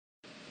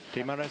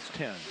T-minus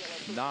 10,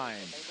 9,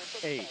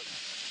 8,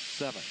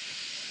 7,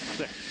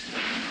 6,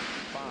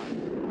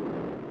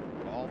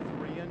 5. All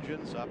three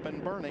engines up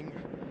and burning.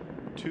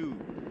 2,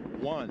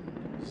 1,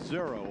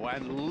 0,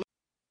 and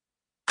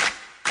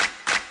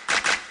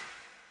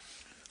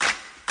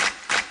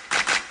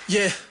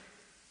yeah.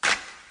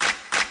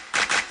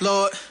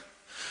 Lord,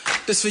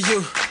 this for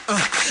you.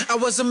 I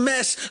was a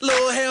mess,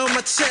 little hair on my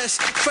chest,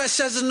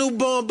 fresh as a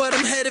newborn, but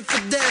I'm headed for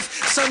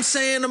death. Some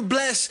saying I'm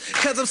blessed,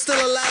 cause I'm still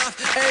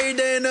alive. Every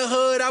day in the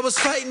hood, I was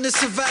fighting to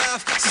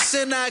survive. So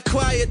sin I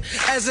quiet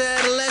as an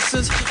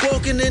adolescent,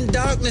 walking in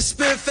darkness,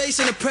 spirit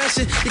facing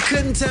oppression. You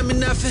couldn't tell me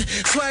nothing,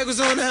 swag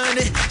was on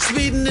 100,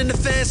 speeding in the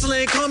fast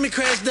lane, call me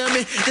crash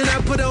dummy. Then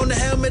I put on the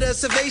helmet of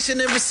salvation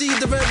and received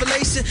the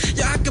revelation.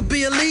 Yeah, I could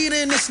be a leader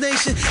in this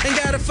nation, and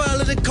gotta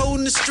follow the code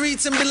in the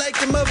streets and be like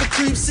them other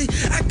creeps. See,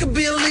 I could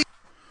be a leader.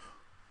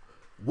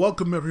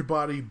 Welcome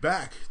everybody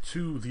back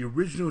to the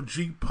Original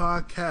Geek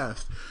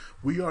Podcast.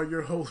 We are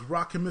your hosts,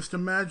 Rock and Mr.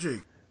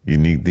 Magic.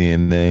 Unique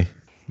DNA.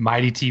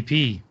 Mighty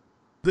TP.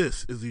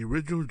 This is the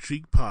Original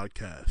Geek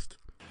Podcast.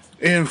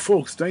 And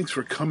folks, thanks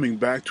for coming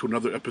back to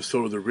another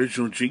episode of the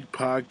Original Geek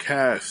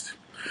Podcast.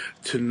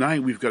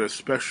 Tonight we've got a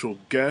special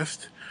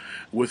guest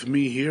with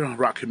me here,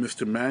 Rock and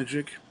Mr.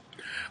 Magic.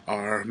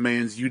 Our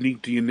man's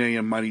Unique DNA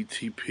and Mighty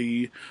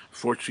TP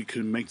fortunately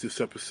couldn't make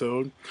this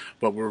episode,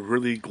 but we're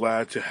really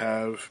glad to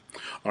have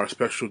our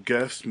special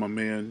guest, my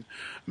man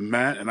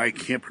Matt, and I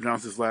can't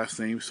pronounce his last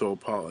name, so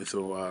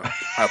I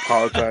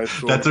apologize.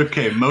 That's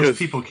okay. Most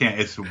people can't.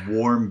 It's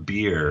warm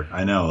beer.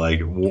 I know.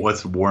 Like,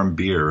 what's warm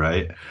beer,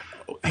 right?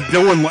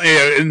 No one,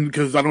 and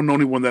because I don't know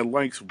anyone that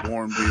likes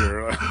warm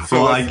beer.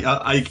 So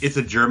well, it's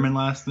a German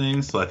last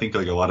name, so I think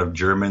like a lot of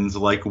Germans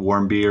like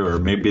warm beer, or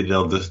maybe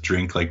they'll just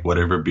drink like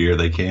whatever beer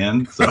they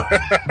can. So.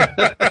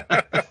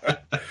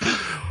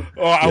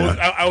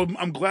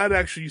 I'm glad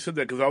actually you said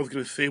that, because I was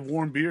going to say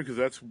warm beer, because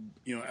that's,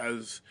 you know,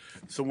 as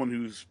someone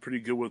who's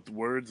pretty good with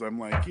words, I'm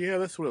like, yeah,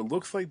 that's what it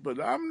looks like,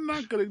 but I'm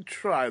not going to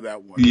try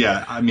that one.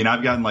 Yeah, I mean,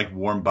 I've gotten like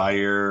warm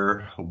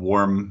Bayer,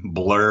 warm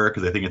Blur,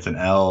 because I think it's an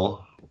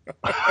L.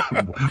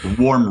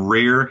 Warm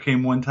Rare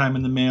came one time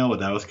in the mail, but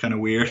that was kind of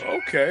weird.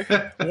 Okay.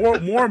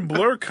 Warm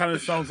Blur kind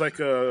of sounds like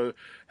a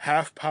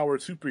half-powered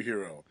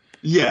superhero.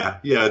 Yeah,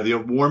 the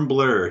Warm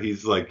Blur.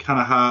 He's like kind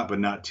of hot, but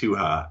not too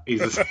hot. But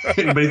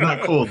he's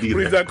not cold either.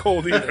 But he's not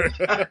cold either.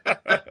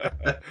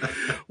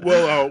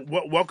 Well,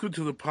 welcome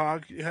to the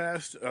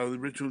podcast, the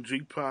Original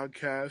Geek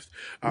Podcast.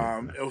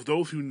 Of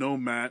those who know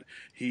Matt,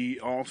 he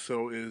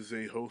also is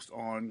a host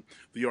on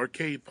the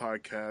Arcade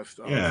Podcast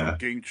from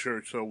Game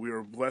Church. So we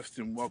are blessed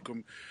and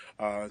welcome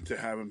to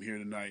have him here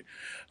tonight.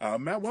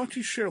 Matt, why don't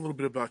you share a little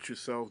bit about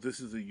yourself?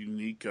 This is a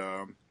unique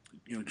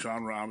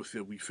genre, obviously,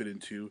 that we fit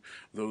into,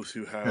 those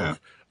who have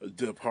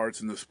the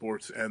parts in the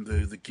sports and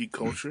the geek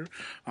culture.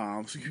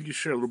 So you can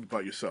share a little bit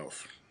about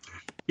yourself.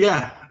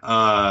 Yeah.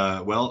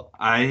 Well,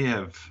 I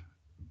have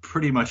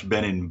pretty much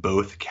been in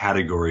both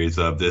categories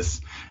of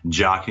this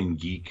jock and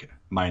geek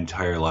my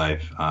entire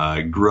life.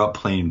 I grew up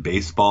playing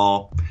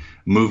baseball,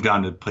 moved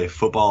on to play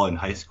football in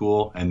high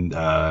school, and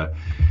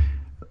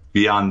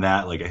beyond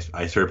that, like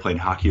I started playing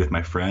hockey with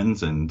my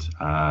friends, and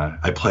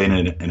I play in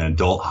an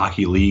adult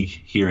hockey league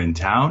here in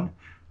town.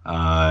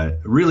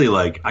 Really,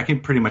 like, I can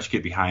pretty much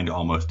get behind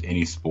almost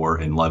any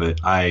sport and love it.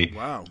 I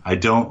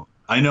don't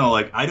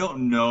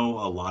know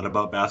a lot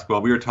about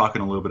basketball. We were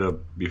talking a little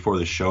bit before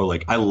the show.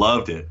 Like, I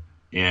loved it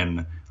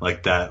in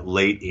like that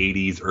late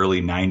 80s,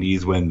 early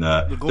 90s when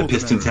the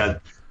Pistons had.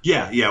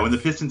 Yeah, when the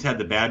Pistons had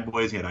the bad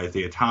boys, you had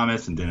Isaiah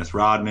Thomas and Dennis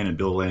Rodman and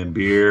Bill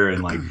Laimbeer,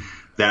 and like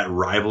that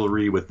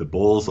rivalry with the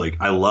Bulls. Like,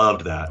 I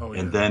loved that. Oh, yeah.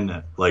 And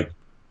then like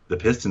the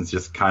Pistons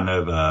just kind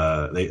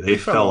of they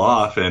fell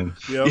off, and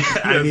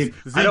I mean,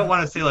 I don't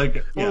want to say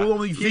like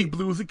only Zeke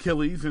blew his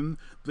Achilles, and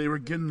they were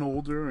getting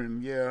older,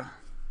 and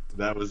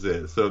that was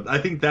it. So I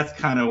think that's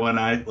kind of when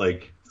I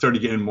like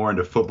started getting more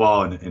into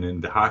football and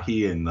into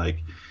hockey, and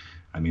like,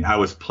 I mean, I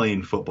was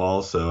playing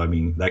football, so I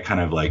mean that kind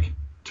of like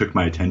took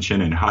my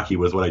attention, and hockey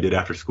was what I did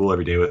after school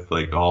every day with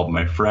like all of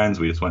my friends.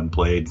 We just went and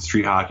played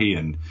street hockey,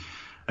 and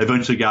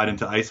eventually got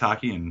into ice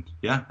hockey, and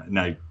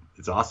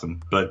it's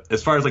awesome. But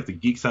as far as like the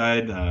geek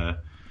side,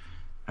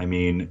 I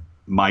mean,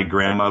 my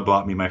grandma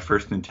bought me my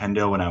first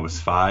Nintendo when I was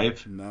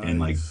 5, and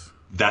like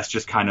that's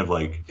just kind of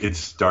like it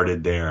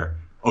started there.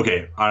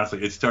 Okay,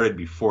 honestly, it started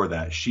before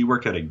that. She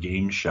worked at a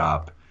game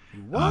shop.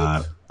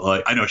 What?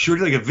 I know she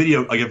worked at a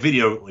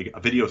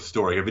video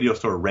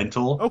store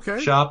rental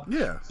shop.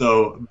 Yeah.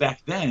 So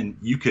back then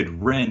you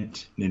could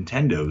rent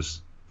Nintendos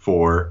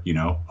for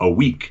a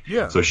week.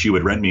 Yeah. So she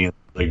would rent me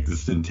like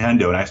this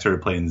Nintendo, and I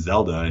started playing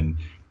Zelda, and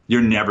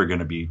you're never going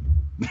to be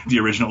the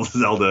original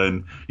Zelda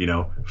in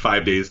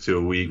 5 days to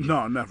a week.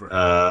 No, never.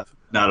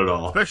 Not at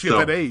all. Especially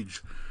at that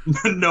age.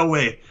 No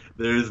way.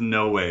 There's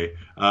no way.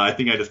 I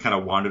think I just kind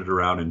of wandered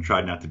around and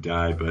tried not to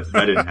die, but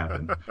that didn't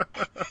happen.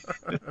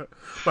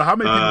 But how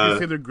many people can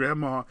say their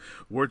grandma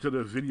worked at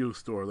a video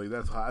store? Like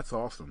that's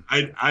awesome.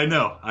 I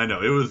know.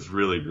 It was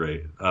really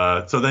great.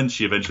 So then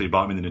she eventually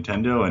bought me the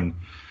Nintendo, and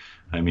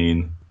I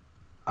mean,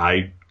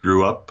 I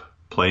grew up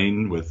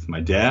playing with my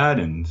dad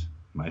and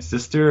my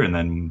sister, and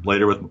then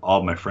later with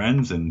all my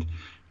friends. And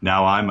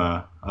now I'm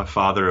a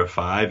father of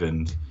 5,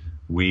 and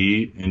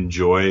we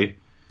enjoy.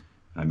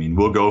 I mean,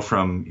 we'll go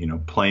from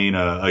playing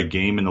a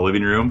game in the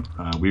living room.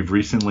 We've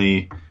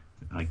recently,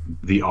 like,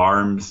 the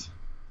ARMS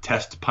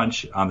test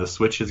punch on the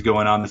Switch is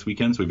going on this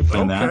weekend, so we've been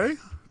playing that.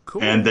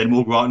 Cool. And then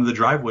we'll go out into the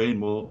driveway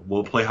and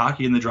we'll play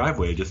hockey in the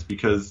driveway, just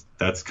because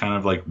that's kind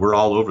of like we're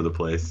all over the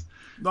place.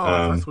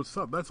 No, that's what's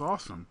up. That's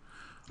awesome.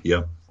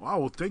 Yep. Wow.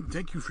 Well,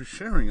 thank you for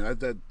sharing.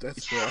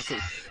 That's awesome.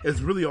 It's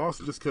really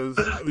awesome, just because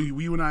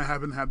you and I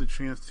haven't had the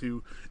chance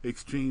to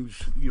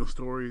exchange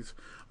stories.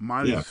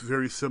 Mine is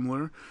very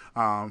similar.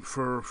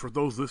 For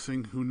those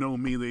listening who know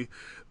me,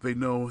 they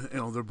know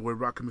their boy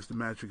Rocket Mr.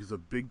 Magic is a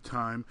big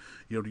time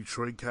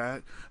Detroit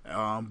cat.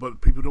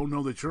 But people don't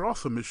know that you're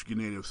also Michigan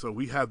native, so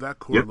we have that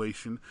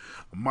correlation.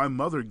 Yep. My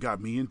mother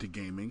got me into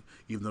gaming,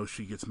 even though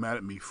she gets mad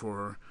at me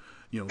for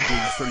being a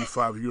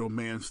 35-year-old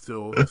man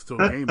still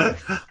gaming.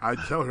 I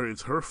tell her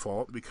it's her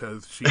fault,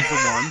 because she's the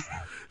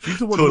one.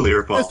 Totally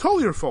her fault. It's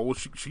totally her fault. Well,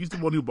 she's the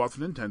one who bought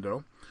the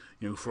Nintendo,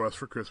 for us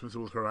for Christmas. It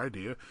was her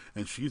idea,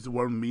 and she's the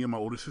one me and my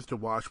older sister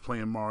watched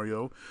playing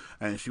Mario,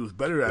 and she was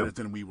better at it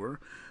than we were.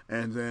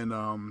 And then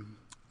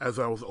as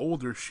I was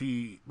older,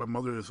 my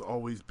mother has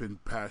always been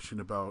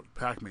passionate about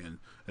Pac-Man.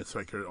 It's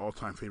like her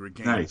all-time favorite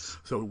game. Nice.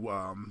 So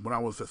when I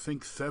was, I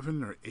think,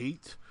 7 or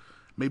 8,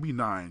 maybe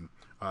 9.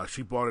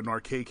 She bought an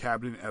arcade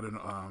cabinet at an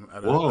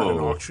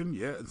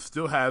auction, and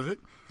still has it.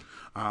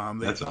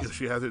 That's awesome.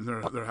 She has it in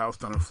their house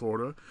down in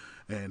Florida,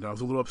 and I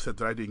was a little upset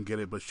that I didn't get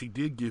it, but she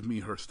did give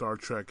me her Star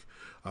Trek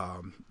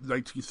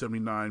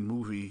 1979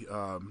 movie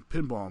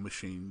pinball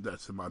machine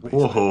that's in my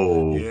basement.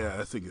 Whoa! Yeah,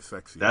 that thing is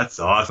sexy. That's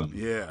awesome.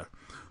 Yeah.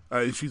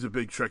 And she's a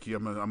big Trekkie.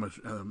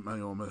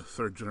 I'm a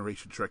third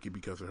generation Trekkie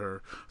because of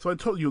her. So I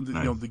told you,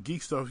 the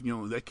geek stuff,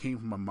 that came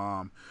from my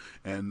mom,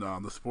 and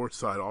the sports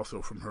side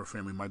also from her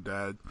family. My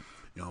dad,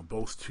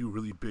 both 2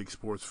 really big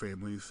sports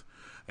families,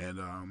 and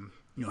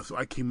so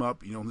I came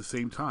up, in the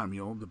same time.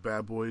 The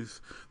Bad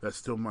Boys. That's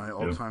still my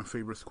all-time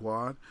favorite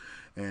squad,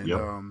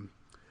 and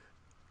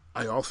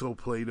I also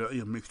played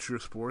a mixture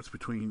of sports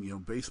between,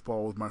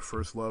 baseball was my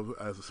first love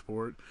as a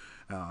sport.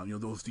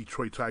 Those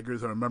Detroit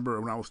Tigers. I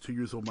remember when I was 2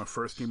 years old, my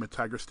first game at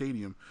Tiger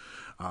Stadium,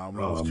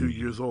 when I was 2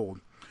 years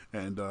old.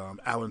 And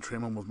Alan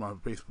Trammell was my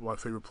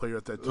favorite player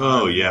at that time.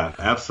 Oh, yeah,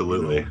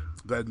 absolutely.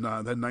 That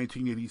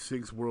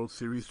 1986 World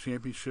Series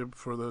championship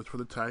for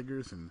the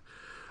Tigers. And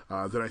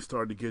then I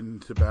started to get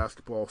into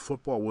basketball.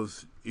 Football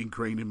was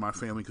ingrained in my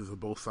family because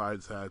both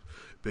sides had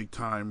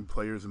big-time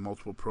players and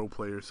multiple pro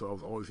players, so I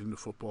was always into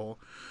football.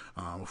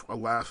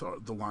 Alas,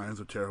 the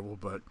Lions are terrible,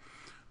 but...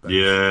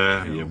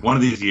 One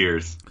of these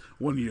years.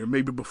 One year,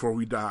 maybe before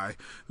we die.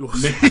 We'll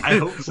see. I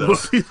hope so. We'll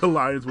see the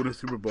Lions win a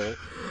Super Bowl.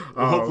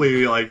 Well,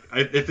 hopefully,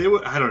 if they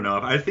would, I don't know.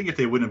 I think if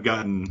they wouldn't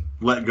have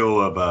let go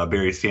of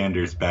Barry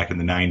Sanders back in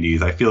the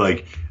 90s, I feel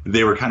like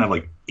they were kind of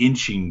like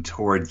inching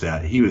towards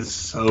that. He was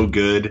so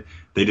good.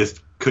 They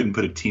just couldn't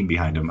put a team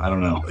behind him. I don't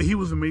know. He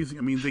was amazing.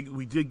 I mean,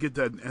 we did get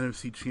that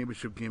NFC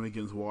Championship game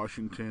against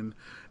Washington,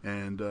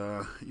 and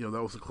that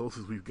was the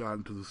closest we've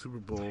gotten to the Super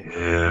Bowl.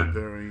 Yeah.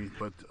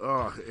 But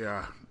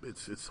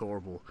it's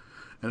horrible.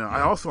 And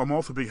I'm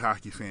also a big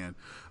hockey fan.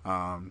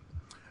 And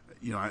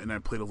I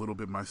played a little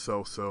bit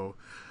myself, so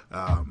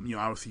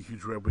obviously a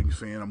huge Red Wings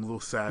fan. I'm a little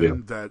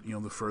saddened that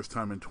the first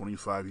time in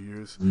 25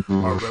 years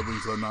our Red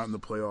Wings are not in the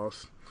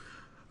playoffs.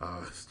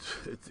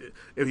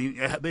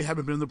 They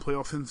haven't been in the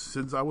playoffs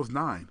since I was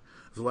 9.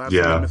 It's the last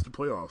time I missed the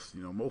playoffs.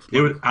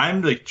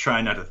 I'm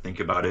trying not to think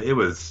about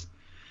it.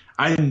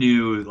 I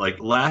knew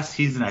last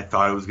season I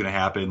thought it was going to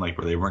happen, where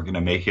they weren't going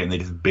to make it, and they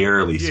just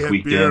barely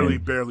squeaked in.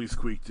 Barely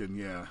squeaked in.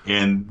 Yeah.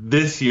 And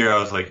this year I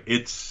was like,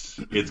 it's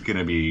going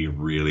to be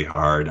really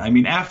hard. I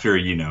mean, after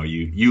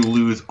you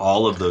lose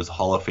all of those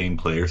Hall of Fame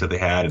players that they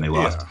had, and they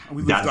lost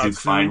Datsuk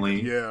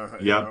finally. Yeah.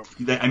 Yep.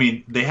 I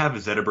mean, they have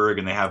Zetterberg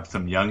and they have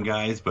some young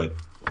guys, but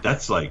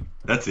that's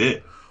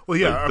it. Well,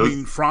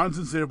 yeah, Franz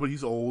is there, but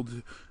he's old.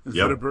 And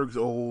Zetterberg's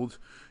old.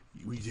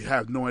 We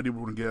have no idea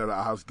we're going to get out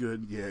of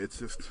Osgood. Yeah, it's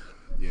just,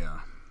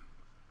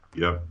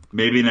 Yep.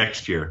 Maybe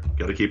next year.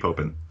 Got to keep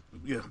hoping.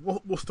 Yeah,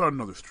 we'll start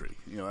another streak.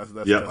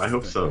 That's I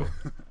hope so.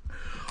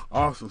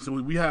 Awesome. So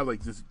we have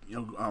this,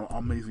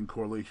 amazing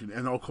correlation,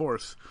 and of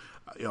course,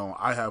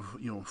 I have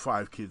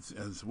 5 kids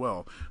as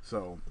well.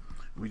 So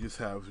we just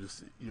have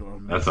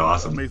that's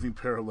awesome. Amazing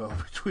parallel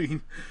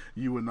between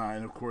you and I,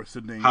 and of course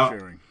the name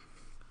sharing.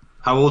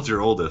 How old's your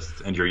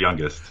oldest and your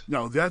youngest?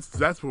 No,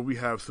 that's where we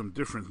have some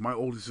difference. My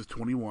oldest is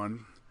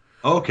 21.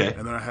 Oh, okay.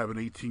 And then I have an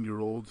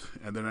 18-year-old,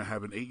 and then I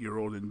have an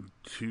 8-year-old and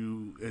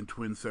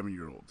twin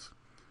 7-year-olds.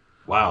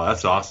 Wow,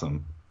 that's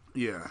awesome.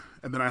 Yeah,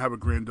 and then I have a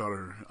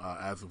granddaughter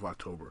as of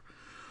October.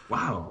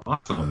 Wow,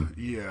 awesome.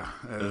 Yeah,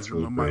 that's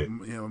really great.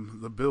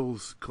 The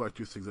Bills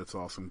collectors think that's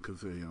awesome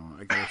because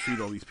I got to feed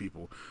all these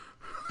people.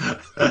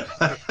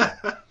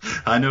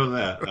 I know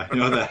that.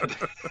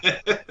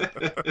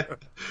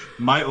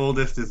 My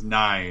oldest is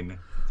 9.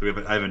 So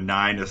I have a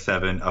 9, a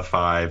 7, a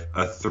 5,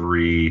 a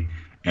 3,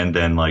 and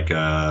then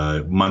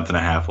a month and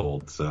a half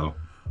old. So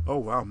Oh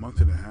wow,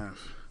 month and a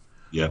half.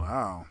 Yeah.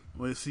 Wow.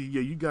 Well, see,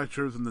 yeah, you got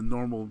yours in the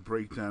normal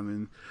breakdown,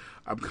 and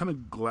I'm kind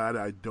of glad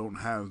I don't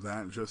have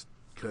that, just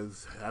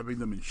because having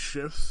them in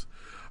shifts,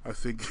 I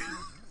think,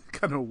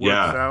 kind of works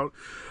out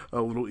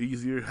a little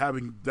easier.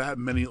 Having that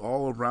many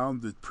all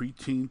around the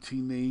preteen,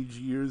 teenage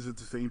years at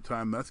the same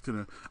time, I'm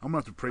gonna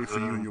have to pray for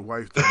you and your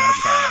wife during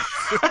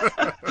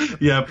that time.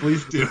 Yeah,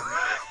 please do.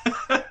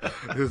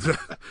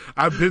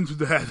 I've been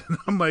through that, and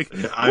I'm like,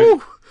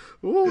 oh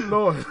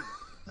Lord.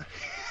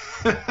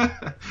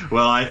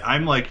 Well,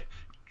 I'm like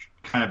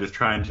kind of just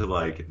trying to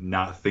like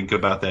not think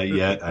about that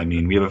yet. I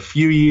mean, we have a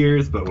few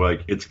years, but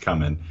like it's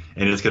coming,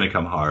 and it's gonna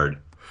come hard.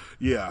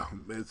 Yeah,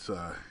 it's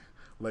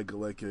like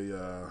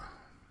a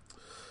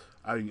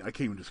I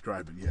can't even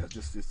describe it. Yeah,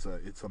 just it's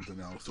something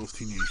else. Those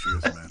teenage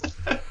years,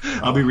 man.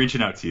 I'll be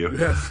reaching out to you.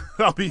 Yes,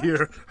 I'll be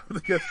here.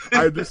 Yes,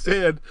 I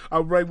understand.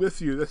 I'm right with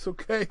you. That's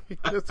okay.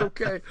 That's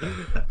okay.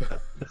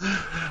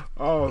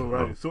 All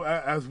right. So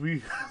as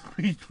we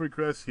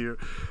progress here,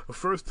 the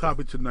first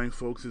topic tonight,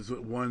 folks, is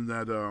one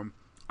that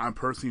I'm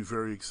personally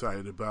very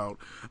excited about.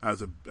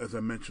 As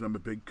I mentioned, I'm a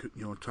big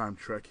time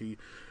Trekkie,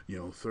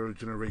 third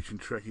generation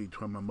Trekkie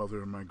between my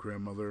mother and my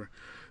grandmother.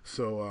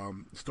 So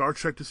Star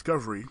Trek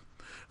Discovery.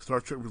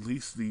 Star Trek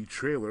released the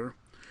trailer,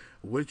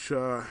 which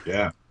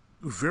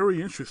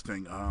very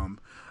interesting.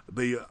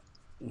 They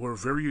were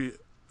very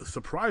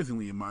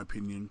surprisingly, in my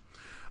opinion,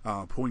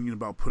 pointing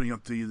about putting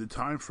up the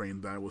time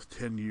frame that was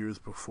 10 years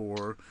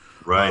before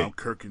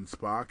Kirk and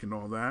Spock and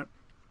all that,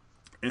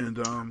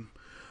 and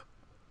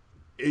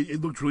it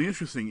looked really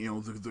interesting.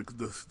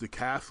 The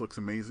cast looks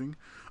amazing.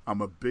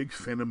 I'm a big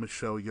fan of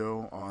Michelle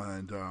Yeoh,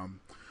 and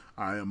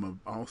I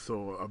am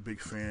also a big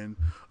fan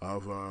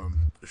of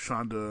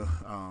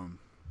Shonda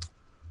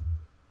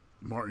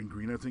Martin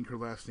Green, I think her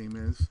last name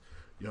is.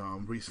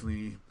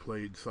 Recently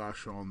played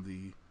Sasha on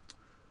the...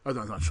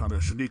 not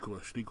Shonda,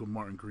 Shaniqua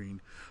Martin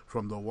Green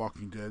from The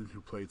Walking Dead,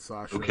 who played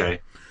Sasha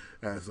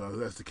as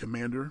the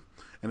commander.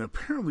 And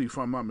apparently, if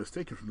I'm not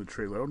mistaken from the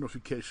trailer, I don't know if you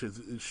catch it,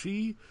 is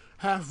she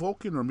half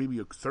Vulcan or maybe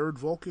a third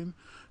Vulcan?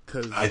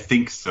 I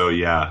think so,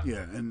 yeah.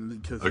 Yeah,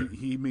 and because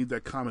he made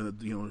that comment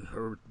that,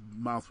 her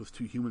mouth was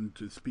too human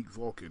to speak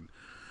Vulcan.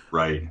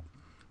 Right.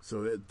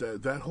 So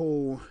that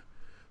whole...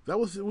 it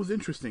was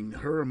interesting.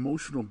 Her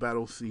emotional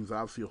battle seems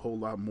obviously a whole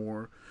lot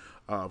more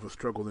of a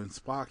struggle than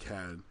Spock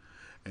had,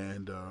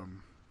 and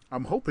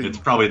I'm hoping it's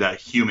probably that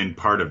human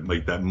part of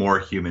that more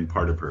human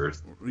part of her.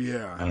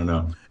 Yeah, I don't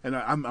know, and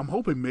I'm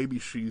hoping maybe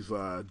she's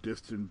a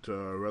distant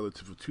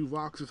relative of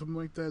Tuvok or something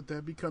like that.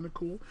 That'd be kind of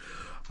cool.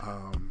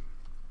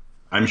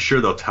 I'm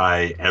sure they'll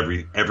tie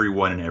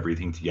everyone and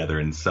everything together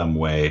in some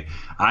way.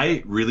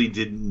 I really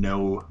didn't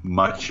know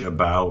much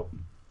about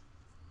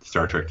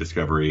Star Trek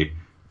Discovery.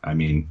 I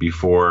mean,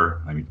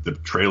 the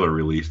trailer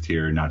released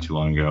here not too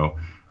long ago.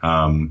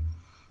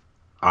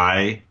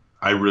 I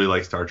really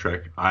like Star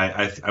Trek.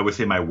 I would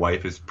say my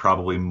wife is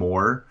probably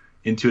more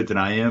into it than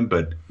I am,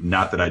 but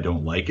not that I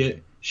don't like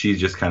it.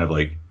 She's just kind of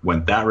like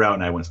went that route,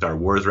 and I went Star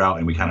Wars route,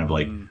 and we kind of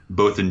like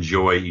both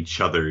enjoy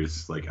each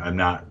other's. Like, I'm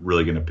not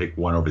really going to pick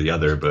one over the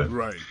other, but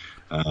right.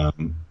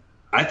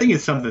 I think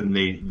it's something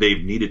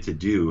they've needed to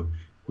do.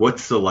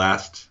 What's the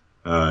last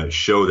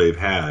show they've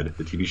had,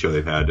 the TV show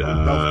they've had?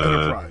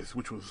 Enterprise,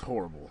 which was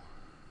horrible.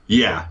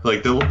 Yeah,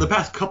 like the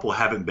past couple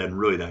haven't been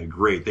really that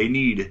great. They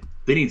need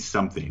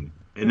something,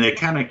 and they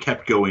kind of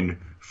kept going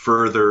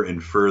further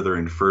and further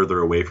and further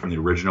away from the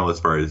original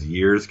as far as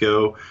years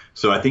go.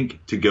 So I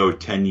think to go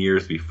 10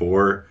 years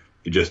before,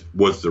 it just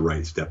was the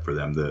right step for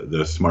them,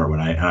 the smart one.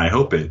 And I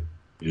hope it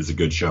is a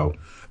good show.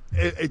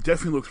 It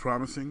definitely looks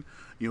promising.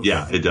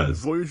 Yeah, it does.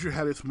 Voyager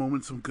had its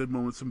moments, some good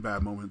moments, some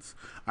bad moments.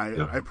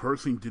 I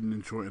personally didn't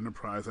enjoy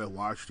Enterprise. I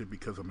watched it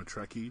because I'm a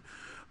Trekkie,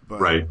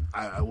 but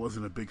I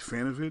wasn't a big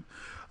fan of it.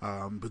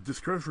 But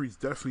Discovery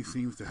definitely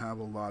seems to have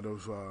a lot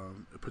of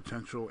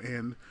potential,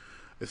 and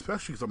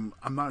especially because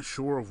I'm not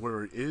sure of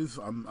where it is.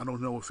 I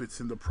don't know if it's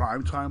in the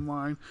Prime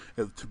timeline.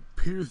 It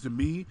appears to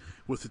me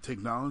with the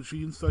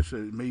technology and such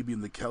that it may be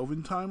in the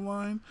Kelvin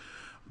timeline,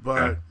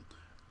 but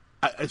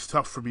it's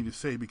tough for me to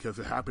say because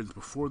it happens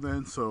before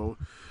then. So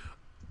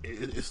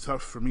it's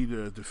tough for me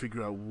to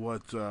figure out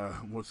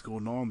what's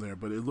going on there,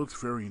 but it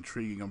looks very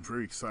intriguing. I'm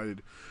very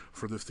excited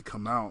for this to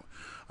come out.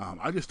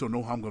 I just don't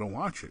know how I'm going to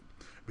watch it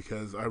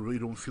because I really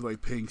don't feel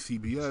like paying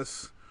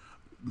CBS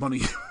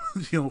money,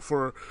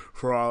 for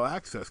All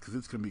Access because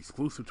it's going to be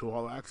exclusive to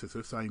All Access.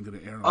 It's not even going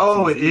to air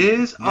on TV. It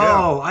is? Yeah.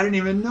 Oh, I didn't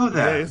even know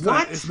that.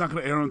 Yeah, it's not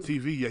going to air on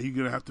TV. Yeah, you're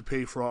going to have to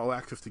pay for All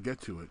Access to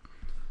get to it.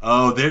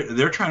 Oh,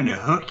 they're trying to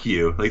hook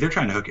you. Like, they're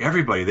trying to hook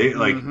everybody. They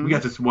we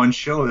got this one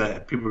show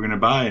that people are going to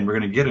buy, and we're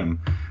going to get them.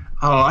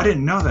 Oh, I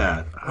didn't know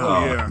that.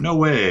 Oh, yeah. No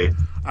way.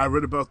 I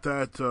read about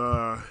that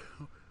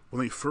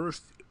when they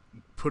first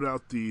put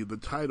out the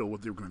title,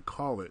 what they were going to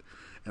call it.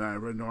 And I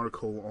read an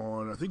article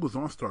on, I think it was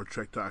on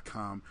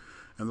StarTrek.com,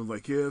 and they're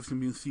like, yeah, it's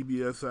going to be in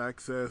CBS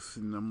Access.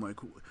 And I'm like,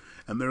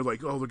 and they're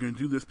like, oh, they're going to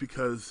do this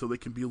because so they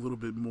can be a little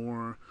bit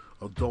more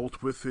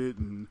adult with it,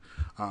 and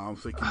so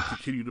they can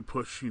continue to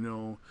push,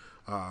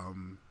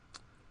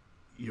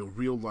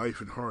 real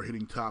life and hard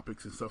hitting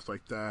topics and stuff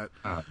like that.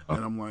 And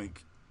I'm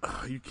like,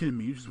 are you kidding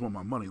me? You just want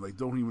my money. Like,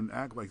 don't even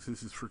act like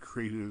this is for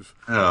creative.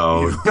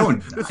 Oh,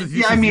 don't. This is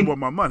you want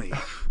my money.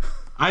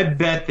 I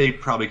bet they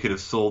probably could have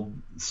sold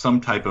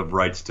some type of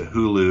rights to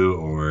Hulu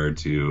or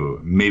to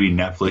maybe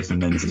Netflix and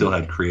then still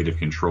had creative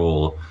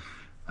control.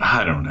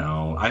 I don't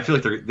know. I feel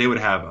like they would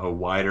have a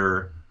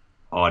wider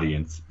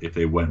audience if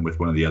they went with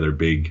one of the other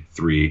big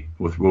three.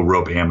 We'll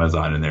rope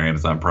Amazon in there,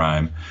 Amazon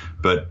Prime.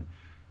 But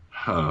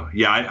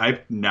I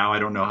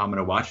don't know how I'm going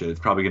to watch it.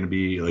 It's probably going to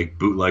be like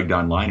bootlegged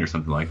online or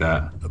something like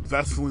that.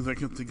 That's the only thing I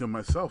can think of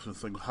myself.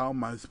 It's like, how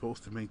am I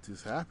supposed to make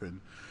this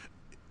happen?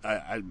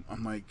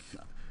 I'm like...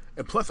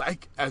 And plus,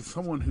 as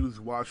someone who's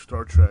watched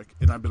Star Trek,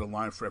 and I've been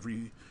alive for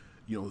every,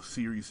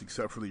 series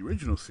except for the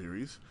original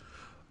series,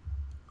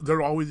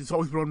 it's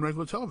always been on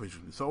regular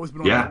television. It's always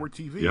been on network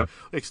TV. Yep.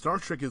 Like Star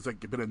Trek has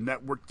been a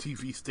network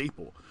TV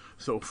staple.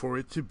 So for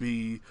it to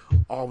be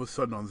all of a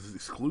sudden on this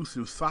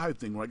exclusive side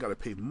thing where I got to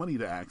pay money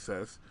to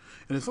access,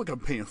 and it's like I'm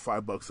paying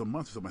 $5 a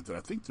month or something like that.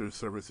 I think their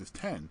service is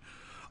 $10.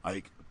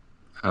 Like.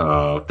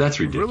 Oh, that's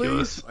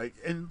ridiculous. Really?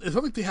 And it's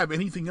not like they have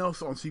anything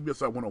else on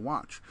CBS I want to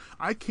watch.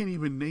 I can't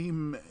even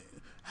name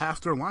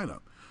half their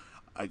lineup.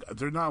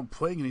 They're not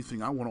playing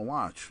anything I want to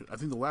watch. I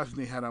think the last thing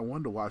they had I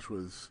wanted to watch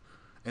was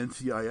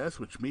NCIS,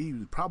 which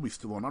probably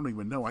still on. I don't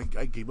even know. I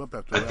gave up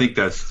after that. I think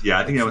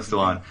that was still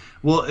on.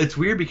 Well, it's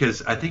weird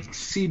because I think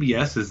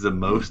CBS is the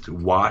most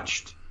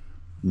watched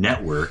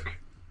network.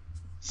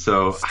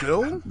 So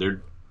still?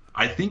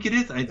 I think it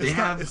is.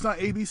 It's not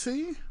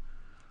ABC?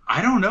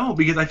 I don't know,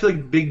 because I feel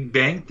like Big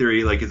Bang Theory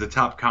is a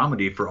top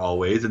comedy for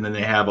always, and then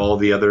they have all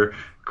the other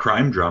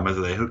crime dramas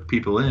that they hook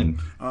people in.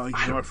 I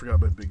forgot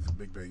about Big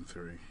Bang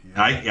Theory.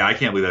 Yeah. I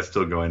can't believe that's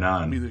still going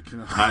on. Neither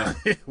can I.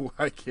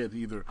 I can't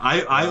either.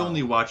 I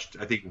only watched,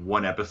 I think,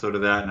 one episode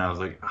of that, and I was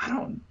like, I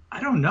don't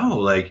know.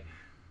 Like,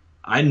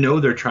 I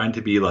know they're trying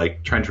to be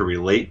trying to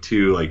relate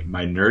to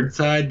my nerd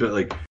side,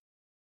 but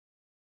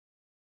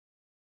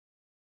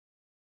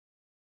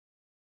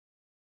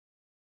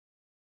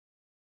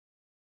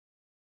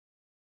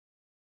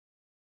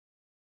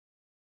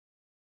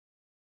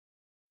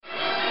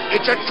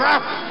it's a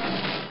trap.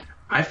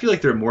 I feel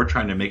like they're more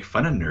trying to make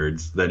fun of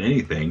nerds than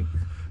anything.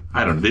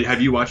 I don't know.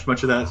 Have you watched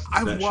much of that?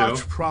 I've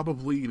watched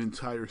probably an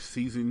entire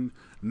season,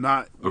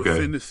 not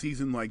within the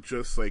season,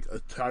 just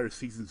entire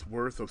season's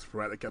worth of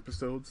sporadic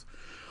episodes.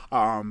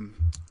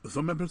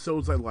 Some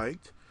episodes I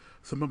liked.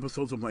 Some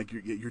episodes I'm like,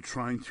 you're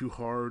trying too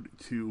hard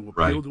to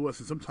appeal to us,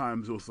 and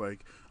sometimes it was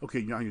like,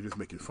 okay, now you're just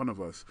making fun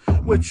of us,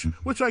 which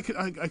I can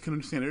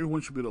understand. Everyone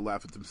should be able to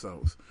laugh at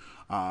themselves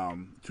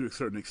to a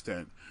certain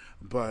extent,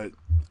 but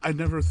I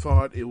never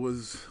thought it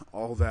was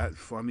all that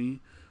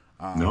funny.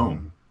 No.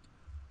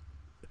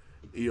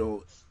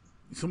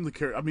 Some of the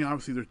characters. I mean,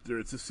 obviously,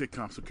 it's a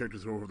sitcom, so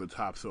characters are over the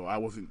top. So I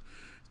wasn't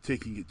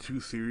taking it too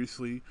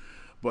seriously,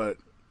 but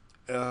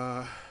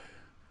I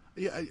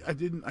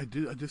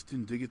just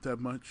didn't dig it that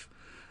much.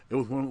 It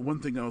was one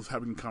thing I was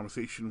having a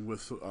conversation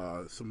with some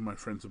of my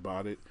friends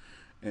about it,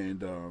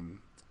 and one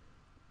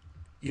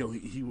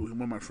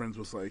of my friends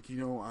was like,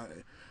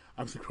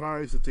 I'm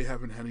surprised that they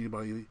haven't had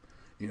anybody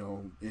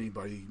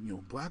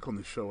black on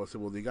the show. I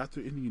said, well, they got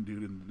the Indian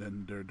dude,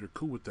 and they're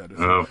cool with that.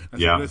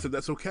 I said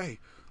that's okay.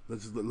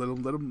 Let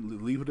them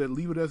leave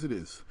it as it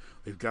is.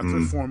 They've got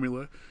their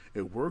formula.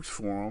 It works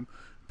for them.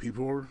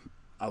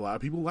 A lot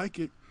of people like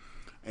it.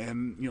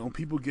 And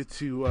people get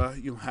to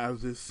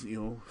have this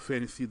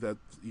fantasy that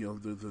the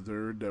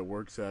nerd that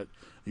works at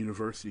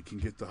university can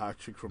get the hot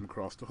chick from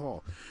across the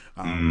hall,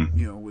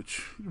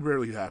 which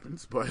rarely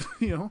happens. But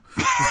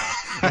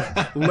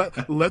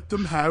let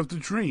them have the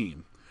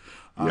dream.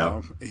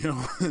 And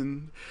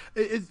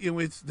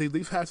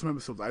they've had some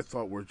episodes I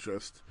thought were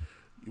just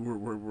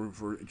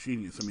were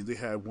genius. I mean, they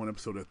had one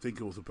episode, I think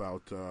it was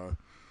about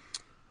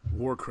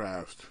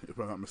Warcraft, if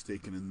I'm not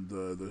mistaken, and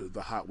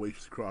the hot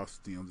waitress across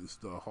the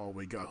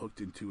hallway got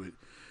hooked into it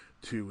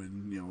too,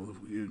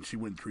 and she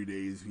went 3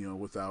 days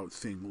without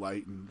seeing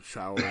light and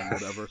shower and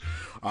whatever.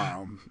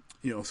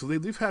 So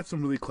they've had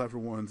some really clever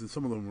ones, and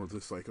some of them were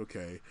just like,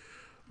 okay,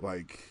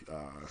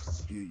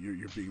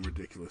 you're being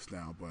ridiculous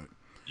now, but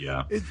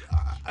yeah,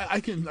 I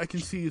can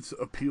see its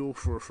appeal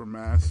for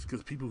mass,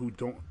 because people who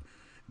don't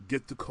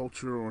get the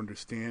culture or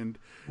understand,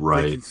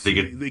 right? They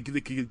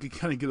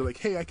kind of get it, like,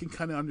 hey, I can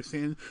kind of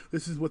understand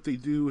this is what they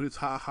do, and it's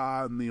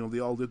ha, and they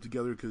all live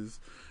together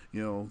because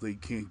they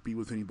can't be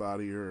with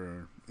anybody,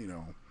 or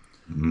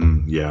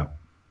yeah.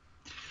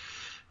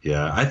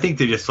 I think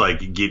they just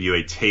give you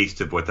a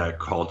taste of what that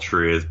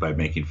culture is by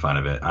making fun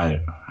of it.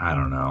 I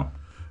don't know.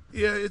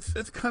 Yeah,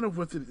 it's kind of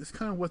what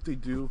they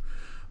do,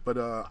 but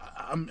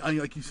I'm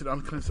like you said,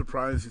 I'm kind of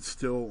surprised it's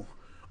still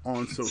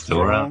on so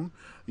strong. Around.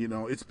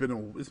 It's been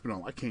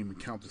on. I can't even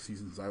count the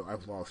seasons.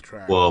 I've lost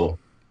track. Well,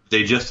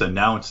 they just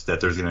announced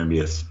that there's going to be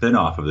a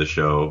spin-off of the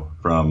show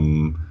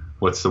from,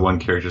 what's the one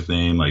character's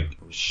name?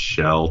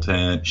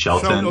 Shelton.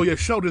 Oh yeah,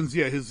 Sheldon's.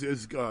 Yeah, his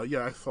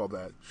I saw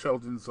that.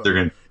 Sheldon's.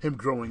 Him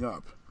growing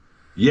up.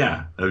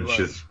 Yeah, it's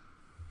just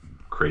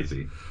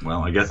crazy.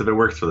 Well, I guess if it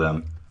works for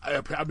them.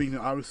 I mean,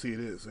 obviously it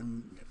is.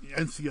 And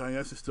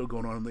NCIS is still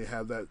going on, and they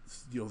have that,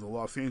 the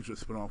Los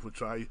Angeles spinoff,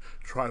 which I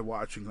tried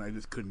watching, and I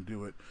just couldn't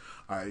do it.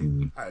 I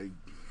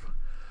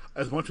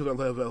as much as I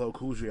love LL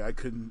Cool J, I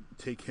couldn't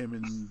take him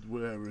and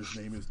whatever his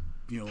name is,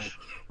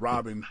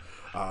 Robin.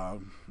 I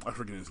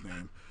forget his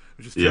name.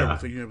 It's just terrible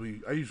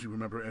thing. I usually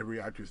remember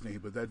every actor's name,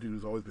 but that dude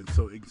has always been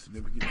so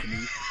insignificant to me.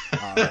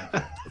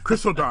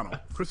 Chris O'Donnell.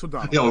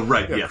 Oh,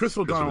 right. Yeah, yes. Chris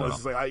O'Donnell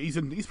is like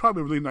he's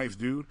probably a really nice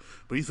dude,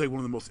 but he's like one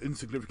of the most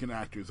insignificant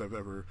actors I've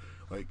ever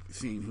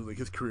seen. Who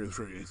his career is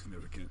very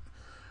insignificant.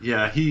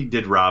 Yeah, he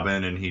did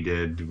Robin, and he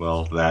did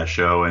that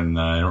show, and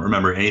I don't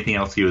remember anything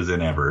else he was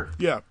in ever.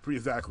 Yeah,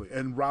 exactly.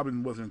 And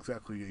Robin wasn't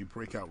exactly a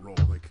breakout role.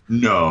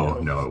 No,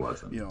 it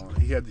wasn't.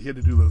 He had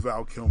to do the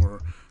Val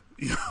Kilmer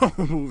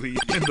movie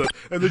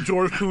and the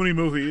George Clooney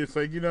movie. It's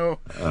oh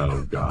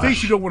gosh,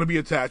 things you don't want to be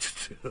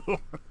attached to.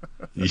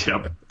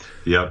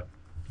 Yep.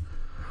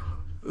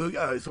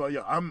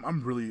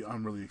 I'm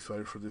really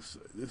excited for this.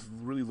 This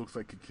really looks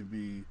like it could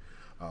be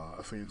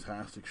a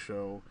fantastic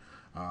show,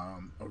 a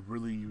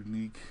really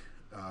unique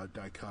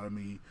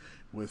dichotomy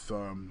with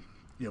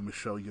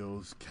Michelle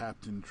Yeoh's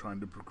captain trying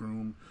to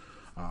groom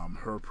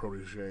her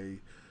protege,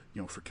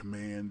 for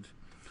command.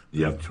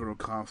 The internal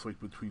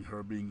conflict between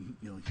her being,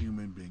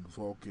 human, being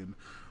Vulcan,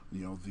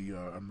 the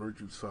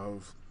emergence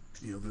of,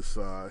 this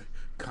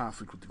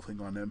conflict with the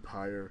Klingon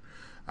Empire,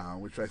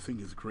 which I think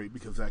is great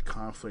because that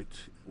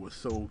conflict was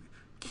so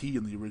key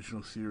in the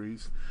original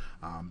series,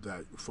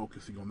 that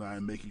focusing on that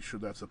and making sure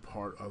that's a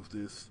part of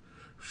this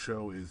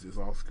show is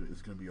going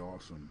to be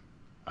awesome.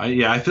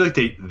 I feel like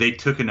they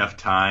took enough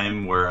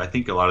time where I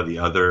think a lot of the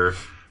other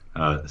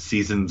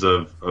seasons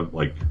of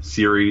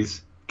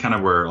series kind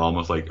of were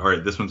almost all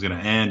right, this one's going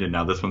to end and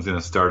now this one's going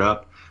to start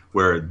up,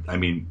 where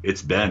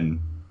it's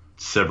been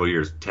several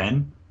years,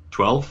 10,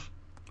 12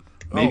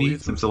 maybe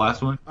since the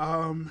last one.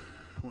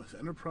 What's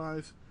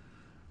Enterprise?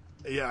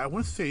 Yeah, I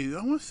want to say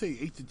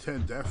 8 to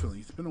 10 definitely.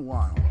 It's been a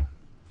while.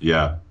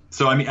 Yeah.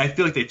 So I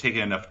feel like they've taken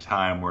enough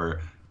time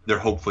where they're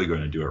hopefully going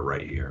to do it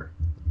right here.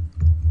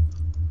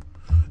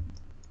 I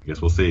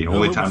guess we'll see.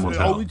 Only time will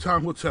tell. Only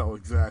time will tell.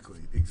 Exactly.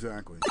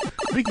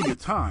 Speaking of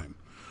time,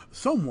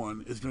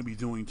 someone is going to be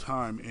doing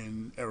time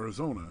in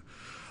Arizona.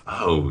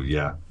 Oh,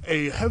 yeah.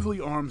 A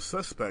heavily armed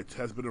suspect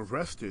has been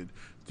arrested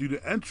due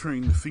to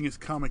entering the Phoenix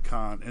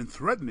Comic-Con and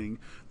threatening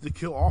to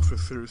kill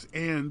officers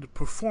and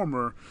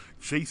performer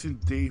Jason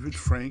David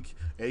Frank,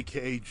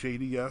 a.k.a.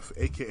 JDF,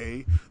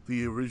 a.k.a.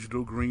 the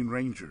original Green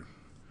Ranger.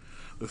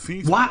 The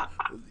Phoenix... What?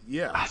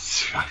 Yeah.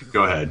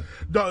 Go ahead.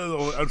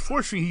 No,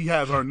 unfortunately, he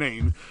has our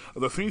name.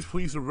 The Phoenix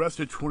police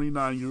arrested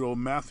 29-year-old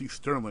Matthew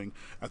Sterling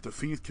at the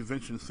Phoenix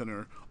Convention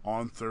Center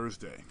on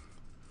Thursday.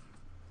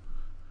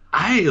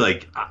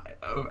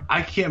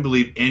 I can't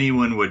believe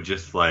anyone would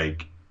just I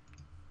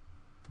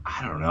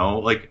don't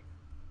know,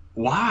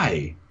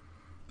 why?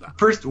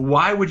 First,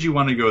 why would you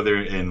want to go there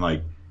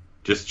and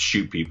just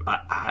shoot people?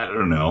 I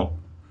don't know.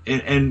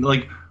 And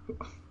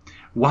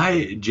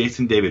why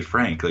Jason David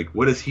Frank?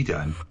 What has he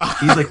done?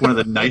 He's one of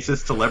the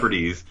nicest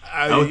celebrities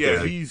out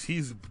there.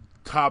 He's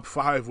top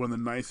 5, one of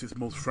the nicest,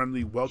 most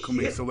friendly,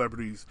 welcoming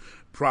celebrities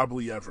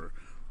probably ever.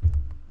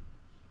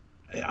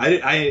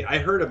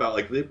 I heard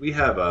about we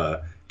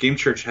have Game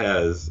Church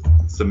has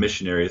some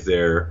missionaries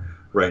there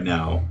right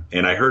now,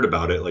 and I heard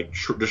about it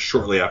just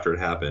shortly after it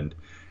happened,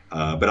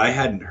 but I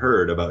hadn't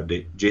heard about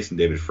Jason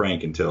David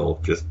Frank until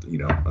just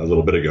a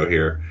little bit ago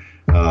here.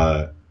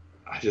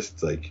 It's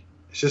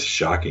just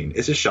shocking.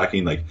 It's just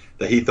shocking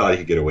that he thought he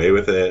could get away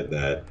with it,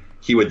 that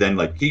he would then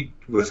he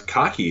was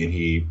cocky and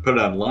he put it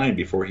online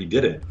before he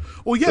did it.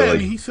 Well, yeah,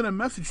 he sent a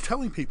message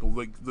telling people,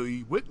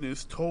 the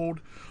witness told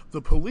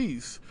the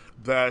police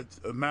that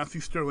Matthew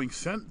Sterling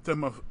sent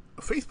them a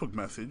Facebook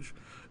message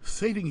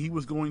stating he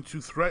was going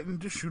to threaten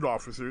to shoot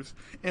officers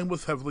and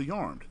was heavily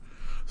armed.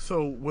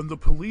 So when the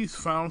police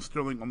found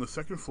Sterling on the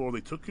second floor,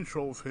 they took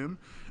control of him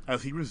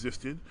as he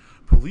resisted.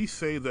 Police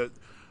say that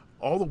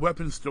all the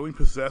weapons Sterling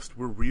possessed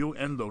were real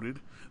and loaded.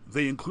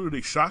 They included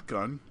a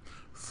shotgun,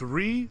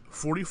 3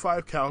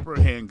 .45 caliber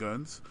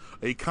handguns,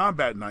 a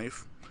combat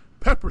knife,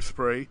 pepper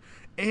spray,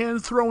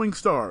 and throwing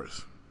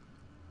stars.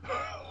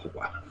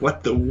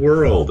 What the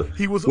world?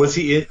 Was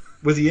he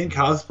in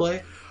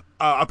cosplay?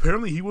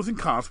 Apparently, he was in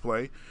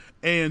cosplay,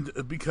 and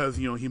because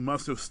he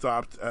must have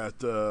stopped at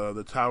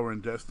the Tower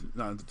in Destiny,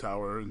 not the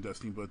Tower in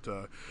Destiny,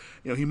 but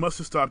he must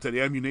have stopped at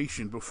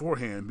Ammunition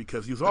beforehand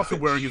because he was also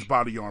wearing his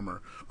body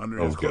armor under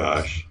his clothes. Oh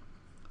gosh!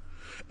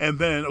 And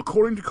then,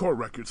 according to court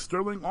records,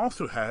 Sterling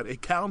also had a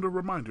calendar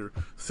reminder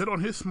set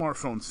on his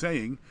smartphone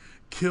saying,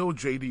 "Kill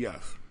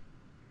JDF."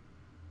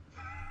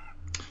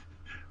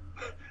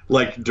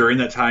 During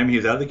that time he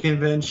was at the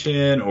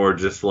convention, or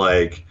just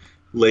a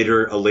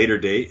later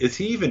date? Is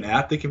he even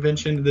at the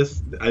convention?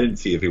 I didn't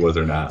see if he was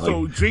or not.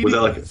 So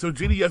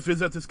JDF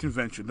is at this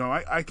convention. No,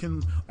 I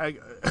can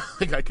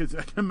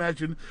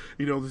imagine.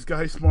 This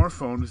guy's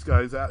smartphone,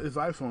 his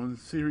iPhone.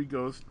 Siri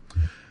goes,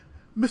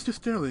 "Mr.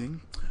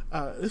 Sterling,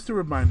 Just a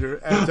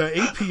reminder, at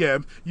 8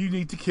 p.m., you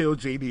need to kill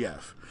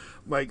JDF.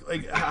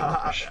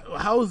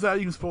 How is that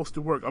even supposed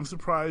to work? I'm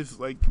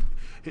surprised,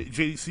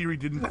 Siri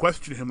didn't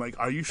question him.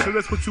 Are you sure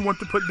that's what you want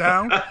to put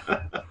down?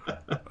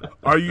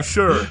 Are you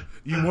sure?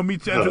 You want me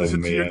to enter this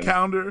into your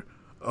calendar?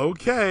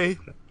 Okay.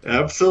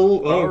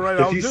 Absolutely. All right,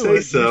 I'll if you do say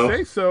it. so. You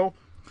say so.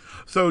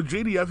 So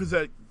JDF is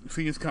at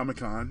Phoenix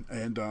Comic-Con,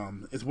 and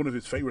it's one of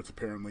his favorites,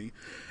 apparently.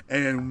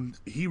 And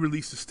he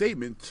released a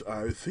statement,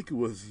 I think it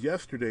was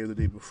yesterday or the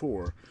day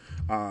before,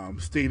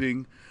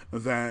 stating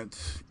that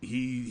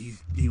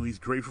he's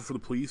grateful for the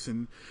police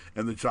and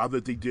the job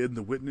that they did and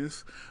the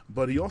witness.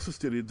 But he also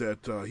stated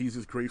that he's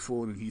just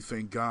grateful and he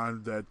thanked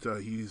God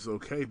that he's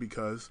okay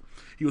because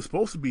he was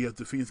supposed to be at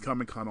the Phoenix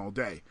Comic-Con all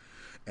day.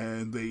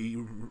 And they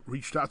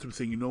reached out to him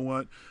saying, you know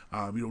what,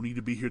 you don't need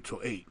to be here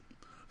till 8.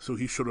 So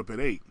he showed up at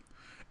 8.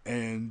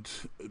 And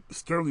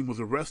Sterling was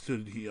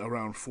arrested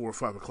around 4 or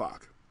 5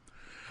 o'clock.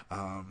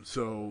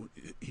 So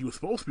he was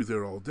supposed to be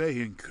there all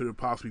day and could have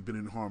possibly been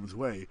in harm's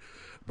way.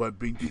 But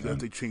being that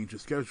they changed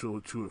his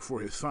schedule for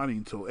his signing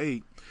until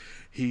 8,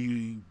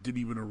 he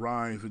didn't even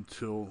arrive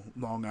until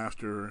long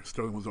after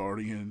Sterling was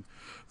already in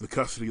the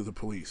custody of the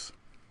police.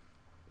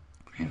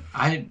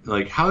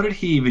 How did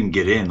he even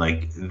get in?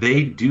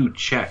 They do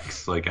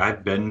checks.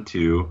 I've been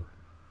to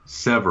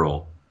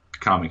several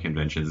comic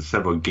conventions,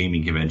 several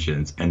gaming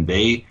conventions, and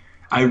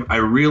I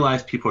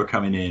realize people are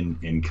coming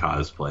in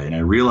cosplay, and I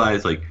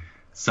realize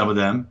some of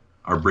them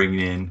are bringing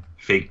in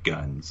fake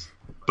guns,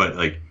 but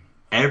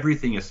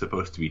everything is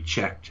supposed to be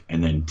checked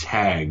and then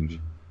tagged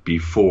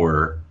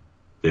before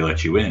they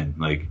let you in.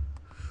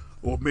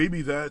 Well,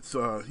 maybe that's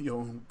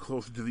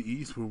closer to the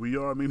east where we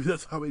are. Maybe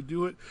that's how they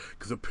do it,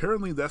 because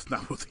apparently that's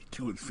not what they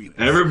do in Phoenix.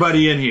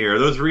 Everybody in here, are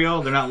those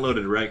real? They're not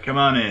loaded, right? Come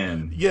on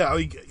in. Yeah,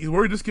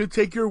 we're just gonna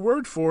take your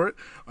word for it.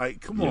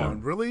 Come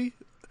on, really?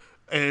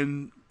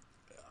 And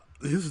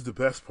this is the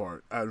best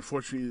part.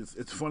 Unfortunately,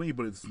 it's funny,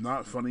 but it's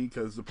not funny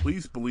because the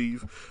police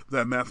believe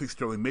that Matthew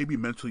Sterling may be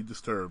mentally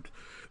disturbed.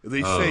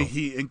 They say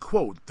in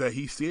quote, that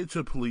he stated to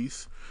the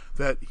police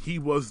that he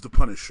was the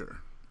Punisher.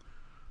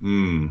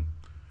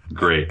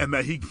 Great. And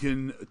that he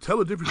can tell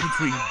the difference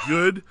between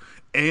good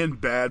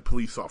and bad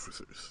police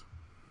officers.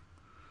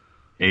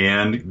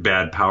 And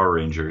bad Power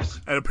Rangers.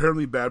 And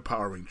apparently bad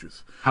Power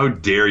Rangers. How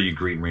dare you,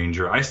 Green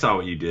Ranger? I saw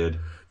what you did.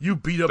 You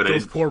beat up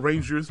those poor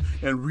Rangers,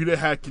 and Rita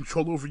had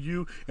control over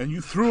you, and you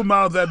threw him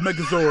out of that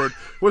Megazord.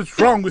 What's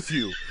wrong with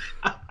you?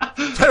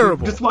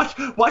 Terrible. Just watch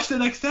the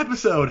next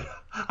episode.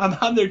 I'm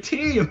on their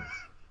team.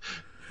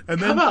 And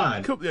then,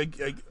 come on.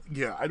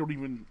 Yeah, I don't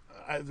even...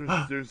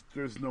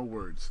 There's no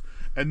words.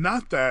 And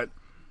not that...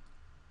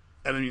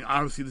 And I mean,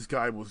 obviously this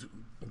guy was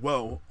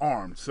well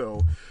armed,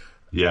 so...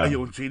 Yeah.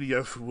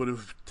 JDF would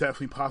have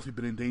definitely possibly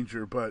been in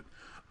danger, but...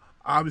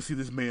 Obviously,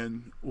 this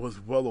man was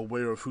well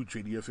aware of who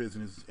JDF is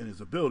and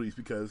his abilities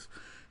because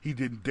he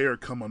didn't dare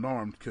come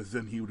unarmed because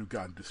then he would have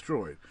gotten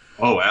destroyed.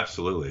 Oh,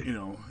 absolutely.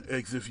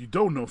 If you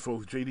don't know,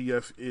 folks,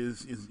 JDF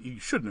is you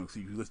should know because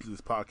you listen to this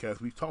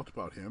podcast. We've talked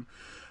about him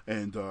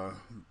and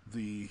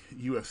the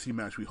UFC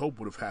match we hope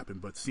would have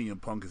happened, but CM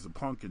Punk is a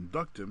punk and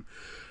ducked him.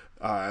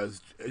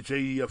 As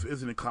JDF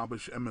is an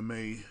accomplished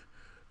MMA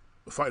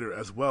fighter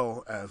as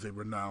well as a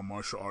renowned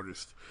martial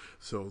artist,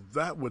 so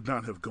that would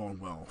not have gone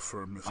well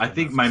for Mr. I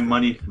think my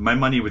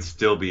money would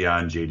still be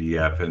on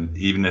JDF, and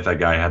even if that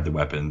guy had the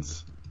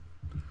weapons.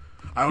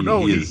 I don't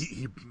know.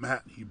 He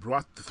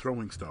brought the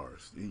throwing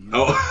stars.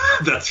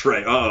 That's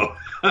right. Oh,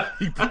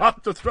 he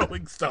brought the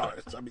throwing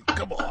stars. I mean,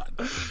 come on.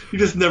 You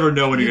just never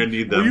know when you're gonna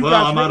need them. Well,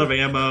 I'm out of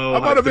ammo.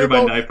 I'm out of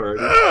ammo. My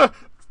knife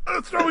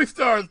throwing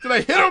stars. Did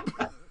I hit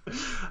him?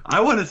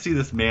 I want to see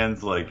this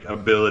man's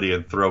ability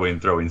in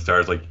throwing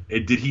stars.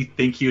 Did he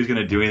think he was going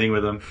to do anything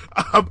with them?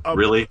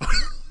 Really?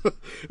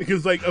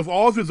 Because of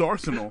all of his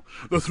arsenal,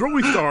 the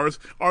throwing stars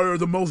are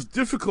the most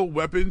difficult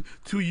weapon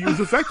to use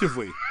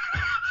effectively.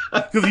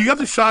 Because you got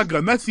the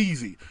shotgun, that's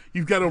easy.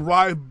 You've got a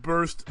live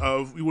burst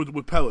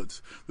with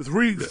pellets.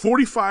 The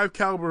 45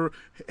 caliber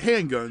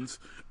handguns.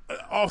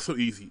 Also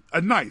easy. A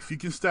knife, you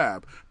can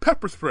stab.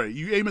 Pepper spray,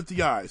 you aim at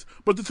the eyes.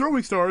 But the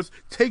throwing stars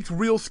takes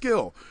real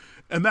skill.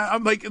 And that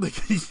I'm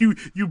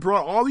you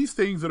brought all these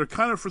things that are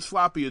kind of for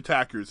sloppy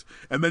attackers,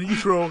 and then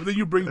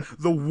you bring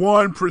the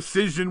one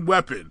precision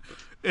weapon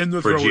in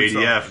the throwing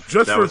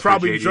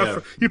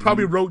star. He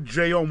probably wrote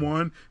J on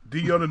one,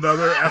 D on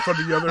another, F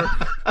on the other.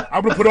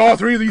 I'm gonna put all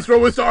three of these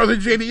throwing stars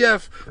in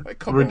JDF.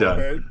 We're done.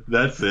 Man.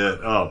 That's it.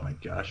 Oh my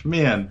gosh,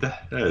 man,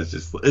 that is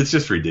it's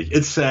just ridiculous.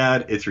 It's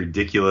sad. It's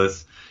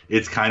ridiculous.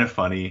 It's kind of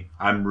funny.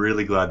 I'm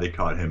really glad they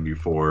caught him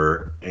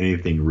before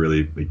anything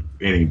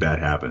bad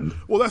happened.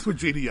 Well, that's what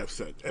JDF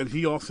said. And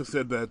he also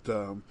said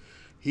that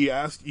he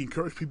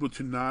encouraged people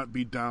to not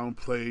be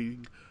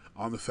downplaying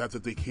on the fact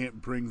that they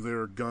can't bring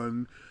their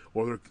gun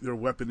or their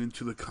weapon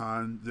into the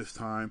con this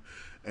time,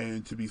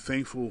 and to be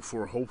thankful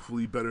for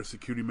hopefully better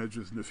security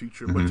measures in the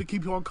future, but to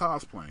keep on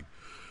cosplaying.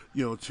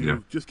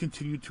 Just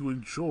continue to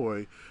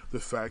enjoy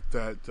the fact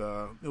that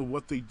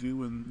what they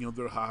do and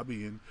their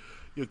hobby, and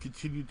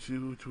continue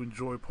to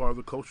enjoy part of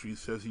the culture. He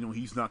says,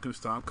 he's not going to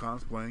stop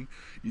cosplaying.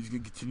 He's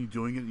going to continue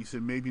doing it. He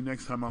said, maybe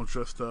next time I'll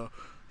just,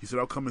 he said,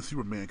 I'll come as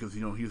Superman because, he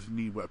doesn't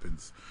need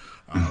weapons.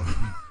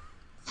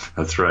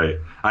 That's right.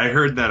 I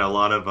heard that a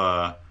lot of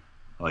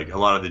the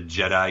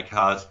Jedi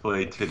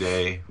cosplay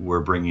today were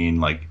bringing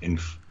like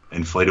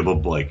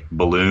inflatable like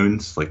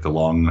balloons, like the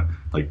long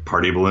like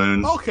party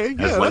balloons. Okay,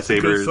 yeah, as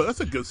lightsabers.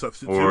 That's a good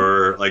substitute.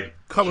 Or like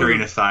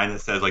carrying a sign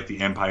that says like the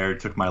Empire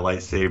took my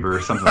lightsaber,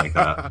 or something like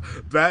that.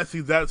 That's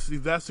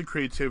the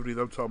creativity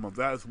that I'm talking about.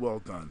 That is well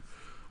done.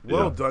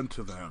 Well done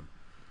to them.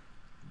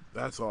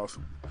 That's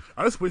awesome.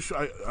 I just wish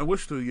I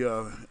wish the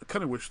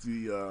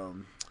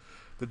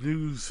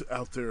news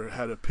out there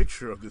had a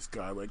picture of this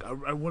guy. Like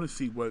I want to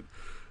see what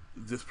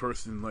this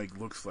person like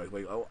looks like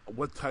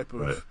what type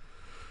of right.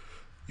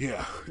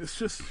 Yeah,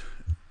 it's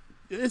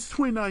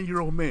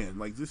 29-year-old man.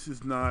 Like, this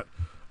is not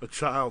a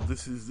child.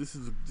 This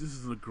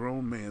is a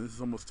grown man. This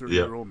is almost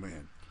 30-year-old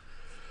man.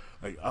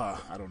 Like, I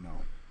don't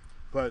know,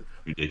 but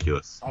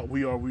ridiculous.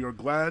 We are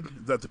glad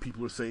that the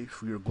people are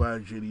safe. We are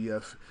glad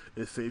JDF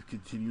is safe,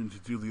 continuing to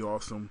do the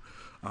awesome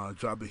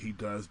job that he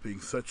does, being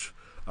such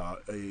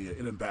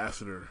an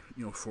ambassador,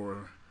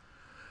 for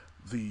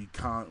the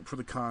con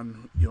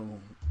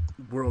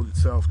world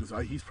itself.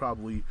 Because he's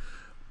probably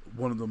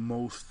one of the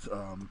most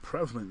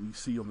prevalent you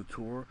see on the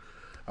tour,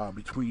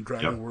 between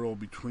Dragon World,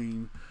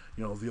 between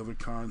the other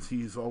cons.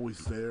 He's always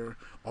there,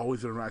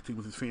 always interacting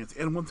with his fans.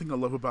 And one thing I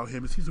love about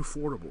him is he's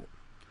affordable.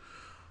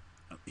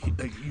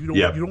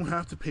 You don't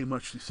have to pay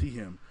much to see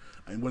him.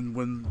 And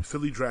when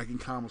Philly Dragon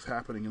Con was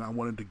happening, and I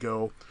wanted to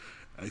go,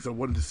 I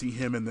wanted to see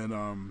him, and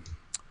then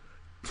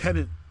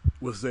Tennant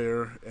was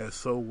there, and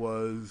so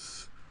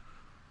was,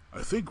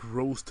 I think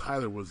Rose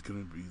Tyler was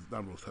going to be,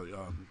 not Rose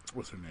Tyler,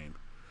 what's her name?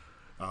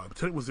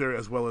 Tennant was there,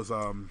 as well as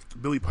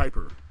Billy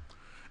Piper.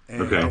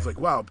 And I was like,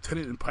 wow,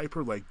 Tennant and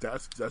Piper, like,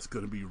 that's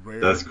going to be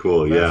rare. That's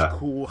cool, That's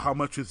cool. How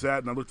much is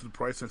that? And I looked at the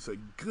price and I said,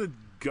 good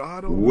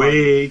God almighty.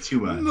 Way too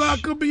much. I'm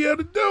not going to be able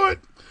to do it.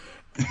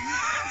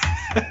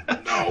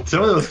 No.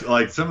 Some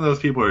of those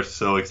people are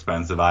so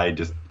expensive. I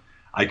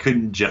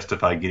couldn't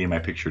justify getting my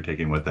picture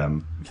taken with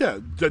them. Yeah,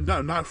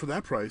 not for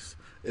that price.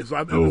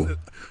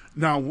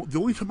 Now, the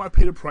only time I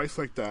paid a price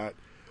like that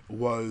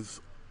was,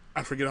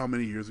 I forget how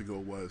many years ago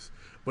it was,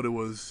 but it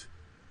was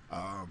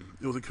a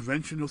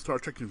convention, it was a Star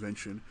Trek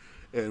convention,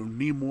 and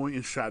Nimoy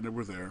and Shatner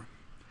were there.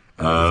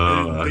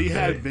 And they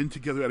had been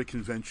together at a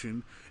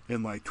convention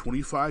in like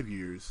 25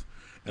 years,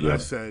 and I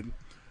said,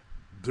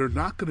 they're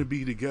not going to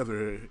be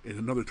together in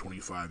another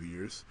 25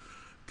 years,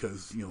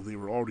 because, they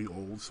were already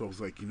old. So I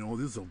was like,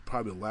 this is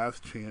probably the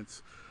last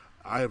chance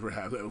I ever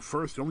have.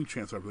 First, the only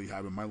chance I really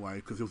have in my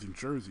life, because it was in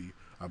Jersey,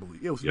 I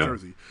believe. Yeah, it was in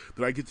Jersey,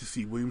 that I get to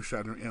see William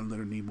Shatner and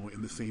Leonard Nimoy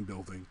in the same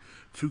building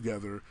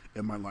together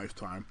in my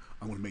lifetime.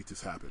 I'm going to make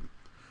this happen.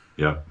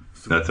 Yeah,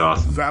 so that's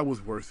awesome. That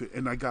was worth it,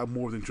 and I got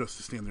more than just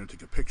to stand there and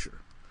take a picture.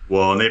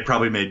 Well, and they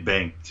probably made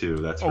bank too.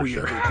 That's for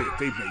sure.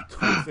 They made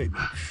tons. They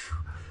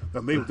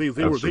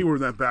were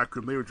in that back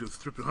room. They were just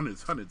stripping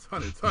hundreds.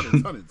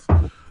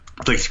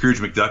 It's like Scrooge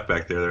McDuck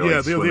back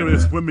there. They were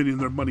swimming in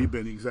their money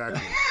bin,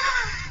 exactly.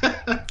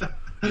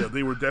 Yeah,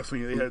 they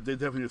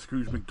definitely had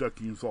Scrooge McDuck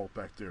vault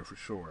back there for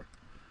sure.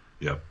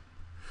 Yep.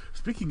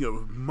 Speaking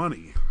of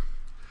money,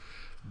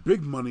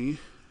 big money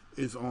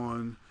is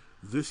on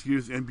this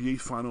year's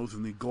NBA Finals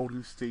and the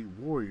Golden State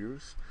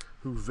Warriors,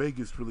 who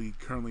Vegas really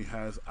currently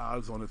has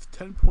odds on as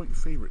 10-point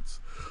favorites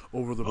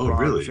over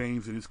LeBron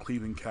James and his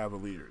Cleveland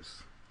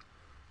Cavaliers.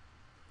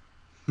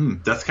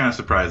 That's kind of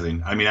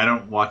surprising. I mean, I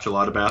don't watch a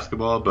lot of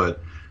basketball,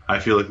 but I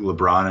feel like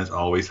LeBron is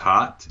always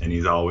hot, and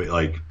he's always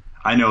like,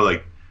 I know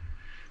like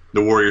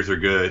the Warriors are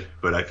good,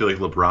 but I feel like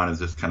LeBron has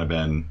just kind of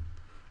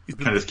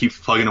just keeps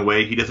plugging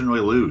away. He doesn't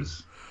really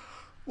lose.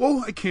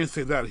 Well, I can't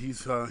say that.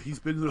 He's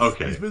been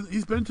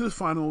to the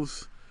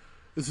finals.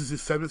 This is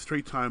his 7th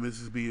straight time.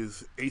 This will be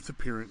his 8th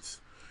appearance,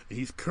 and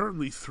he's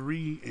currently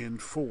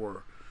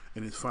 3-4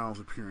 in his finals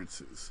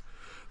appearances.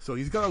 So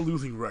he's got a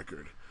losing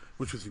record,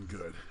 which isn't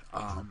good.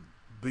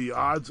 The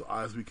odds,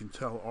 as we can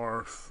tell,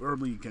 are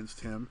firmly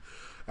against him,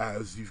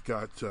 as you've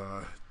got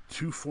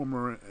 2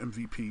 former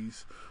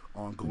MVPs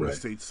on Golden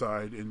State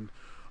side, and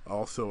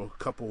also a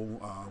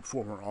couple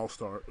former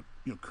All-Star,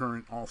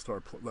 current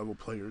All-Star level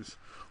players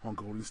on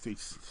Golden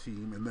State's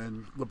team. And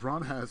then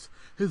LeBron has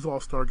his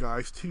All-Star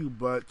guys too,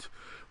 but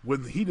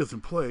when he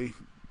doesn't play,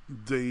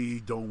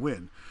 they don't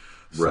win.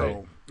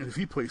 So, and if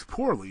he plays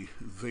poorly,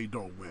 they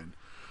don't win.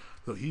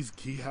 So he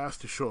has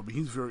to show up.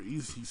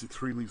 He's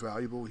extremely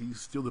valuable.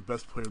 He's still the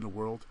best player in the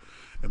world,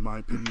 in my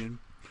opinion.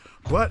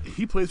 But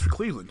he plays for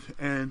Cleveland,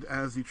 and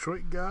as a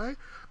Detroit guy,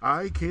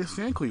 I can't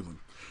stand Cleveland.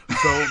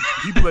 So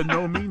people that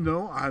know me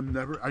know I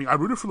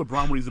rooted for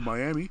LeBron when he's in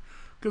Miami,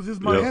 because it's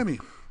Miami.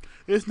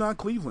 It's not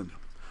Cleveland.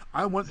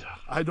 I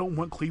don't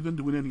want Cleveland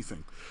to win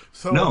anything.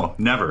 So no,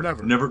 never.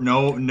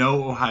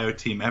 No Ohio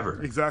team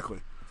ever. Exactly.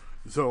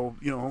 So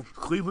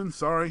Cleveland.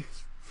 Sorry,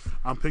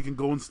 I'm picking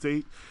Golden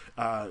State.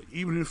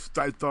 Even if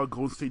I thought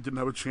Golden State didn't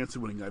have a chance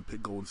of winning, I'd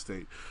pick Golden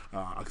State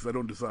because I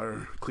don't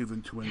desire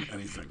Cleveland to win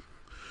anything.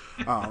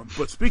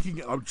 But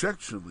speaking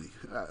objectively,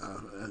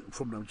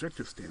 from an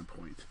objective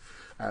standpoint,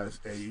 as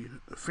a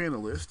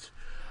fanalist,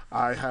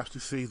 I have to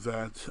say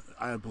that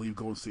I believe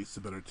Golden State's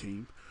the better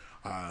team.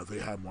 They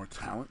have more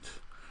talent.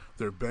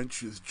 Their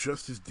bench is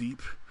just as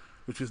deep,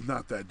 which is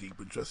not that deep,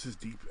 but just as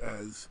deep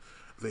as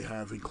they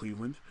have in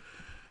Cleveland.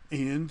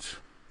 And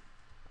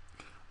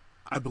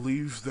I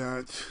believe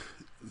that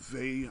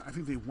I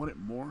think they want it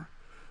more.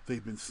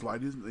 They've been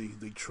slighted.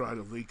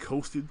 They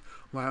coasted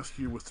last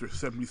year with their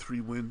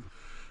 73-win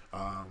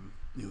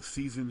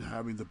season,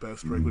 having the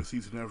best regular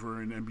season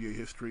ever in NBA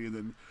history, and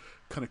then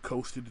kind of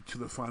coasted to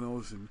the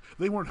finals. And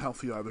they weren't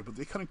healthy either, but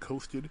they kind of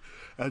coasted.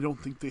 I don't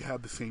think they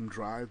had the same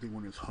drive. They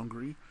weren't as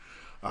hungry.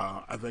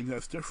 I think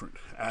that's different.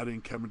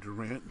 Adding Kevin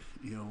Durant,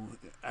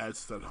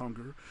 adds that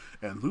hunger,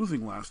 and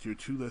losing last year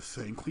to the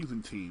same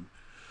Cleveland team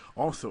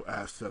also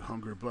adds that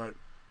hunger. But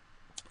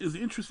it's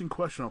an interesting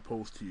question I'll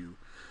pose to you.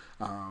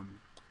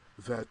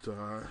 That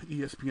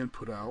ESPN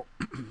put out,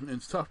 and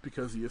it's tough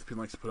because ESPN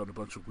likes to put out a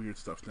bunch of weird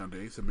stuff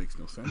nowadays that makes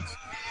no sense.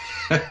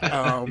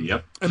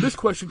 Yep. And this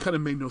question kind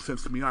of made no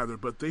sense to me either,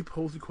 but they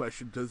posed the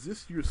question, does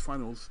this year's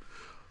finals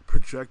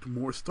project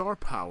more star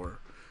power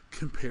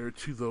compared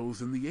to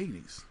those in the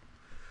 80s?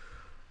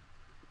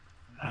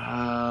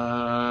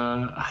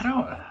 I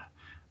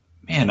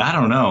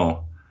don't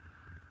know.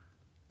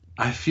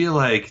 I feel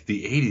like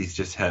the 80s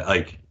just had,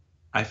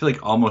 I feel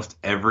like almost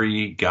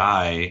every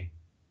guy,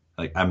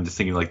 I'm just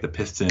thinking the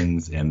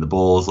Pistons and the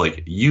Bulls,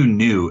 you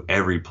knew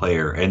every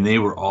player, and they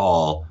were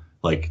all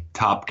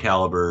top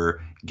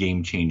caliber,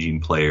 game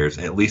changing players,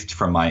 at least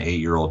from my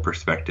 8-year-old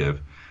perspective.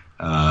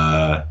 So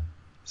I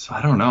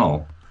don't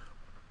know.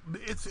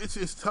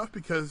 It's tough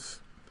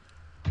because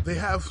they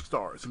have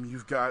stars. I mean,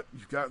 you've got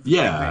the big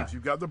names.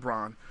 You've got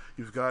LeBron.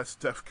 You've got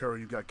Steph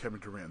Curry. You've got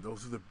Kevin Durant.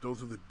 Those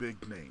are the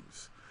big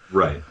names.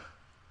 Right.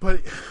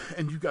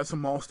 And you've got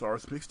some all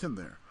stars mixed in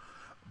there.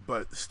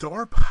 But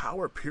star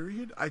power,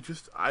 period, I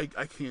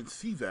can't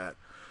see that.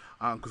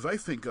 Because I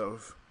think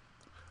of,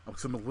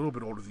 because I'm a little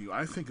bit older than you,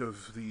 I think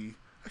of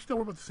actually, no,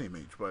 we're about the same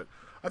age, but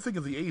I think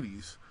of the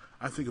 80s.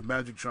 I think of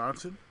Magic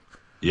Johnson.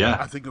 Yeah.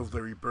 I think of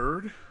Larry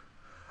Bird.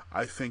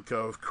 I think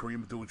of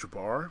Kareem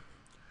Abdul-Jabbar.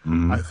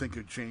 Mm-hmm. I think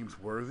of James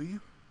Worthy.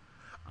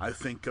 I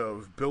think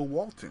of Bill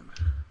Walton.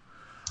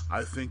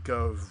 I think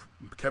of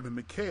Kevin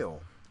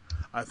McHale.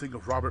 I think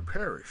of Robert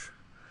Parrish.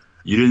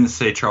 You didn't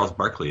say Charles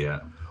Barkley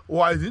yet.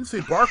 Well, I didn't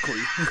say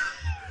Barkley.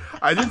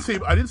 I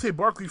didn't say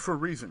Barkley for a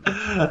reason.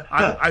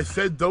 I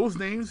said those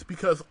names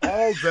because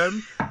all of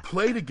them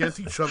played against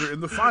each other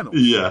in the finals.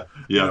 Yeah,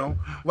 yeah.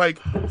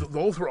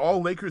 Those were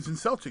all Lakers and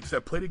Celtics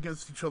that played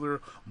against each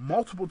other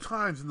multiple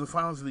times in the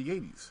finals of the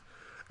 80s.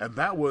 And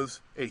that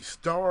was a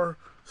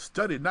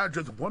star-studded, not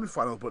just one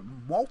final, but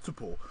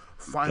multiple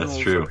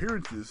finals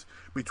appearances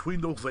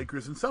between those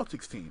Lakers and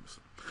Celtics teams.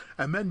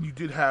 And then you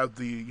did have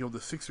the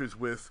Sixers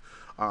with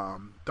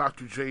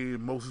Dr. J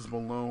and Moses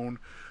Malone,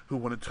 who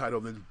won a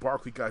title. Then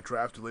Barkley got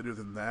drafted later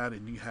than that,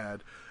 and you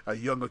had a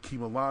young Akeem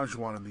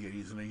Olajuwon in the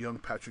 80s and a young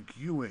Patrick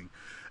Ewing,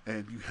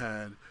 and you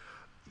had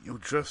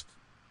just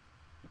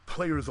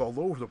players all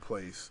over the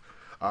place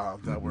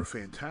that were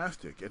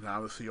fantastic. And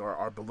obviously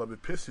our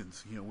beloved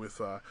Pistons,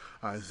 with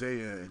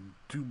Isaiah and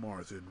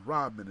Dumars and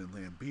Rodman and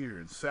Lambeer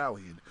and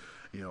Sally and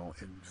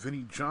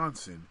Vinnie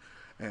Johnson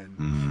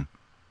and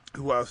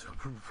who was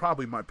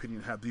probably, in my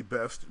opinion, had the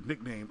best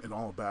nickname in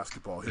all of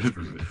basketball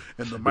history.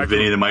 And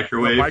Vinny the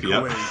Microwave.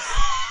 Yep.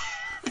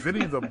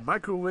 Vinny the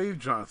Microwave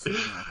Johnson.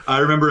 I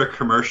remember a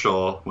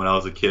commercial when I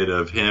was a kid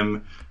of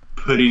him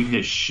putting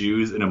his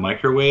shoes in a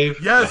microwave.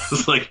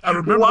 Yes, I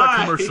remember why?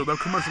 that commercial. That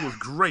commercial was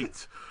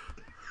great.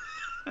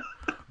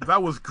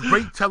 That was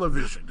great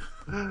television.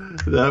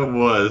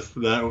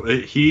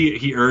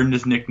 He earned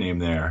his nickname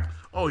there.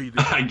 Oh, he did.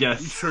 I guess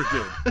he sure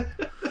did.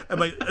 And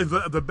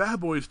the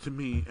Bad Boys, to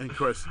me, and of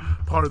course,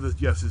 part of this,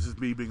 yes, this is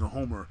me being a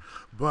homer,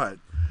 but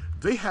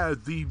they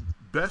had the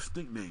best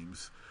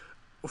nicknames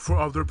for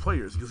other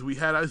players because we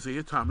had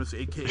Isaiah Thomas,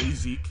 a.k.a.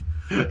 Zeke,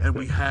 and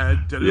we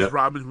had Dennis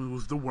Rodman, who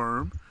was the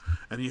Worm,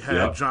 and he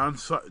had John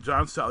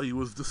Sally, who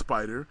was the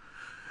Spider,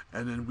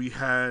 and then we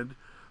had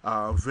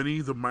Vinny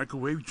the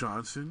Microwave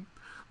Johnson.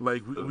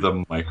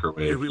 The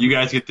Microwave. You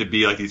guys get to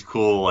be these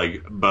cool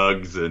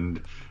bugs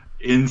and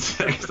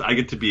insects. I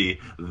get to be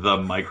the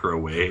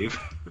Microwave.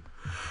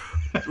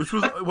 Which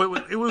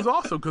was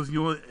awesome because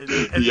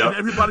and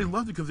everybody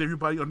loved it because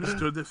everybody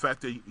understood the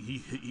fact that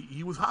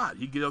he was hot.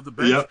 He'd get out the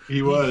bench,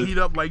 he'd heat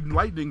up like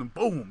lightning, and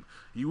boom,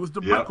 he was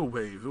the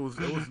microwave. It was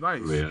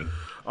nice. Man.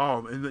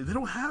 And they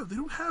don't have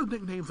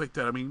nicknames like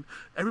that. I mean,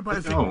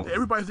 everybody's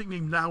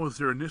nickname now is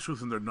their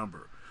initials and their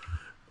number.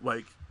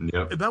 And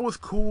that was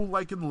cool.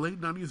 In the late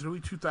 '90s,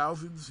 early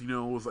 2000s, it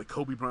was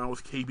Kobe Bryant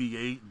was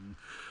KB8,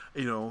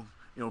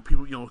 and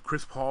people,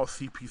 Chris Paul,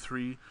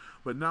 CP3.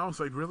 But now it's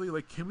really,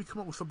 can we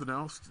come up with something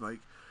else? Can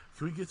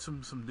we get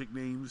some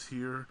nicknames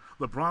here?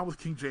 LeBron with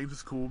King James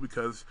is cool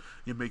because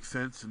it makes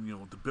sense, and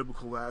the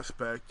biblical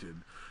aspect,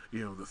 and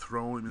the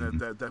throne. I mean,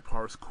 that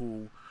part's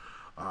cool.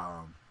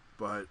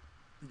 But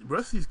the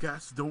rest of these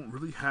guys don't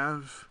really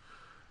have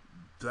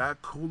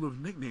that cool of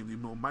nickname. You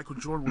know, Michael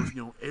Jordan was,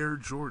 you know, Air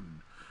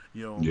Jordan.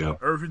 You know, Yeah.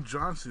 Irvin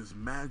Johnson's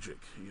Magic.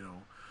 You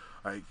know,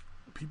 like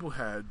people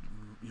had,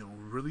 you know,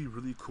 really,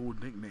 really cool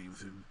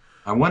nicknames. And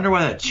I wonder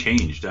why that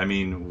changed. I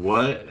mean,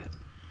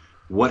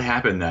 what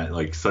happened that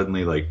like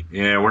suddenly like,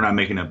 yeah, we're not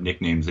making up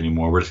nicknames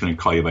anymore. We're just going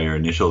to call you by your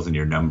initials and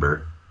your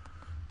number.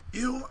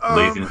 you know,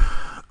 Laziness.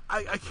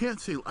 I can't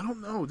say. I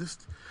don't know.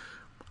 Just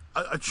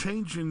a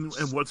change in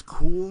what's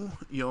cool.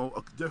 You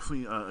know,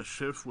 definitely a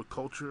shift with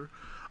culture.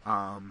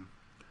 I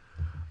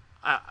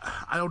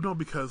don't know,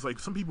 because like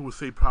some people would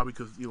say probably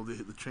because, you know,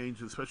 the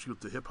change, especially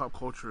with the hip hop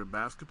culture and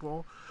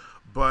basketball,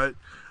 but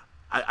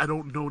I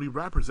don't know any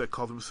rappers that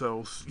call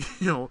themselves,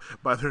 you know,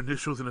 by their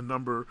initials and a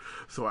number.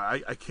 So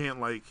I can't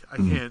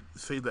can't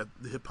say that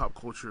the hip hop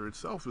culture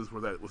itself is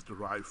where that was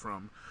derived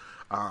from.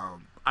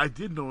 I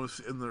did notice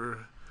in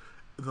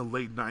the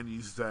late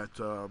 '90s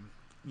that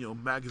you know,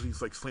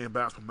 magazines like Slam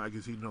Basketball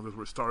Magazine and others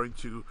were starting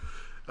to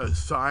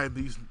assign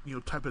these, you know,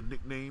 type of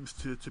nicknames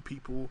to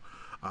people,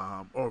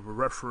 or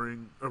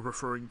referring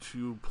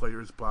to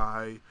players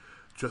by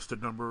just a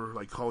number,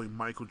 like calling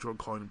Michael Jordan,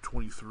 calling him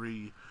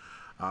 23.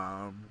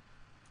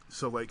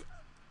 So like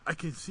I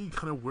can see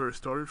kind of where it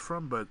started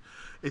from, but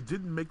it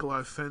didn't make a lot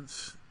of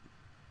sense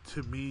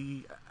to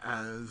me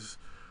as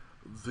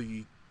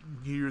the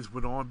years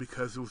went on,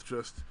 because it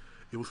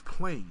was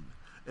plain,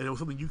 and it was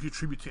something you could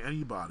attribute to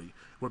anybody.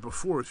 Where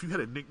before, if you had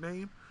a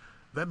nickname,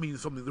 that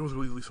means something. There was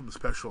really something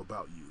special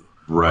about you.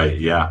 Right.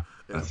 Like, Yeah.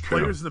 and That's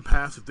players true. in the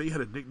past, if they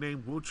had a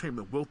nickname, Will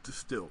Chamberlain, Wilt the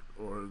Stilt,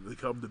 or they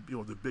come the, you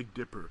know, the Big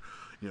Dipper,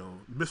 you know,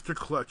 Mr.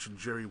 Clutch and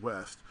Jerry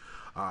West,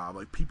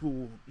 like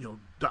people, you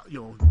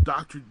know,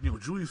 Doctor, you know,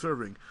 Julius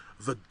Erving,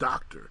 the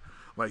Doctor,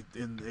 like,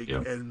 and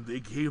they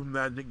gave him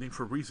that nickname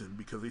for a reason,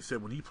 because they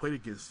said when he played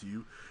against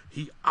you,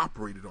 he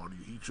operated on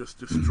you, he just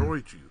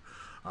destroyed you.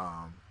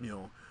 You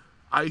know,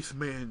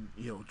 Iceman,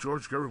 you know,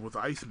 George Gervin with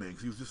Iceman,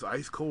 'cause he was just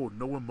ice cold,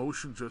 no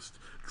emotion, just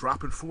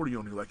dropping 40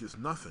 on you like it's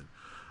nothing.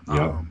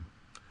 Yeah.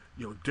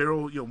 You know,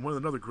 Daryl, you know, one of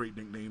another great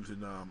nicknames,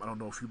 and I don't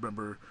know if you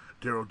remember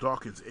Daryl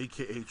Dawkins,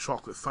 a.k.a.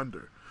 Chocolate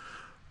Thunder.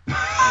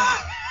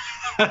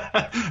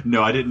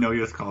 No, I didn't know he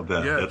was called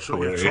that. Yeah, That's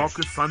hilarious.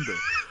 Chocolate Thunder.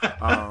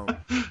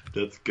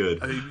 That's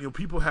good. I mean, you know,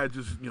 people had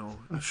just, you know,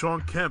 Sean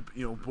Kemp,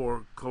 you know,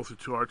 more closer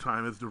to our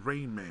time as the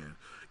Rain Man.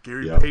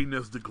 Gary Payton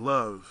as the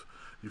Glove.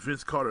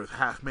 Vince Carter as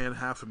Half Man,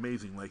 Half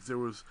Amazing. Like, there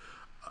was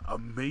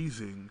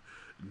amazing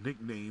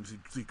nicknames,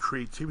 the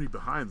creativity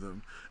behind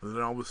them, and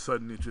then all of a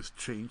sudden it just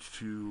changed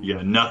to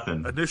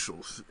nothing.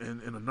 initials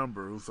and a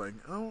number. It was like,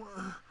 oh,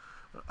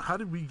 how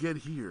did we get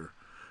here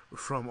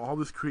from all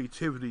this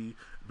creativity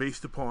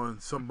based upon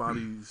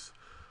somebody's,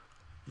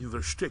 you know,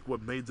 their shtick,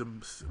 what made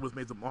them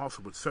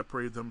awesome, what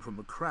separated them from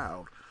the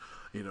crowd,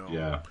 you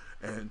know,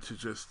 and to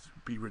just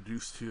be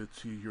reduced to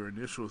your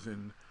initials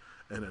and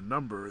a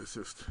number is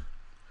just.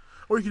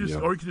 Or you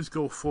can just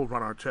go full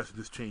Ron Artest and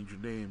just change your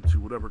name to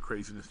whatever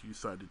craziness you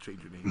decide to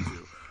change your name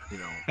to, you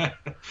know.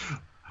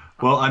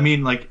 Well, I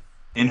mean, like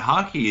in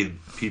hockey,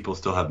 people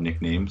still have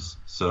nicknames.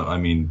 So I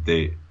mean,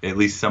 at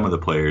least some of the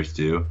players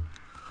do.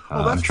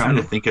 I'm trying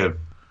to think of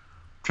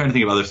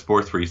other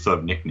sports where you still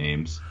have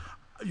nicknames.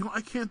 You know,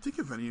 I can't think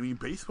of any. I mean,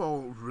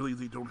 baseball really,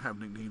 they don't have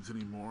nicknames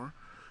anymore.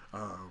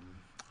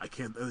 I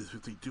can't.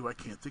 If they do, I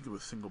can't think of a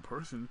single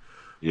person.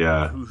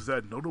 Who's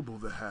that notable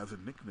that has a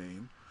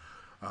nickname.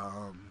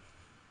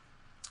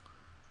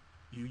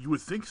 You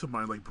would think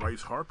somebody like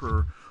Bryce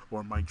Harper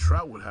or Mike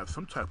Trout would have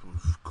some type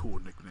of cool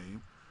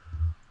nickname.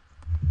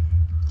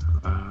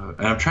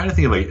 And I'm trying to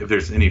think of like if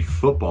there's any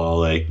football,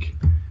 like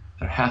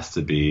there has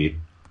to be.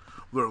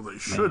 Well, they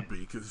should be,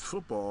 because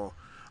football,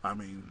 I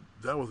mean,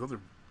 that was another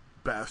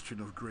bastion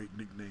of great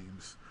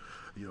nicknames.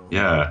 You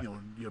know,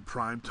 you know,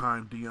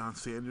 primetime Deion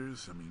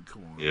Sanders. I mean,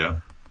 come on.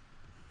 Yeah.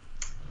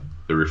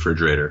 The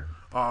refrigerator.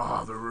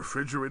 Oh, the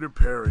refrigerator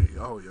Perry.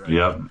 Oh yeah.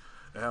 Yep.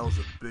 That was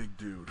a big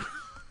dude.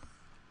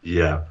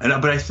 Yeah,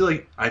 but I feel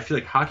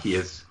like hockey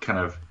has kind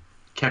of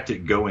kept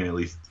it going at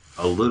least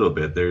a little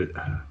bit. Well,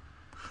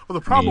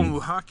 the problem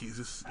with hockey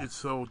is it's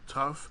so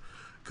tough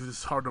because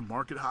it's hard to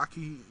market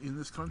hockey in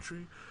this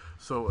country.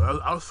 So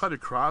outside of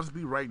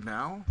Crosby right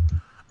now,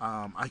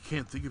 I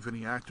can't think of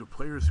any active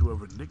players who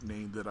have a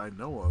nickname that I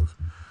know of.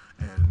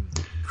 And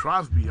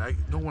Crosby,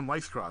 no one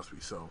likes Crosby.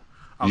 So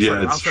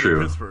outside true.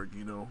 of Pittsburgh,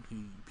 you know,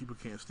 people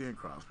can't stand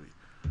Crosby.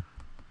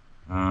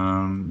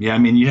 I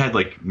mean, you had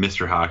like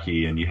Mr.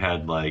 Hockey, and you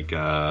had like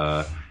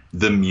the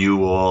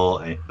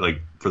Mule,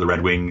 like for the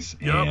Red Wings,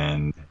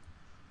 and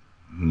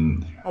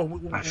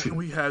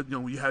we had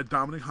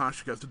Dominic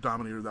Hasek as the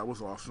Dominator. That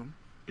was awesome.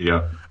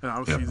 Yeah, and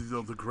obviously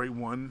the great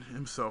one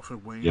himself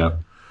and Wayne. Yeah,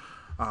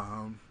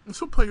 and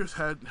some players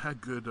had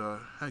good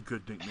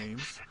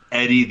nicknames.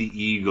 Eddie the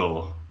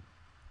Eagle,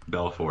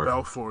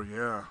 Belfour.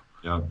 Yeah.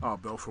 Yeah. Oh,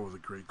 Belfour was a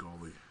great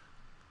goalie.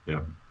 Yeah,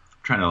 I'm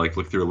trying to like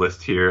look through a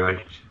list here.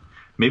 Like,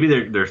 maybe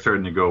they're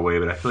starting to go away,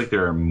 but I feel like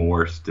there are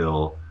more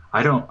still.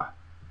 I don't.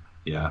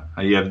 Yeah,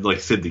 you have like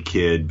Sid the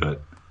Kid,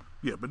 but.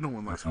 Yeah, but no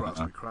one likes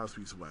Crosby.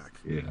 Crosby's whack.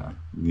 Yeah.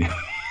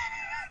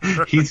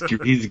 He's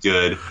good. He's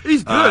good.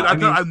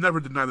 I've never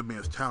denied the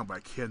man's talent, but I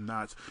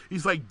cannot.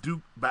 He's like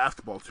Duke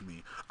basketball to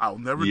me. I'll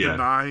never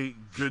deny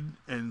good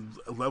and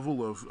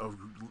level of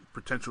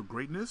potential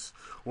greatness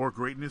or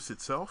greatness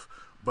itself,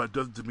 but it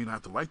doesn't mean I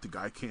have to like the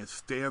guy. I can't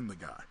stand the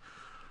guy.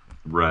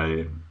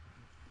 Right.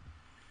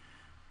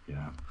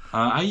 Yeah.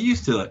 I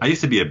used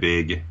to be a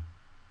big,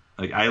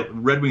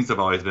 Red Wings have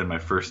always been my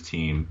first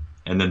team,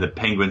 and then the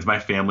Penguins. My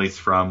family's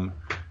from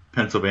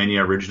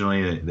Pennsylvania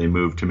originally. They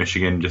moved to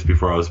Michigan just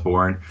before I was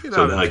born.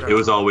 So it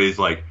was always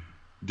like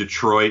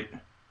Detroit,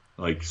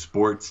 like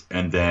sports,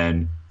 and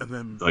then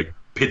like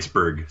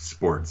Pittsburgh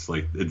sports.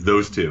 Like it's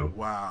those two.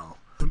 Wow.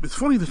 It's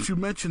funny that you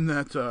mentioned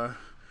that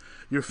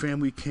your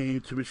family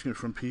came to Michigan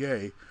from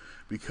PA,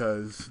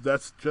 because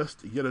that's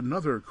just yet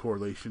another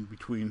correlation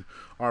between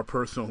our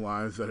personal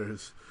lives that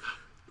is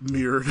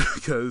mirrored.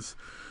 Because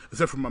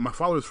except for my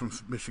father's from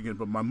Michigan,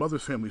 but my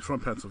mother's family's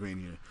from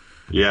Pennsylvania.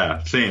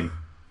 Yeah, same.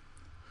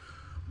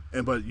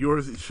 But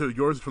yours is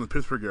from the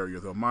Pittsburgh area,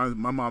 though. My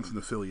mom's from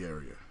the Philly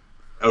area.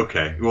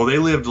 Okay. Well, they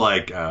lived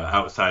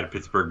outside of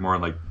Pittsburgh, more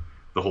in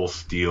the whole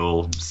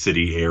Steel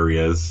City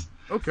areas.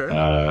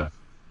 Okay.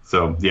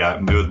 So yeah,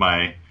 it was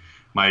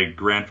my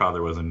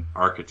grandfather was an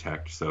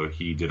architect, so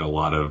he did a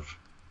lot of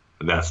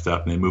that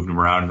stuff, and they moved them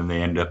around, and then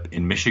they ended up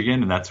in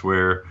Michigan, and that's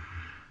where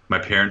my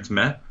parents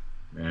met,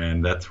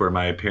 and that's where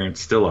my parents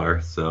still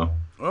are. So.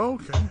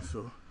 Okay,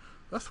 so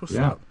that's what's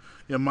up.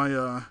 Yeah,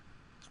 my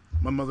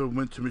mother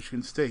went to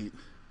Michigan State,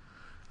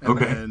 and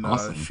then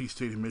awesome. She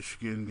stayed in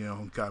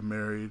Michigan, got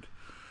married,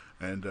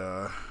 and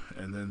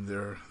then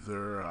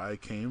there I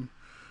came,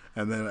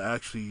 and then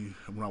actually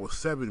when I was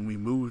 7, we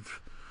moved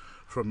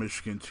from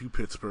Michigan to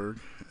Pittsburgh,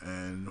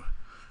 and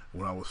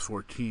when I was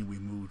 14, we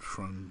moved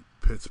from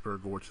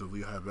Pittsburgh over to the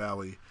Lehigh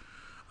Valley,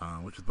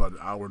 which is about an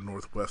hour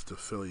northwest of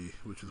Philly,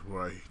 which is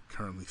where I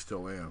currently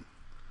still am.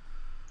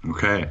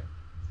 Okay.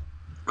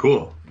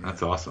 Cool.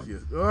 That's awesome.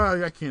 Yeah.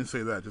 Well, I can't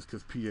say that just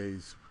because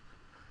PA's,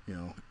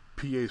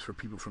 PA's for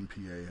people from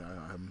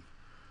PA.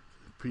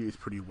 PA's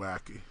pretty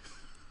wacky.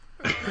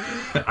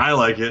 I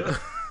like it.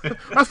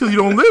 That's because you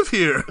don't live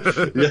here.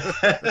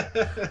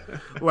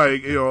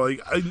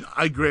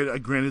 I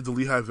granted the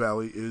Lehigh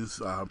Valley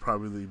is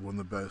probably one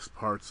of the best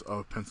parts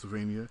of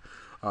Pennsylvania.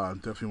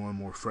 Definitely one of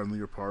the more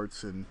friendlier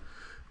parts, and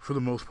for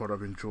the most part,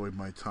 I've enjoyed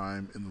my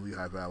time in the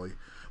Lehigh Valley.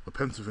 But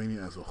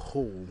Pennsylvania as a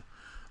whole,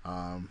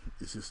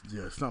 it's just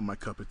it's not my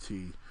cup of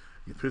tea.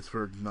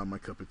 Pittsburgh, not my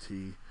cup of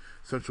tea.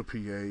 Central PA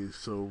is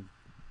so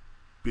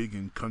big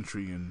and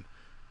country and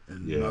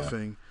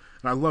nothing.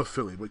 And I love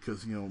Philly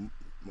because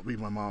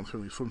my mom's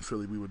from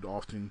Philly. We would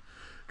often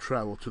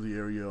travel to the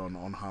area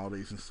on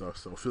holidays and stuff.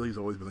 So Philly's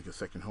always been like a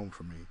second home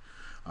for me.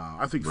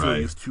 I think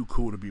Philly is too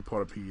cool to be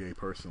part of PA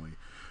personally.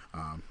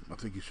 I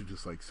think it should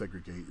just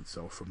segregate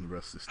itself from the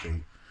rest of the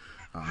state.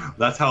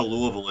 That's how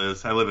Louisville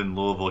is. I live in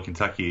Louisville,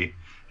 Kentucky,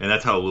 and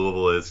that's how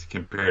Louisville is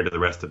compared to the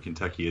rest of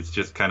Kentucky. It's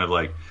just kind of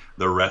like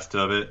the rest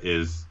of it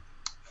is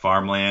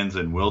farmlands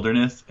and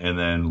wilderness, and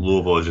then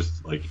Louisville is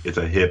just it's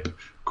a hip,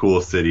 cool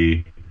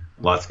city.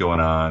 Lots going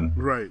on.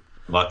 Right.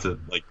 Lots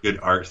of good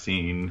art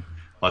scene.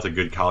 Lots of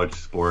good college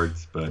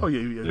sports. But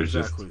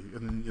exactly.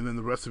 And then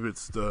the rest of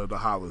it's the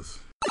hollers.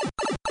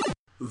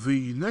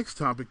 The next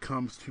topic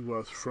comes to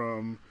us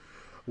from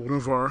one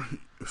of our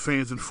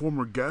fans and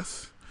former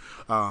guests,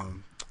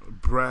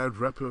 Brad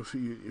Reppa.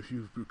 If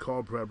you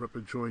recall, Brad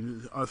Reppa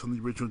joined us on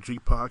the Original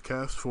Geek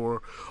podcast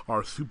for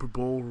our Super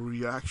Bowl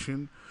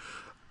reaction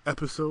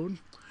episode,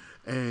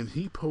 and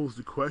he posed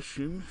a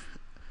question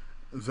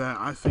that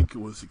I think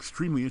was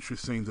extremely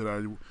interesting that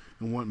I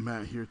want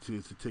Matt here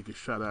to take a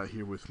shot at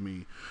here with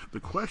me.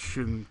 The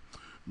question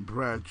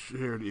Brad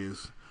shared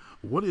is,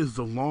 what is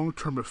the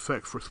long-term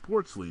effect for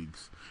sports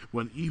leagues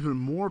when even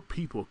more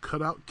people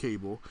cut out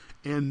cable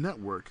and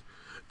network,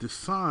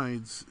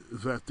 decides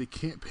that they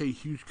can't pay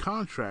huge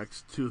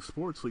contracts to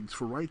sports leagues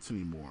for rights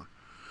anymore?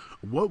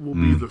 What will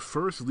be the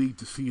first league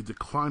to see a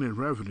decline in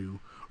revenue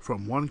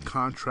from one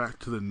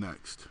contract to the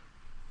next?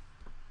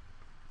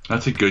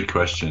 That's a good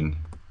question.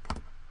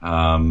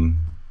 I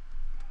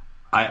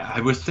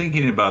was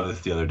thinking about this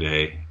the other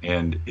day,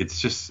 and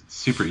it's just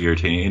super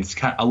irritating. It's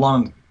kind of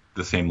along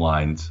the same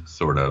lines,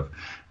 sort of.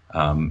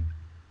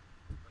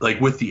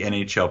 With the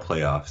NHL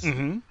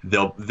playoffs,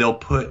 they'll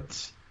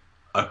put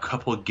a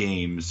couple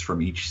games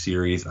from each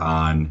series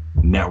on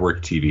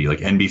network TV. Like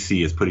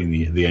NBC is putting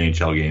the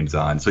NHL games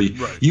on, so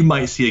you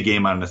might see a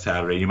game on a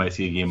Saturday, you might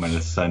see a game on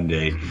a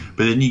Sunday,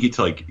 but then you get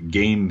to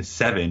Game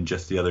 7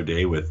 just the other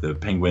day with the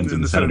Penguins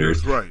and the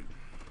Senators. Right.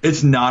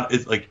 It's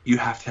you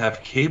have to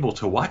have cable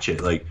to watch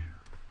it.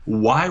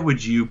 Why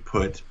would you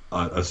put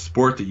a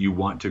sport that you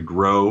want to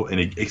grow,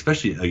 and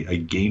especially a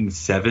Game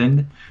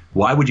 7,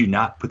 why would you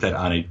not put that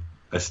on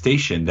a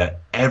station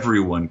that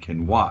everyone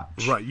can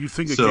watch? Right. You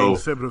think Game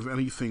 7 of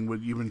anything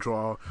would even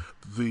draw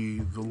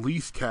the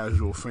least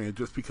casual fan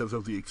just because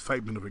of the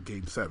excitement of a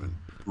Game 7.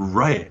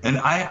 Right. And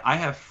I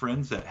have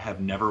friends that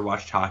have never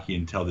watched hockey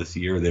until this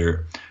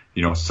year.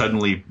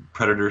 suddenly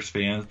Predators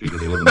fans because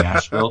they live in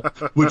Nashville.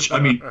 Which, I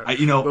mean,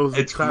 Those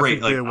it's classic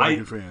great. Like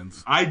bandwagon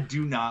fans. I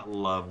do not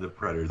love the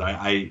Predators.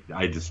 I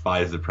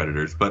despise the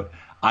Predators, but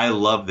I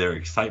love their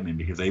excitement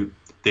because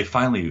they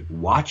finally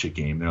watch a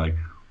game. They're like,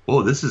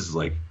 whoa, this is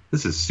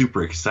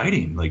super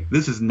exciting. Like,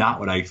 this is not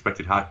what I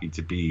expected hockey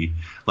to be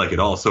like at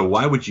all. So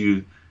why would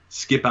you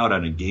skip out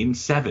on a Game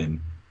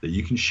 7 that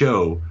you can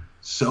show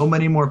so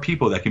many more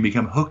people that can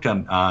become hooked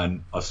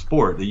on a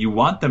sport that you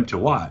want them to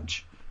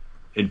watch,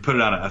 and put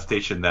it on a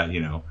station that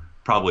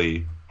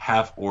probably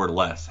half or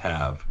less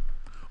have?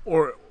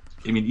 Or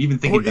I mean, even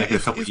thinking back a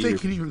if couple they years,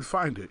 can even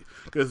find it,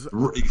 because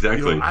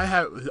exactly.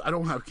 I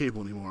don't have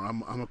cable anymore.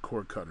 I'm a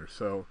cord cutter,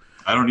 so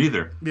I don't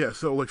either. yeah.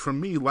 So like for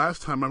me,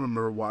 last time I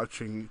remember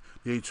watching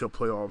the NHL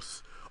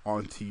playoffs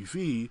on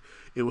TV,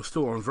 it was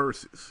still on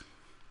Versus.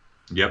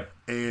 Yep.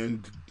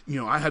 And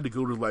I had to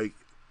go to like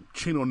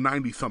channel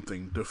 90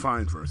 something to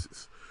find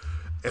Versus,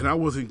 and I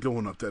wasn't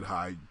going up that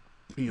high.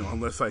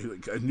 Unless I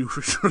knew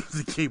for sure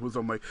the game was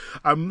on.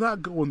 I'm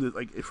not going to,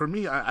 like, for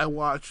me, I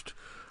watched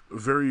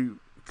very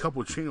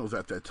couple of channels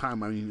at that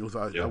time. I mean, it was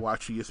I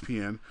watched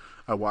ESPN,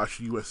 I watched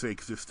USA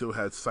because it still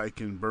had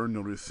Psych and Burn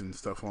Notice and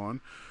stuff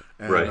on,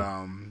 and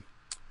right.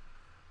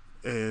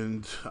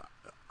 And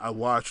I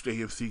watched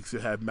AFC because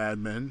it had Mad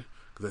Men,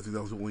 because I think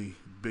that was the only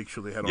big show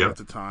they had on at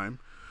the time,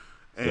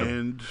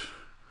 and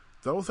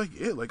that was like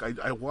it. Like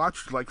I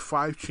watched like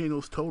 5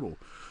 channels total.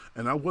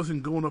 And I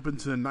wasn't going up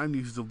into the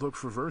 90s to look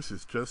for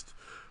Versus just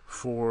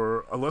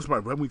for, unless my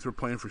Red Wings were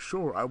playing for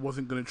sure, I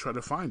wasn't going to try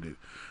to find it.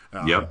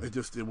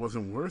 It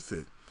wasn't worth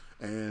it.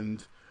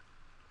 And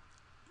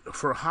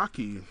for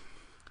hockey,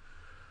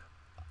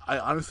 I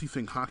honestly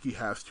think hockey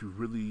has to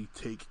really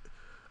take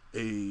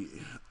a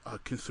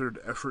considered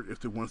effort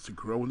if it wants to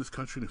grow in this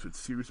country, and if it's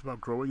serious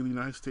about growing in the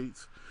United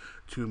States,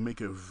 to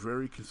make a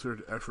very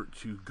considered effort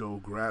to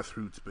go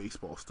grassroots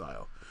baseball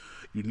style.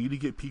 You need to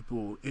get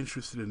people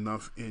interested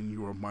enough in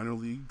your minor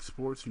league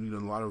sports. You need a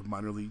lot of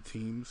minor league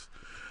teams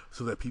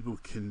so that people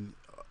can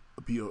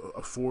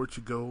afford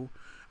to go,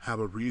 have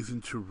a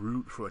reason to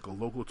root for like a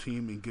local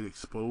team, and get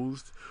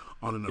exposed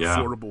on an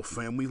affordable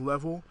family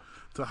level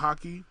to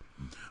hockey,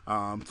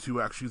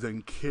 to actually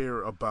then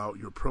care about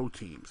your pro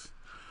teams.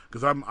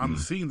 Because I'm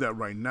seeing that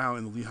right now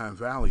in the Lehigh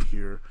Valley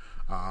here.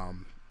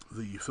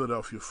 The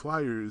Philadelphia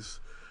Flyers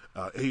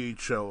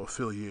AHL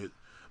affiliate,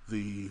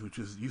 which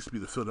used to be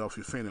the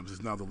Philadelphia Phantoms,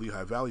 is now the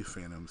Lehigh Valley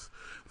Phantoms.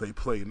 They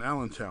play in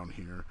Allentown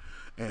here,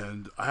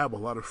 and I have a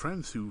lot of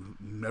friends who've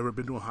never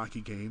been to a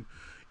hockey game.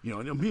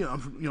 And me, I'm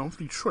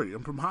from Detroit.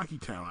 I'm from Hockey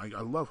Town. I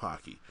love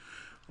hockey.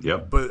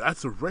 Yep. But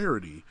that's a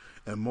rarity,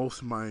 and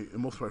most of my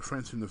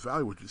friends in the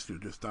Valley were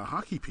just not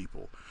hockey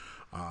people.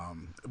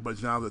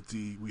 But now that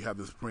we have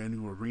this brand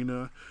new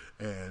arena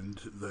and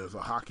there's a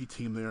hockey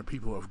team there,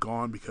 people have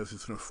gone because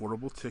it's an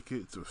affordable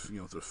ticket. It's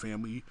a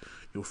family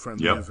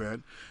friendly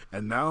event,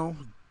 and now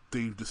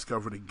they've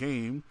discovered a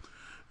game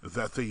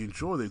that they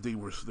enjoy.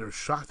 They're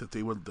shocked that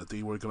they were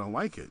going to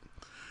like it,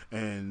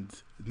 and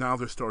now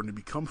they're starting to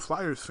become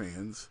Flyers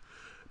fans.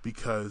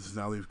 Because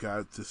now they've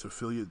got this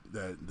affiliate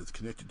that's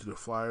connected to the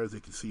Flyers. They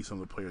can see some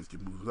of the players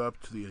get moved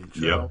up to the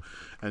NHL,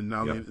 and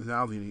now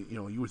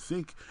you would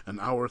think an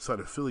hour outside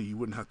of Philly you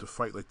wouldn't have to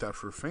fight like that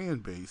for a fan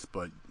base,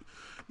 but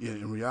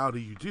in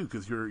reality you do,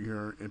 because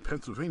you're in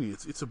Pennsylvania.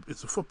 It's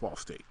a football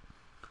state.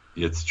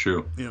 It's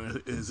true.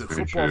 It's a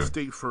football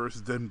state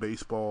first, then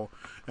baseball,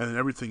 and then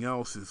everything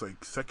else is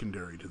like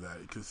secondary to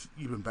that. Because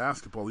even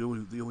basketball, they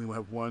only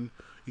have one.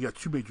 You got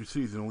 2 major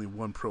cities and only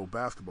one pro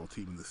basketball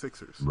team in the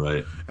Sixers,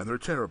 right? And they're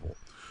terrible.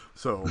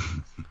 So,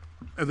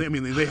 and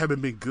they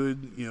haven't been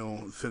good,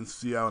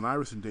 since the Allen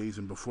Iverson days,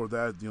 and before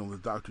that, the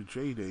Dr.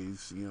 J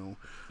days.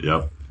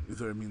 They're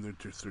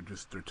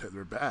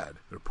bad.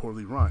 They're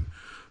poorly run.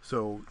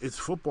 So it's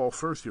football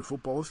first. Your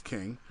football is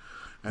king,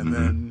 and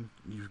then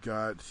you've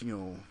got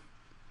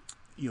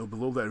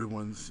below that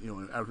everyone's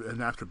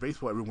and after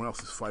baseball everyone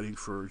else is fighting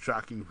for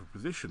jockeying for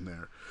position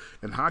there.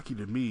 And hockey,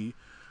 to me,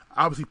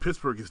 obviously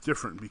Pittsburgh is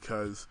different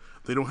because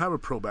they don't have a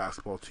pro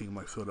basketball team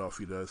like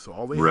Philadelphia does. So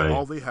all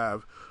they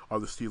have are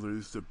the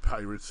Steelers, the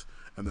Pirates,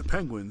 and the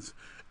Penguins.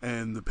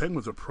 And the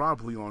Penguins are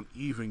probably on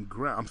even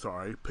ground. I'm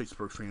sorry,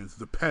 Pittsburgh fans,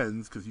 the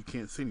Pens, because you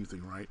can't say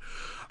anything right.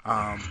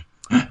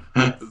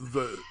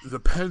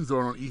 The Pens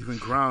are on even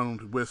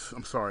ground with,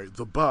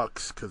 the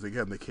Bucks, because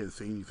again they can't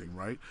say anything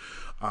right,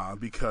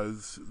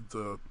 because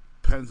the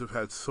Pens have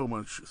had so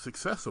much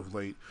success of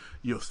late,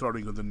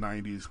 starting in the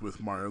 90s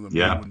with Mario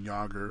Lemieux and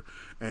Yager,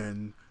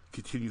 and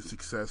continued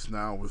success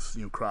now with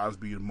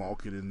Crosby and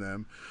Malkin in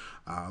them.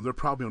 They're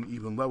probably on an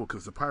even level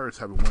because the Pirates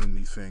haven't won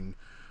anything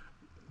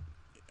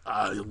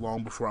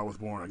long before I was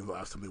born. I think the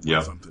last time they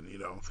won something,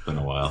 It's been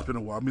a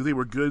while. I mean, they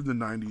were good in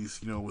the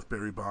 90s, with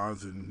Barry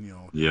Bonds and,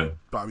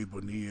 Bobby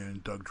Bonilla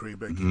and Doug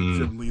Drabeck.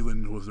 Jim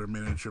Leland was their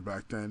manager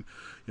back then.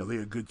 They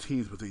had good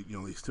teams, but they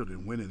still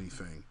didn't win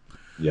anything.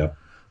 Yeah.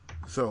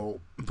 So,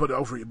 but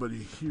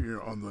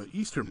here on the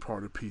eastern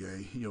part of PA,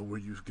 where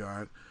you've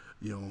got,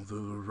 the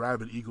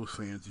rabid Eagles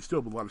fans, you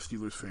still have a lot of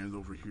Steelers fans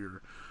over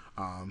here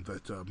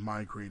that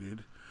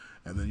migrated.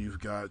 And then you've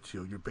got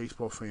your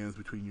baseball fans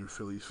between your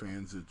Phillies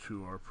fans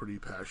who are pretty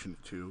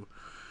passionate too.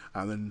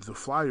 And then the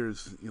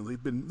Flyers,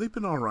 they've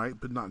been all right,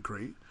 but not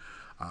great.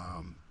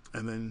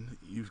 And then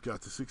you've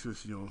got the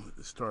Sixers,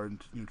 starting,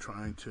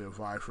 trying to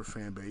vie for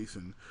fan base,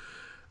 and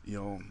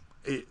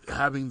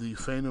having the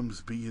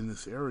Phantoms be in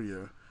this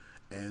area,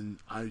 and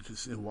I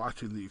just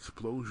watching the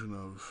explosion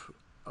of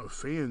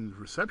fan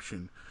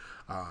reception.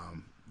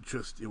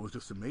 It was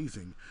just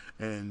amazing.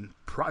 And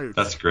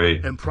that's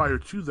great. And prior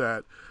to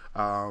that,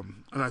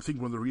 and I think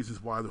one of the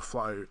reasons why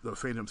the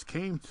Phantoms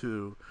came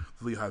to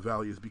the Lehigh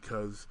Valley is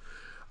because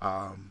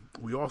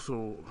we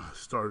also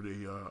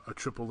started a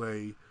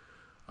AAA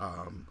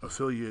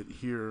affiliate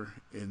here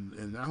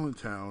in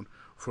Allentown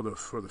for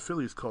the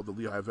Phillies called the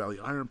Lehigh Valley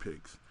Iron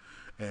Pigs,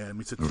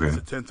 and it's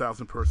a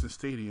 10,000 person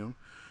stadium,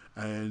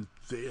 and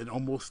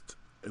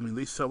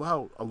they sell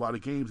out a lot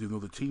of games even though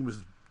the team is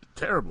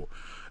terrible.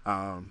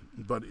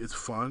 But it's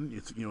fun.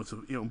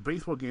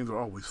 Baseball games are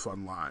always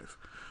fun live.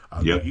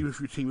 Even if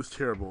your team is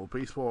terrible,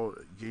 baseball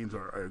games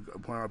are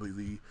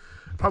probably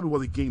why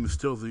the game is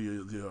still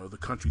the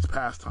country's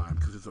pastime,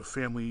 because it's a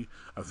family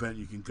event.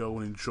 You can go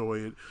and enjoy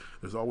it.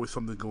 There's always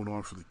something going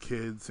on for the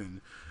kids,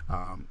 and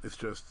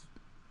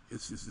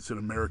it's an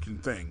American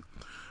thing,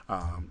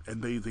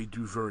 and they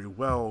do very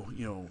well.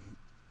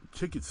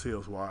 Ticket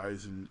sales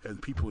wise,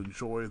 and people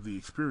enjoy the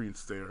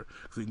experience there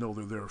because they know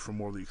they're there for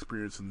more of the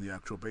experience than the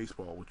actual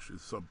baseball, which is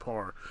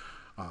subpar,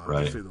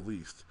 to say the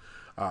least.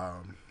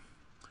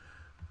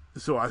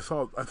 So I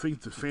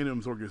think the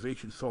Phantoms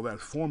organization saw that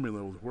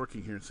formula was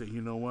working here and said,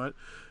 you know what,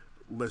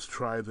 let's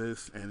try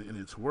this, and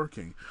it's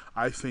working.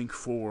 I think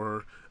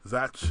for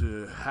that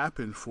to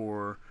happen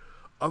for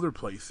other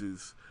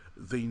places,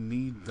 they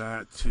need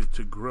that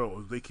to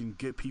grow. They can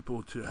get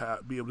people to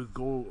be able to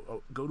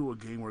go to a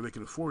game where they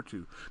can afford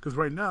to. Because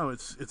right now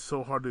it's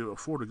so hard to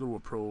afford to go to a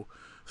pro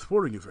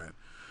sporting event.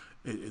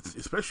 It's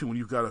especially when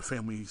you've got a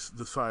family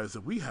the size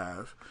that we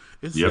have.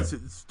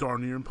 It's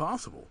darn near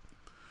impossible.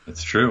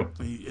 It's true.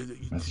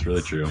 That's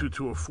really true.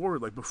 To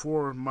afford, like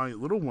before my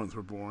little ones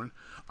were born,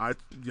 I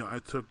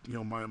took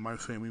my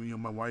family,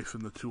 my wife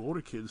and the two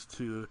older kids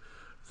to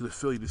the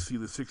Philly to see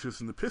the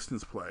Sixers and the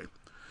Pistons play,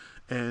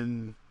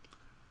 and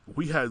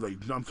we had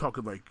I'm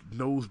talking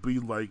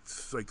nosebleed,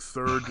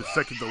 third to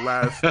second to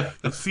last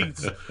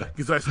seats,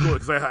 because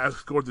I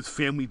scored this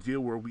family deal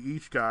where we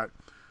each got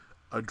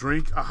a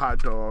drink, a hot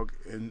dog,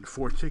 and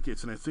 4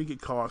 tickets, and I think the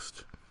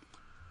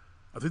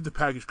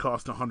package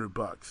cost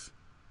 $100.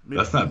 Maybe.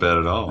 That's not bad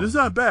at all. This is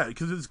not bad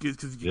because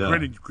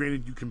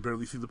granted you can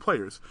barely see the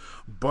players,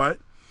 but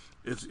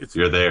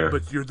you're there.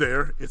 But you're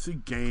there. It's a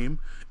game,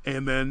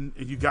 and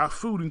you got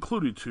food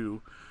included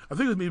too. I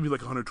think it was maybe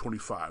like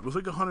 125. It was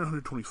like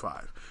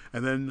 125,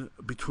 and then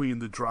between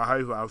the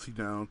drive, obviously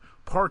down,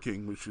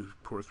 parking, which is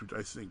of course,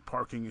 I think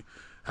parking,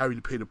 having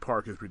to pay to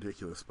park is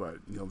ridiculous, but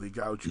they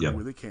gouge you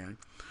where they can.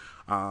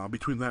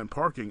 Between that and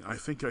parking, I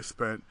think I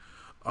spent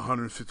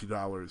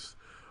 $150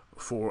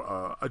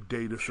 for a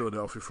day to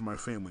Philadelphia for my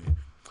family.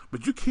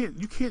 But you can't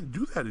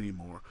do that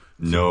anymore.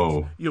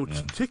 No.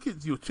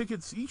 Tickets,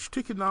 each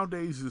ticket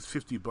nowadays is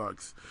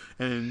 $50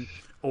 and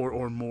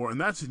or more,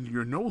 and that's in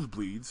your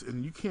nosebleeds,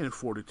 and you can't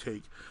afford to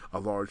take a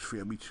large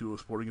family to a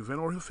sporting event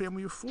or a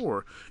family of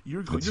 4.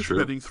 You're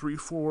spending $300,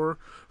 $400,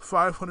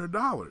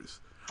 $500.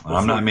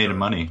 I'm not made of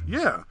money.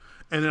 Yeah.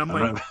 And I'm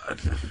like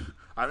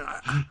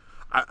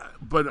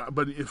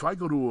but if I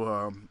go to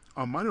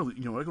a minor league,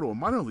 I go to a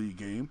minor league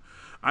game,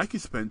 I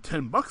could spend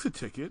 $10 a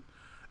ticket,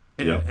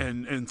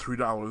 and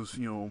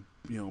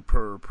 $3,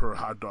 per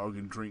hot dog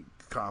and drink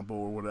combo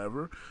or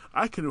whatever.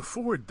 I can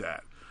afford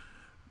that,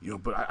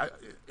 But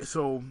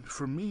so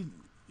for me,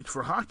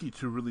 for hockey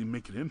to really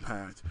make an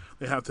impact,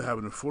 they have to have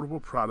an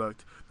affordable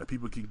product that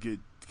people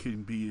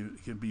can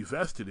be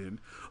vested in,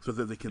 so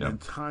that they can then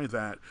tie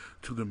that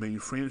to the main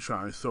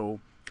franchise.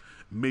 So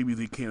maybe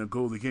they can't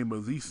go to the game, but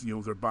at least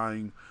they're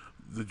buying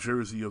the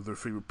jersey of their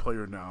favorite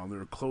player now.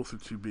 They're closer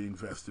to being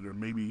vested, or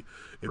maybe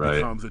it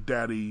becomes a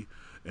daddy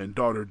and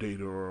daughter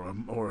date, or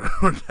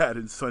dad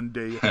and son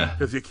date,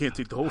 because you can't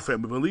take the whole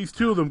family, but at least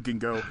 2 of them can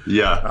go.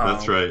 Yeah,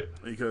 that's right.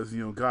 Because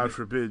God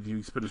forbid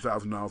you spend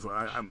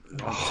 $1,000 on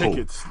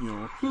tickets.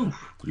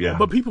 Yeah.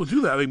 But people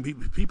do that. I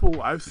mean,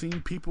 I've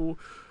seen people.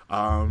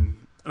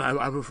 And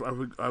I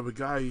have a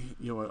guy,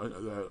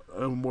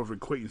 I'm more of an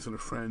acquaintance and a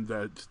friend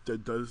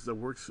that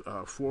works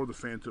for the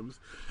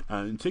Phantoms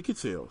in ticket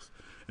sales,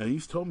 and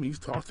he's told me he's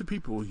talked to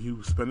people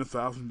who spend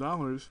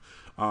 $1,000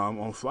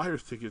 on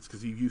Flyers tickets,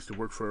 because he used to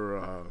work for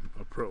a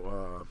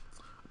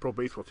pro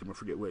baseball team, I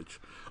forget which,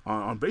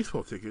 on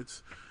baseball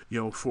tickets,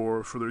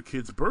 for their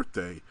kid's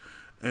birthday,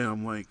 and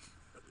I'm like,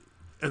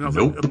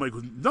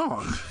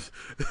 no,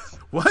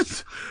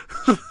 what?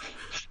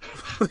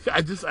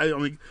 I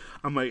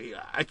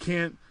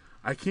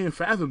can't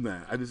fathom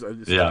that.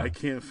 I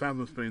can't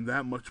fathom spending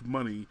that much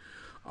money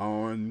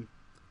on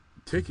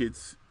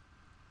tickets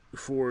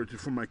for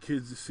my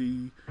kids to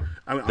see.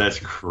 That's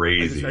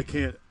crazy. I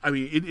can't. I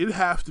mean, it'd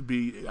have to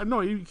be. No,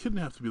 it couldn't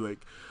have to be like.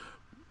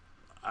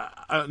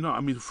 no,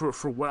 I mean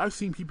for what I've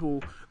seen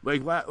people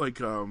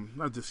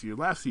not this year,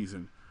 last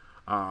season,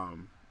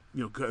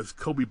 because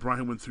Kobe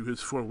Bryant went through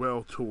his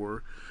farewell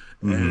tour,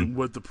 and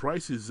what the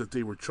prices that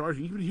they were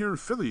charging, even here in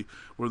Philly,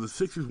 where the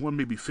Sixers won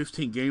maybe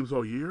 15 games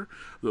all year,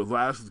 the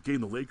last game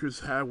the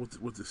Lakers had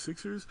with the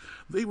Sixers,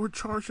 they were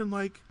charging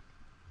like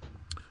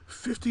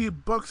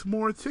 $50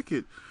 more a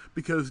ticket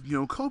because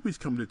Kobe's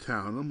coming to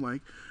town. I'm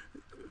like,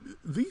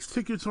 these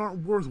tickets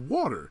aren't worth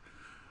water,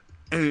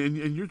 and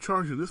you're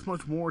charging this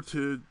much more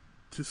to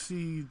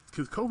see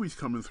because Kobe's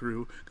coming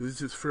through because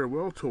it's his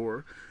farewell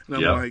tour, and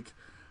I'm like,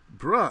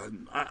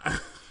 bruh,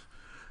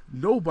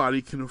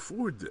 nobody can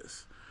afford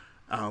this.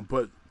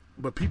 But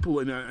people,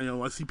 and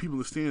I see people in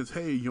the stands.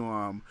 Hey,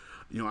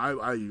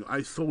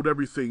 I sold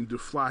everything to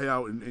fly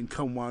out and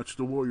come watch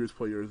the Warriors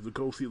players, to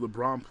go see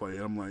LeBron play.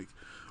 And I'm like,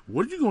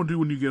 what are you gonna do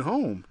when you get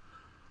home,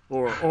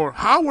 or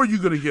how are you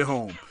gonna get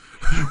home?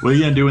 What are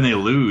you gonna do when they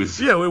lose?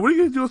 Yeah, what are you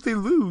gonna do if they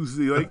lose?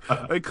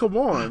 Like come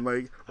on,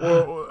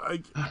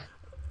 I'm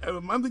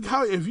thinking,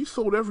 how if you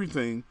sold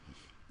everything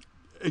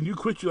and you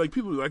quit, I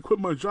quit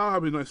my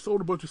job and I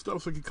sold a bunch of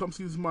stuff so I could come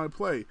see my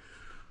play.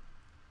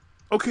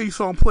 Okay, you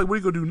saw him play. What are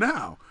you gonna do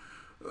now?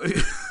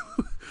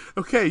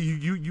 Okay,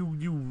 you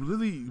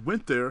really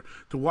went there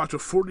to watch a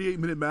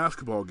 48-minute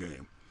basketball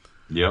game.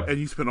 Yep. And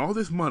you spent all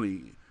this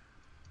money.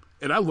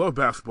 And I love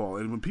basketball.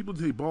 And when people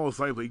say ball is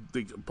life,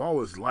 they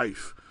ball is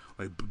life.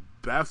 Like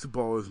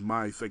basketball is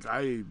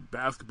I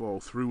basketball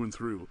through and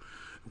through.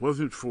 It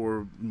wasn't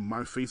for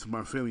my face and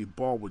my family.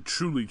 Ball would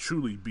truly,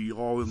 truly be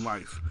all in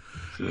life.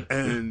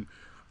 And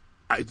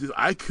I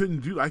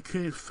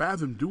can't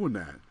fathom doing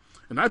that.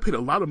 And I paid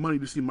a lot of money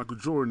to see Michael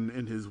Jordan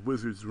in his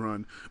Wizards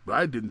run, but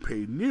I didn't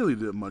pay nearly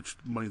that much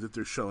money that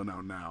they're shelling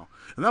out now.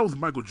 And that was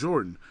Michael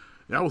Jordan.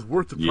 And that was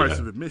worth the price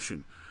of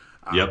admission.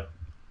 Yep.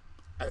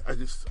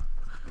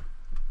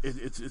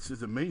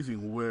 It's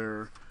amazing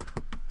where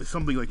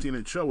something like the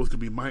NHL was going to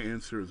be my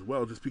answer as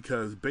well, just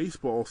because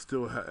baseball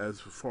still has, as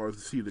far as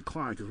the see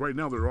decline, because right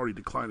now they're already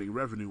declining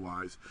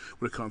revenue-wise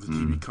when it comes to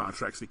TV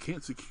contracts. They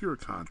can't secure a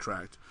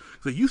contract.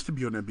 They used to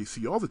be on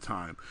NBC all the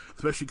time,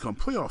 especially come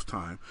playoff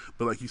time.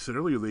 But like you said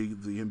earlier, the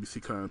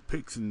NBC kind of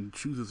picks and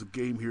chooses a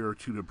game here or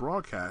two to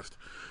broadcast,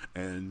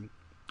 and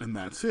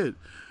that's it.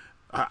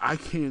 I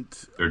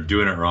can't. They're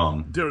doing it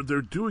wrong.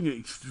 They're doing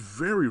it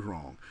very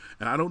wrong,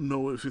 and I don't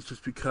know if it's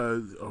just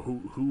because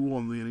who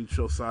on the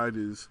NHL side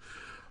is.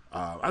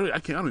 I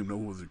don't even know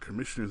what the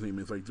commissioner's name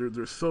is. Like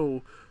they're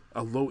so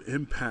a low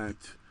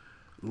impact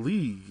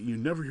league. You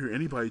never hear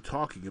anybody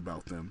talking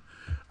about them.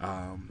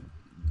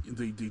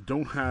 They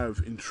don't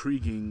have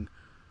intriguing.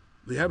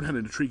 They haven't had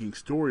an intriguing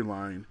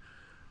storyline,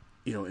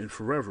 in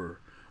forever.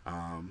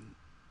 As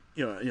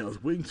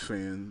Wings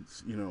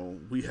fans,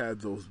 we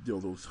had those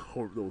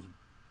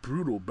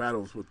brutal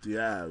battles with the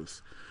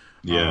Avs.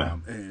 Yeah.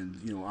 And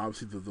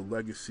obviously the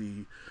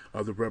legacy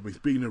of the Red Wings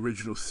being the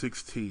original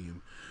 6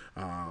 team.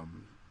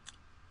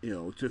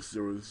 Just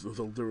there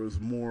was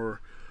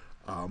more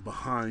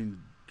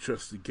behind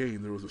just the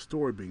game. There was a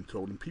story being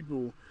told, and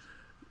people,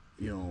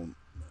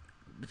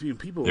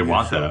 people they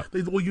want that.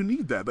 You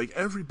need that. Like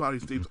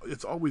everybody's,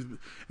 it's always,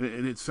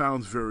 and it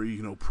sounds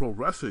very pro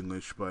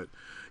wrestling-ish, but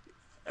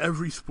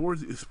every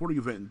sporting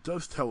event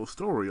does tell a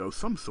story of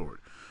some sort.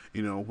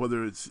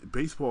 Whether it's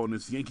baseball and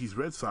it's Yankees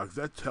Red Sox,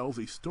 that tells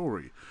a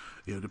story.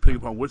 Depending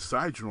upon which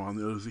side you're on,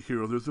 there's a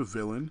hero, there's a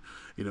villain.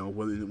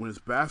 When it's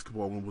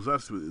basketball, when it was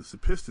us, it's the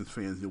Pistons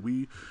fans.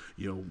 We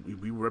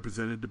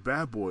represented the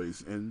bad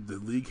boys, and the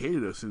league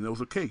hated us, and that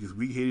was okay because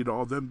we hated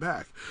all them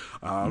back.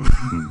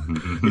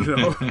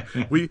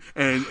 We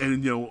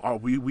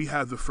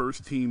had the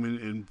first team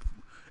in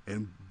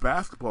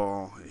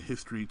basketball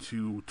history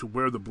to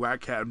wear the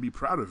black hat and be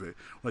proud of it.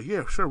 Like,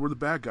 yeah, sure, we're the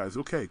bad guys.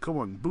 Okay, come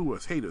on, boo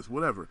us, hate us,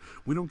 whatever.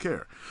 We don't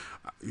care.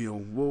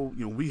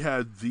 We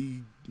had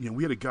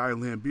we had a guy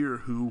Lambier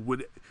who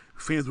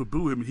fans would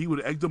boo him, and he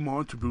would egg them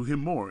on to boo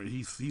him more. And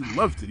he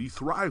loved it. He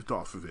thrived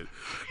off of it.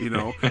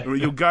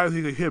 Guys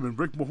like him and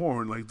Rick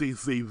Mahorn, like they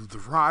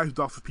thrived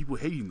off of people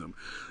hating them.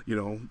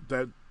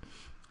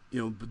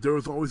 But there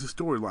was always a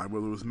storyline,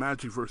 whether it was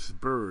Magic versus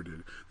Bird,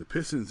 and the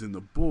Pistons and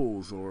the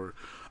Bulls, or,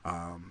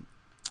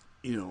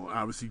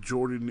 obviously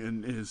Jordan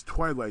in his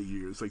twilight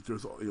years. Like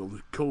there's,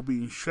 Kobe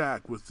and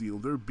Shaq with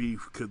their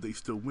beef. Could they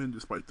still win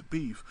despite the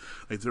beef?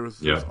 Like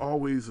there's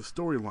always a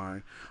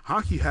storyline.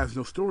 Hockey has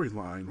no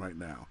storyline right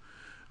now.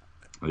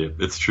 Yeah,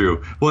 it's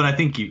true. Well, and I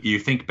think you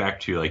think back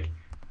to like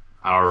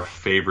our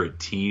favorite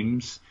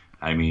teams.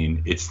 I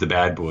mean, it's the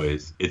bad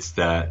boys. It's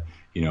that.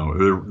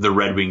 The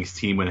Red Wings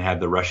team when they had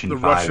the Russian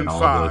Five and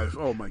all of those.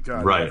 Oh my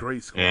God! Right.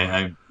 Great squad.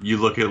 And you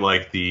look at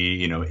like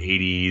the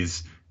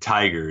 80s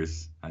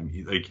Tigers. I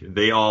mean, like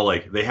they all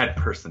they had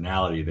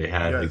personality. They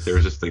had there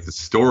was just like the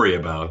story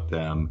about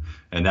them,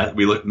 and that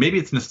we look. Maybe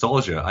it's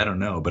nostalgia. I don't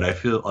know, but I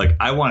feel like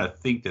I want to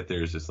think that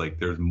there's just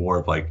there's more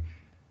of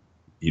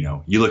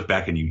you look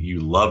back and you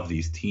love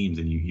these teams,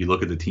 and you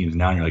look at the teams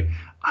now and you're like,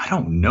 I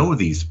don't know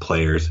these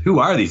players. Who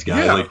are these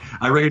guys? Yeah.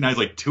 I recognize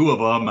 2 of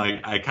them.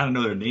 I kind of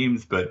know their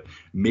names, but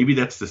maybe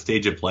that's the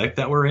stage of life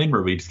that we're in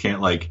where we just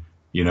can't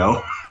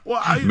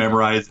Well,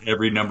 memorize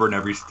every number and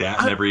every stat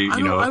and every, I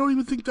don't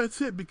even think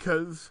that's it,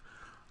 because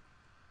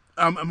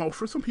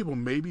for some people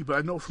maybe, but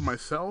I know for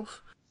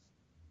myself,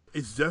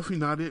 it's definitely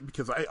not it,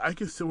 because I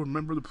can still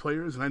remember the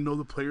players, and I know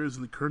the players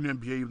in the current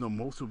NBA, even though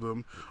most of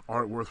them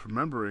aren't worth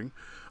remembering.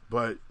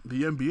 But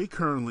the NBA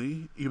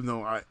currently, even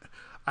though I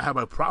have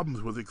my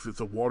problems with it because it's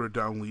a watered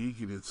down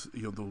league, and it's,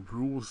 the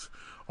rules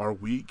are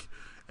weak,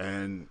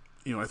 and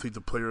I think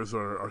the players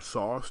are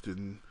soft,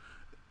 and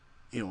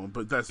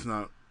but that's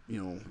not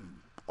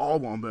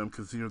all on them,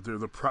 because they're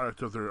the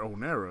product of their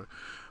own era.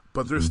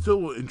 But there's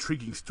still an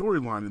intriguing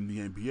storyline in the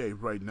NBA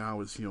right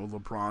now. It's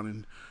LeBron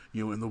and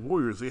and the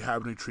Warriors. They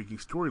have an intriguing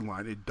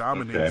storyline. It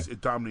dominates. Okay.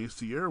 It dominates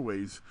the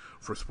airways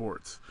for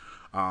sports.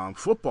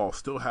 Football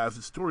still has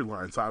its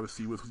storylines,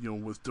 obviously, with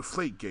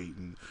Deflategate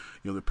and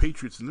the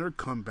Patriots and their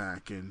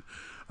comeback, and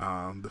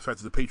the fact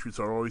that the Patriots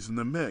are always in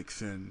the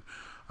mix, and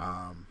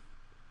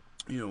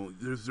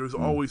there's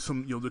always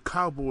some, the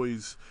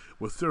Cowboys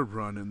with their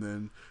run, and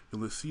then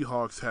the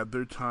Seahawks had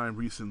their time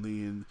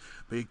recently, and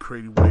they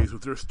created waves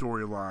with their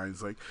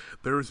storylines. Like,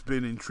 there's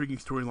been intriguing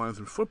storylines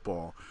in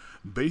football.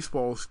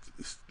 Baseball's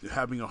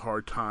having a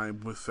hard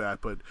time with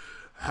that, but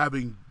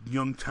having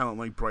young talent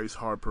like Bryce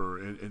Harper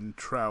and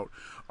Trout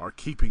are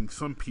keeping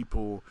some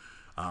people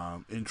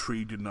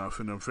intrigued enough,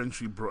 and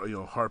eventually,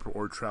 Harper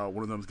or Trout,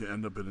 one of them is going to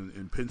end up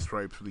in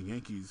pinstripes for the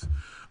Yankees,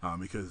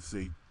 because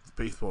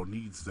baseball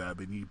needs that.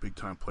 They need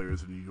big-time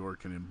players in New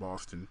York and in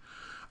Boston.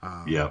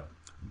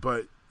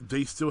 But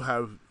they still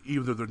have,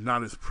 even though they're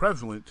not as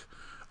prevalent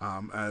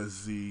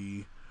as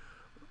the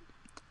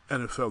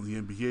NFL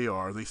and the NBA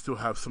are, they still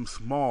have some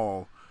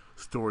small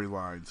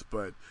storylines.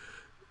 But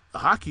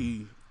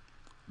hockey,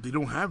 they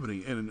don't have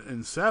any.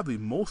 And sadly,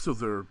 most of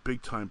their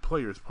big-time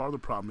players, part of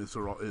the problem is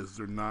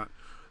they're not,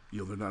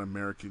 they're not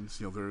Americans.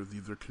 They're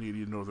either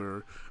Canadian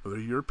or they're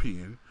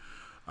European.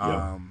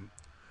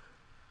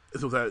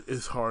 So that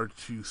is hard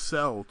to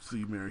sell to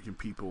the American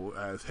people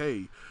as,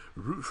 hey,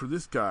 root for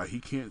this guy.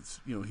 He can't,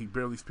 he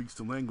barely speaks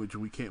the language,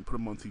 and we can't put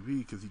him on TV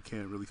because he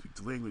can't really speak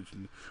the language,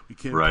 and we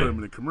can't put him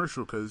in a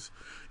commercial because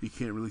he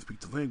can't really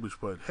speak the language.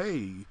 But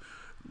hey,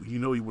 you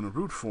want to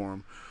root for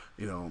him.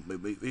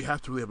 They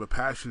have to really have a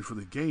passion for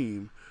the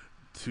game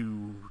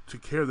to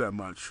care that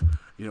much,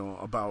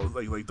 about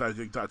like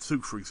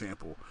Datsuk, for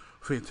example.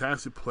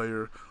 Fantastic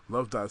player,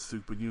 love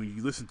Datsuk, but you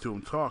listen to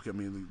him talk. I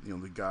mean,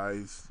 the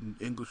guy's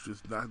English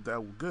is not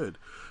that good,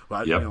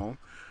 but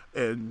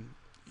and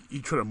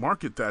you try to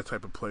market that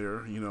type of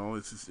player,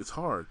 it's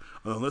hard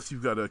unless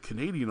you've got a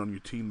Canadian on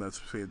your team that's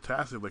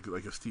fantastic,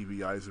 like a Stevie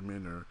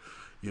Yzerman or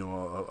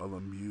a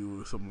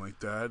Lemieux or something like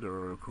that,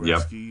 or a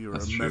Gretzky or a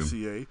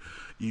Messier.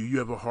 You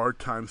have a hard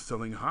time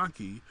selling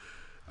hockey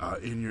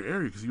in your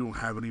area because you don't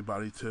have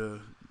anybody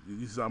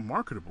it's not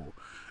marketable.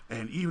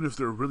 And even if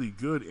they're really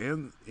good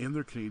and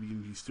they're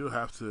Canadian, you still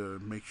have to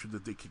make sure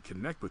that they can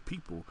connect with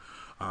people.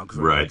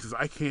 Because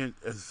I can't,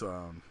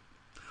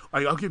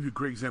 I'll give you a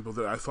great example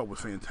that I thought was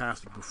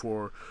fantastic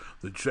before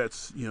the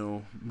Jets,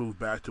 moved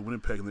back to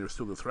Winnipeg and they were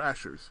still the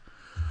Thrashers.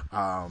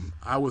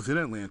 I was in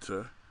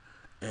Atlanta,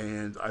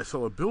 and I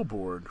saw a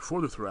billboard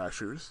for the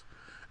Thrashers,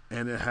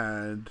 and it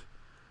had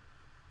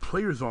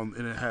players on,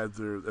 and it had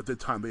at the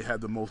time they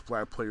had the most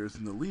black players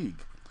in the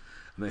league,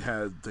 and they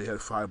had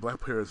 5 black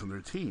players on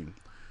their team.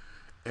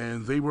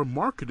 And they were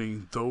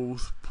marketing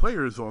those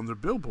players on their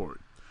billboard,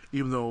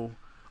 even though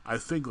I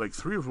think like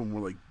 3 of them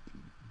were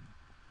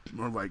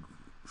like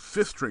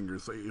fifth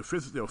stringers, like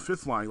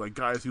fifth line, like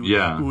guys who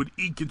would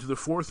eke into the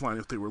 4th line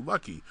if they were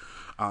lucky.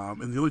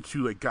 And the other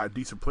 2 got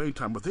decent playing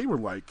time, but they were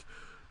like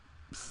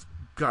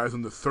guys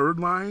on the 3rd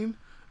line,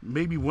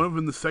 maybe one of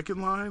them in the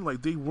 2nd line.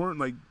 Like they weren't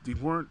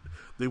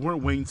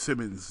Wayne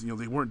Simmons,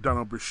 they weren't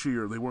Donald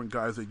Brashear, they weren't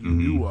guys that you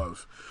knew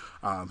of.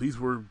 These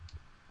were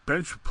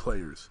bench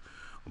players.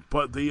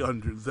 But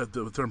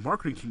their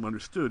marketing team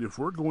understood, if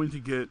we're going to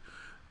get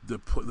the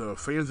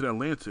fans in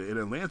Atlanta,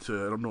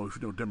 I don't know if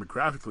you know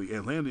demographically,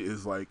 Atlanta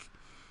is like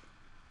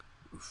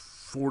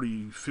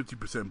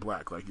 40-50%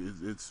 black. Like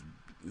it's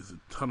a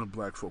ton of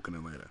black folk in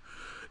Atlanta.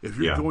 If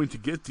you're going to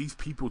get these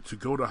people to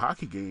go to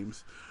hockey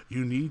games,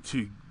 you need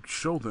to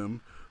show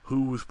them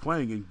who was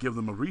playing and give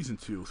them a reason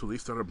to. So they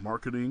started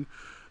marketing,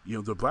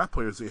 the black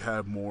players they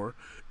had more,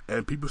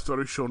 and people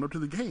started showing up to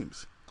the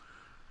games.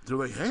 They're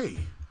like,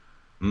 hey.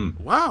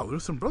 Wow,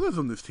 there's some brothers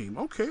on this team.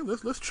 Okay,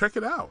 let's check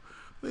it out.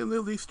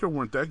 They still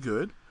weren't that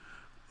good,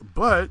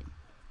 but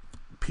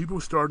people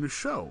were starting to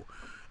show,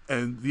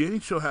 and the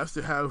NHL has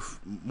to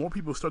have more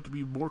people start to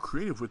be more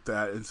creative with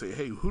that and say,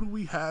 hey, who do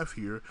we have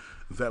here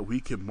that we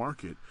can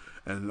market?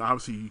 And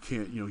obviously, you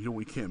can't,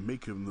 we can't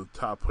make him the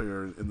top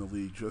player in the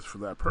league just for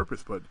that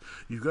purpose. But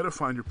you've got to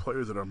find your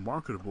players that are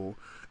marketable,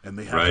 and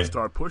they have to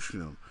start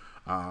pushing them.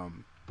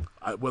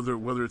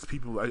 Whether it's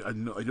people, I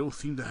don't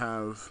seem to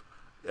have.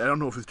 I don't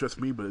know if it's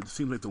just me, but it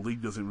seems like the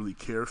league doesn't really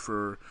care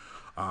for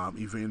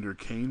Evander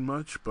Kane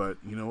much. But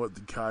you know what?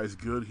 The guy's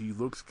good. He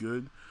looks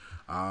good.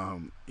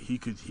 He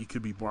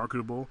could be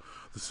marketable.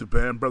 The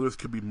Subban brothers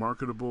could be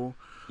marketable.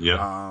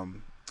 Yeah.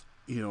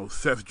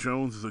 Seth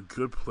Jones is a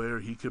good player.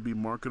 He could be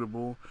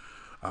marketable.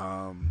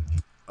 I'm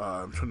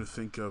trying to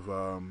think of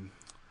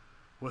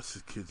what's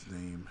the kid's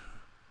name.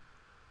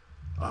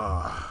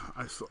 I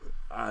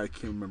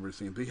can't remember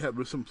his name.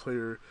 There's some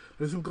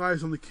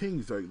guys on the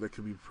Kings that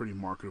could be pretty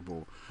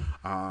marketable.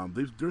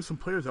 There's some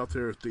players out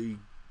there, if they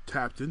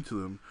tapped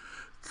into them,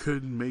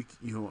 could make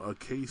a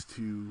case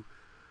to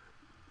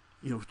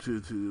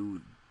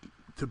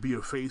to be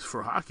a face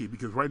for hockey,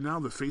 because right now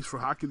the face for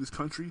hockey in this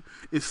country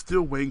is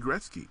still Wayne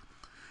Gretzky,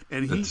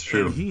 and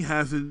he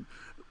hasn't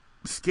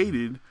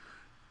skated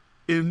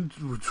in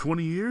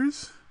 20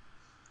 years.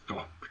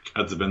 Oh,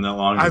 has it been that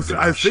long? I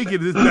think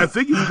it is. I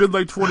think it's been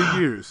like 20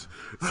 years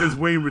since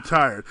Wayne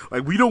retired.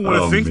 Like, we don't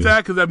want to think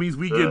that, because that means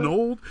we getting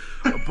old.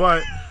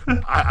 But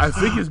I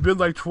think it's been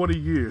like 20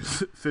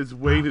 years since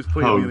Wayne has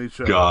played in the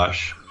NHL. Oh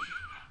gosh!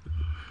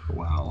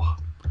 Wow.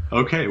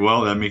 Okay,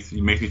 well, that makes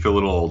me feel a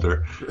little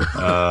older.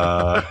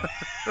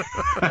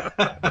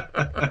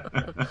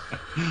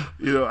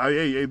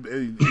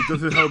 It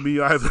doesn't help me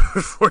either.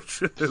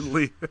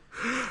 Unfortunately,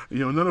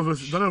 none of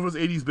us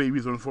 '80s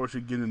babies are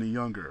unfortunately getting any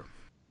younger.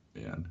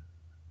 Man.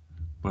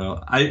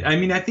 Well, I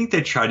mean, I think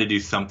they tried to do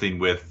something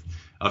with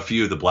a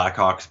few of the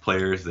Blackhawks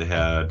players. They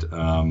had,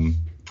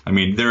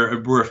 there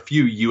were a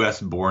few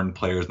U.S.-born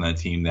players on that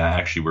team that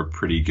actually were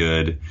pretty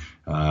good.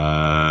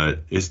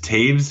 Is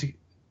Taves?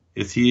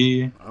 Is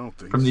he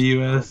from the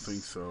U.S.? I don't think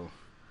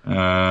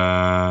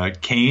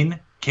so.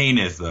 Kane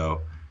is,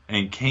 though.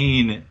 And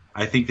Kane,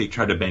 I think they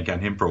tried to bank on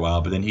him for a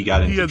while, but then he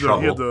got into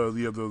trouble.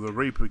 He had the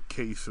rape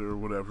case or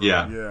whatever.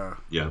 Yeah.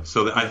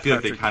 So I feel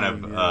like they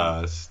kind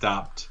of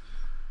stopped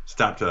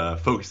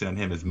focusing on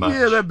him as much.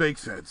 Yeah, that makes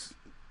sense.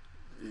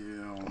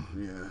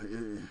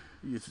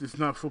 It's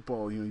not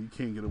football. You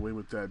can't get away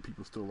with that.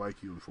 People still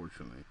like you,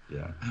 unfortunately.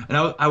 Yeah.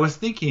 And I was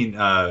thinking,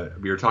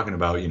 we were talking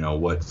about,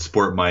 what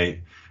sport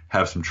might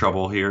have some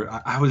trouble here.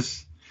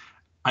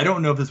 I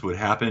don't know if this would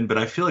happen, but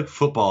I feel like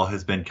football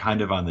has been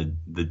kind of on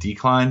the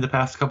decline the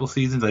past couple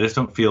seasons. I just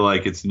don't feel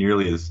like it's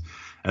nearly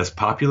as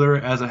popular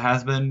as it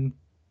has been,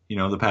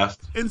 the past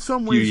in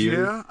some ways, few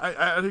years. Yeah.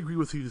 I'd agree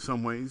with you in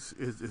some ways.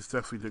 It's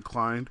definitely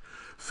declined.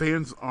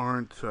 Fans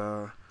aren't,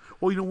 well,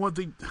 you know what?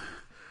 They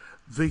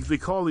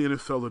call the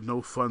NFL the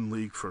no fun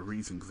league for a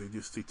reason,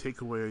 because they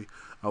take away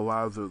a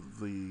lot of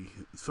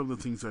some of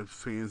the things that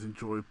fans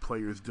enjoy,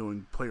 players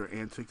doing, player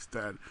antics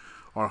that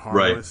are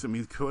harmless. Right. I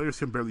mean, players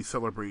can barely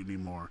celebrate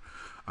anymore.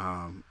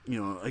 Like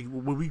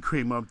when we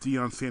came up,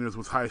 Deion Sanders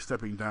was high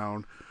stepping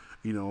down,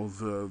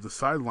 the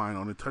sideline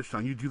on a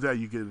touchdown. You do that,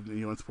 you get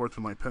a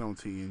sportsmanlike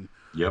penalty, and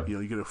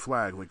you get a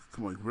flag. Like,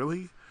 come on,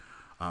 really?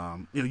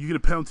 You get a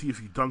penalty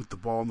if you dunk the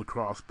ball in the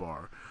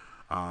crossbar.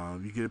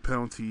 You get a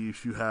penalty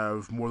if you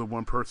have more than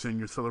one person in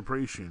your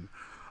celebration.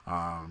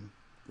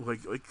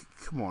 Like,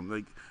 come on,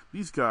 like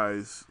these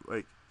guys.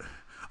 Like,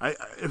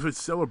 if a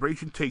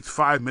celebration takes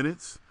 5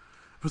 minutes.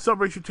 If a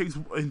celebration takes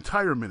an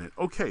entire minute,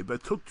 okay,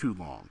 that took too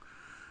long.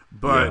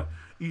 But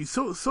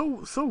so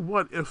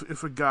what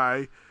if a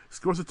guy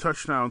scores a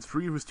touchdown,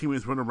 3 of his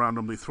teammates run around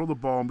him, they throw the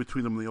ball in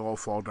between them, and they all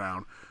fall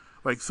down?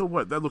 Like, so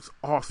what? That looks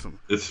awesome.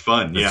 It's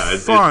fun.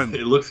 It's fun.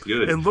 It looks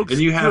good. And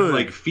you have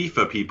like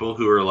FIFA people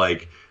who are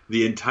like,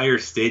 the entire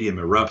stadium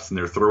erupts and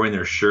they're throwing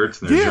their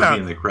shirts and they're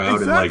jumping in the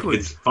crowd, exactly. And like,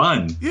 it's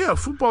fun. Yeah,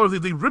 footballers,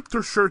 they rip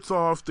their shirts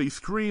off, they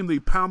scream, they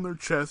pound their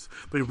chests,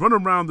 they run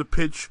around the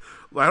pitch.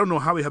 I don't know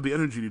how they have the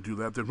energy to do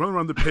that. They run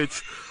around the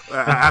pitch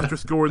after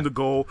scoring the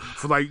goal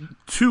for like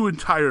 2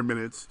 entire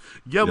minutes,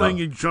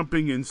 yelling and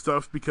jumping and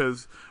stuff,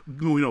 because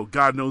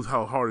God knows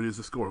how hard it is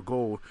to score a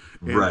goal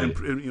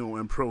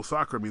in pro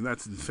soccer. I mean,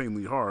 that's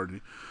insanely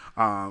hard.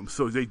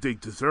 So they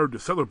deserve to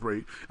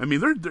celebrate. I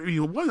mean,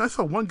 I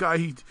saw one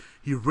guy,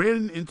 he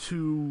ran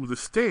into the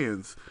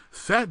stands,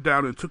 sat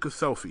down, and took a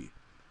selfie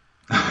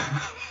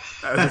as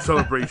a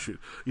celebration.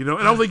 And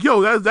I was like,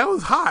 yo, that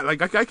was hot.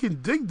 Like, I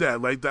can dig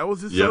that. Like, that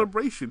was his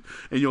celebration.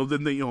 And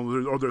then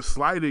they're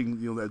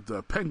sliding,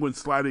 that penguin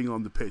sliding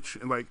on the pitch,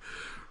 and like,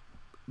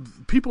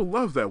 people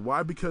love that.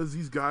 Why? Because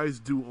these guys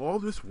do all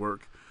this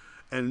work,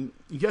 and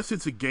yes,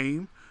 it's a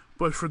game,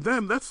 but for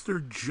them, that's their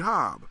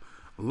job.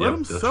 Let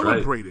them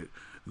celebrate it.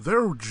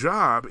 Their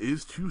job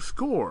is to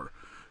score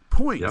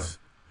points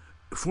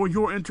for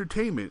your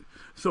entertainment.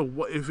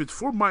 So if it's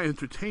for my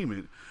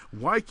entertainment,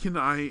 why can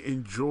I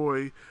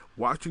enjoy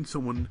watching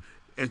someone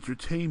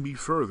entertain me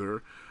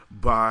further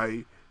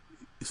by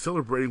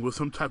celebrating with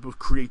some type of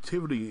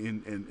creativity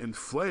and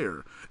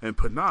flair and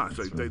panache?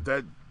 Like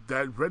that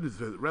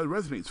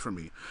resonates for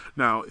me.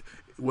 Now,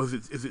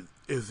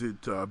 is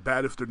it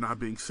bad if they're not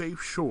being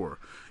safe? Sure.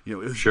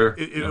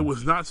 It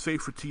was not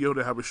safe for T.O.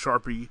 to have a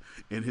Sharpie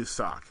in his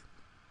sock.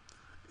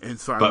 And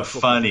but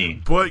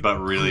funny, but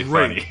really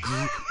funny.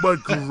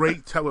 But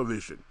great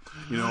television.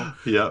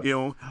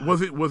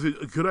 Was it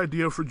a good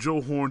idea for Joe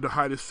Horn to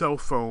hide his cell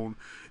phone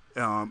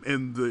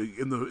in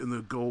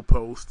the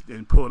goalpost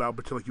and pull it out,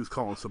 pretend like he was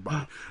calling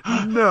somebody?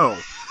 No,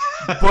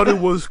 but it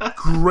was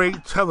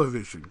great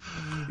television.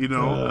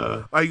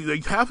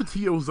 Like half of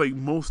T.O.'s like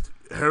most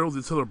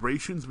heralded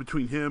celebrations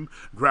between him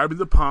grabbing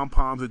the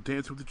pom-poms and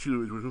dancing with the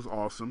cheerleaders, which was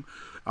awesome,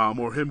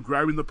 or him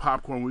grabbing the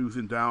popcorn when he was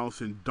in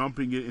Dallas and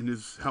dumping it in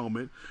his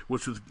helmet,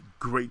 which was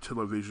great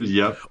television.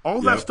 Yep.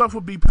 All that stuff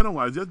would be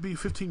penalized. That'd be a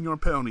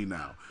 15-yard penalty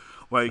now.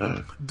 Like,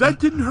 that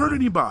didn't hurt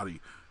anybody.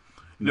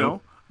 You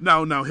know?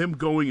 Now him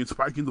going and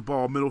spiking the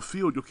ball middle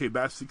field, okay,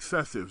 that's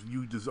excessive.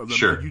 You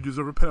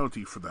deserve a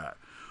penalty for that.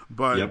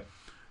 But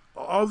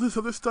all this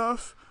other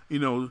stuff, you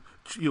know,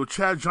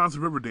 Chad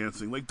Johnson river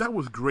dancing, like, that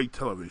was great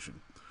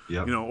television.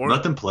 Yeah. You know, or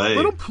let them play.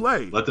 Let them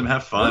play. Let them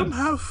have fun. Let them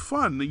have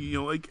fun. You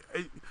know, like,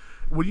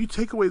 when you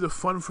take away the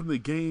fun from the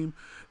game,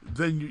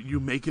 then you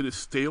make it a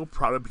stale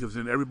product because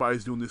then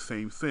everybody's doing the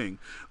same thing.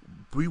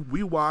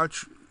 We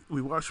watch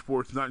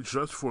sports not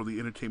just for the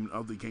entertainment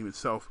of the game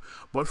itself,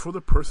 but for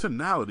the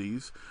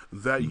personalities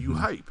that you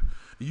hype.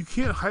 You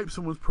can't hype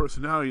someone's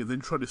personality and then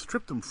try to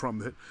strip them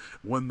from it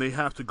when they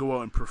have to go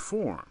out and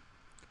perform.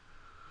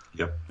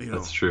 Yep, you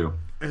that's know, true.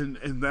 And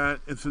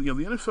so you know,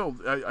 the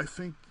NFL, I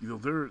think, you know,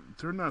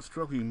 they're not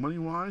struggling money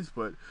wise,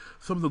 but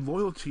some of the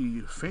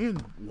loyalty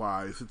fan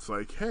wise, it's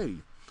like, hey,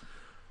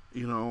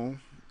 you know,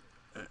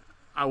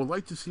 I would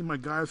like to see my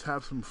guys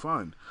have some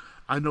fun.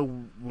 I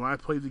know when I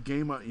play the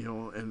game, you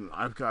know, and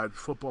I've got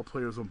football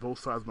players on both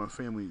sides of my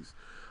families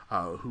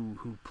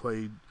who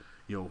played,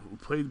 you know, who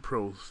played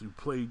pros, who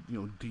played,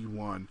 you know,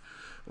 D1.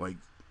 Like,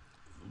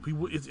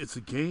 it's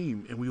a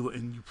game,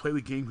 and you play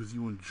the game because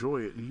you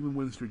enjoy it, and even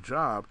when it's your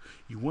job,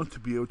 you want to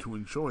be able to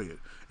enjoy it.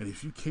 And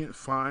if you can't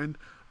find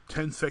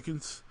 10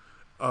 seconds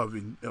of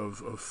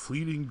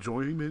fleeting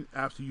enjoyment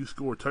after you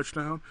score a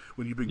touchdown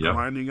when you've been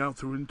grinding out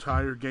through an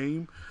entire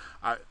game,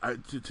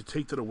 to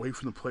take that away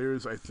from the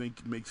players, I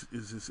think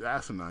is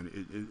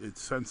asinine.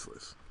 It's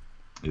senseless.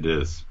 It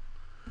is.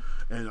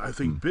 And I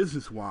think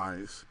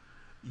business-wise,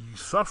 you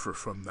suffer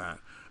from that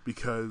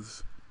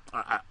because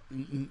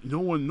no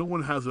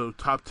one has a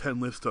top 10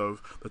 list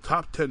of the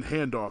top 10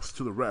 handoffs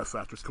to the ref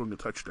after scoring a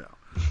touchdown.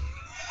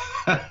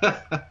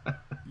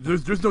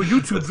 There's no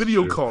YouTube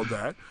video called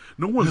that.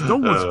 No one's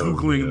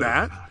Googling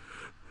that.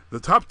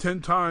 The top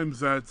 10 times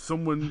that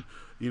someone,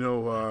 he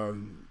just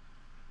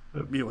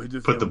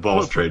put the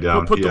ball straight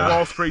down. Put the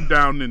ball straight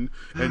down and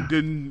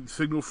didn't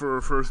signal for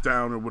a first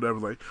down or whatever,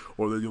 like,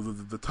 or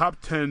the top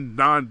 10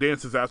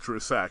 non-dances after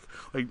a sack.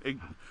 Like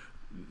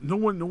no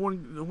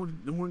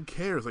one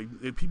cares.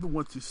 Like, people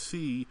want to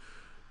see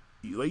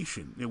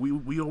elation, and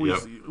we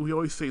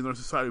always say in our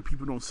society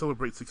people don't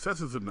celebrate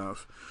successes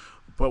enough.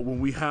 But when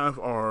we have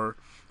our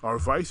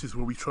vices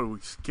where we try to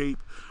escape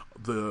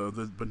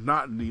the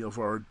monotony of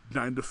our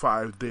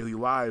 9-to-5 daily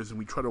lives, and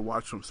we try to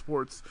watch some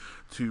sports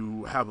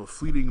to have a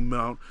fleeting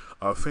amount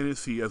of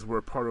fantasy as we're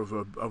a part of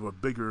a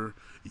bigger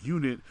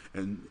unit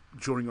and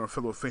joining our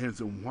fellow fans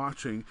and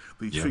watching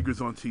these figures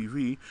on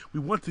TV,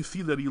 we want to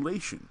see that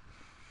elation.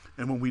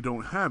 And when we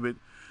don't have it,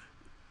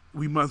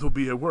 we might as well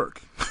be at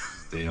work.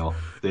 Stale,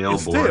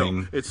 it's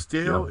boring. It's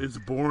stale. It's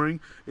boring.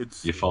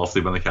 You fall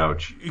asleep on the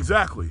couch.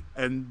 Exactly,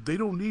 and they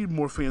don't need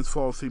more fans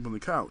fall asleep on the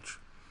couch.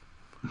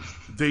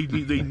 They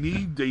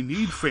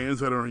need fans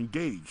that are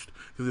engaged,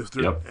 because if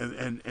they're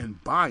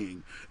and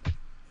buying,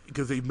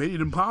 because they've made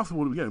it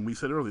impossible. Again, we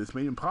said earlier, it's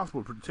made it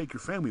impossible to take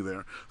your family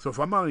there. So if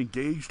I'm not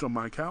engaged on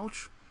my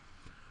couch,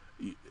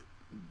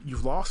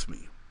 you've lost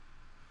me.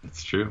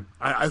 It's true.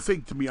 I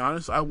think, to be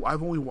honest, I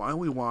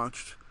only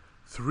watched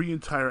 3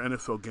 entire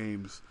NFL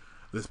games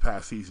this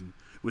past season,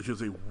 which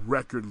is a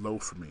record low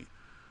for me.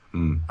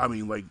 I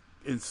mean, like,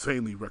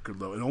 insanely record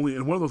low.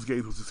 And one of those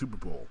games was the Super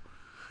Bowl.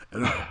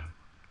 And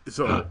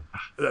so,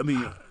 I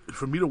mean,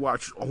 for me to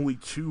watch only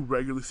 2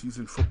 regular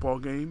season football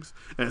games,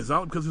 and it's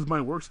not because it's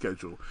my work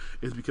schedule,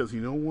 it's because, you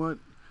know what,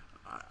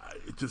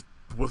 it just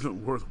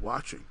wasn't worth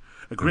watching.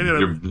 And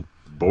granted, you're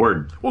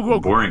bored.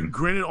 Boring.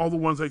 Granted, all the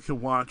ones I can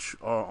watch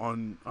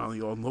on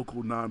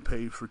local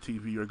non-paid for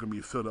TV are going to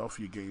be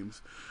Philadelphia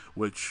games,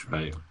 which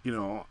the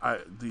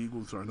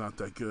Eagles are not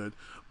that good.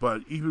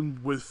 But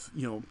even with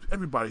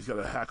everybody's got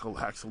a hack a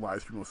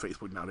live stream on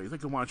Facebook nowadays. I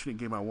can watch any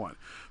game I want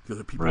because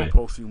the people are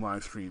posting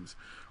live streams.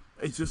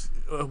 It's just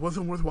it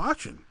wasn't worth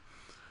watching.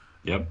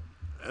 Yep.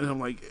 And I'm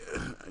like,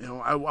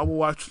 I will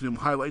watch some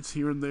highlights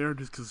here and there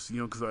just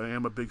because I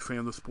am a big fan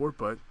of the sport.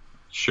 But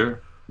sure.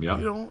 Yeah.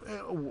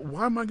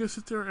 Why am I going to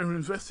sit there and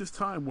invest this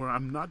time where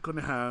I'm not going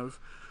to have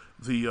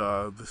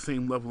the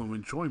same level of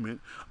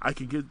enjoyment? I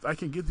can get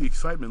the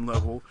excitement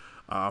level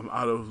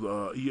out of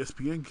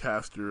ESPN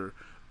caster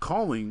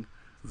calling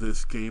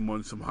this game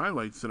on some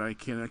highlights that I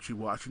can't actually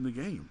watch in the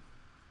game.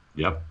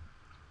 Yep,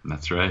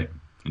 that's right.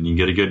 And you can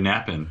get a good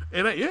nap in.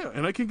 And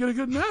I can get a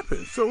good nap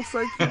in. So it's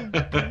like,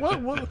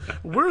 what?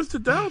 Where's the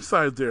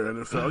downside there,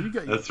 NFL?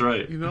 That's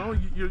right.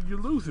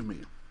 You're losing me.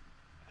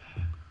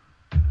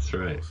 That's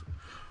right.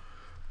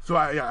 So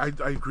I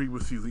agree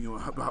with you.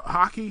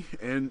 Hockey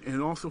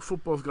and also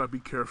football's got to be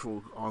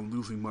careful on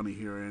losing money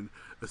here, and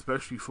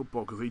especially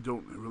football because they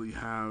don't really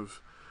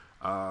have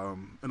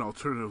an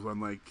alternative.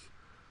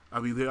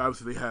 They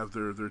obviously have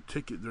their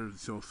ticket, their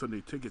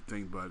Sunday ticket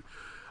thing, but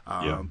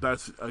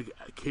that's a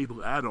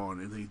cable add-on,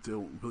 and they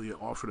don't really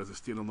offer it as a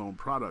standalone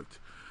product.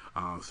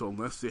 So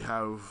unless they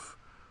have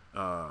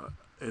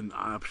an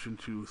option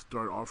to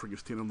start offering a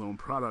standalone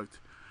product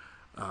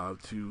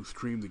to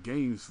stream the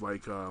games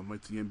like the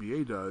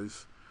NBA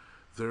does,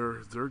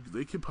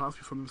 they could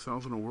possibly find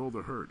themselves in a world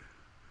of hurt.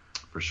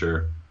 For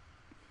sure.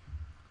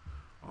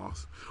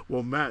 Awesome.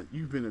 Well, Matt,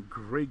 you've been a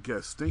great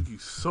guest. Thank you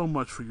so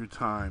much for your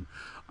time.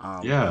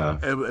 Yeah.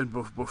 And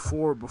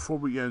before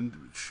we end,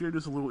 share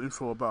just a little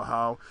info about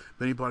how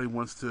if anybody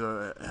wants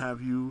to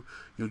have you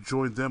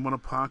join them on a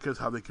podcast,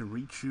 how they can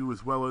reach you,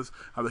 as well as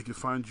how they can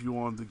find you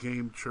on the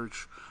Game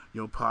Church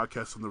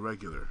podcast on the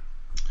regular.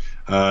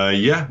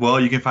 Yeah. Well,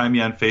 you can find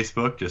me on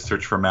Facebook. Just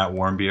search for Matt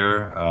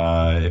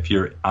Warmbier. If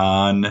you're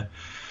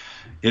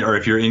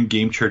if you're in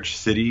Game Church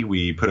City,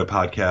 we put a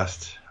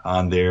podcast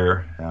on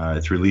there.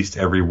 It's released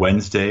every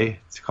Wednesday.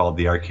 It's called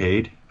The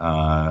Arcade.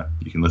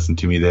 You can listen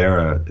to me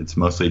there. It's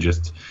mostly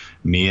just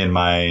me and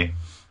my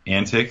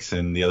antics,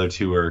 and the other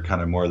two are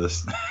kind of more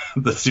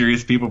the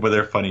serious people, but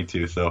they're funny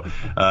too. So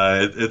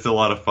it's a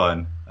lot of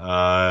fun.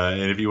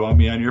 And if you want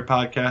me on your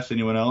podcast,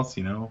 anyone else,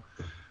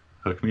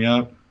 hook me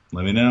up.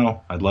 Let me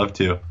know. I'd love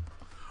to.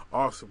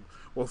 Awesome.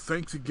 Well,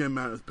 thanks again,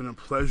 Matt. It's been a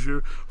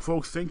pleasure.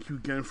 Folks, thank you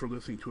again for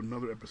listening to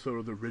another episode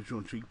of the Original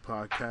Geek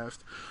Podcast.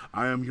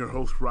 I am your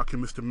host, Rockin'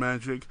 Mr.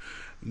 Magic.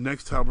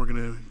 Next time, we're going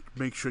to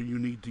make sure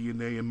Unique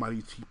DNA and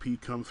Mighty TP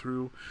come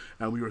through.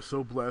 And we are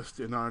so blessed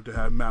and honored to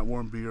have Matt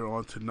Warmbier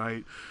on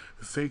tonight.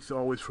 Thanks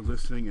always for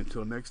listening.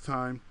 Until next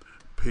time,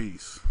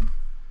 peace.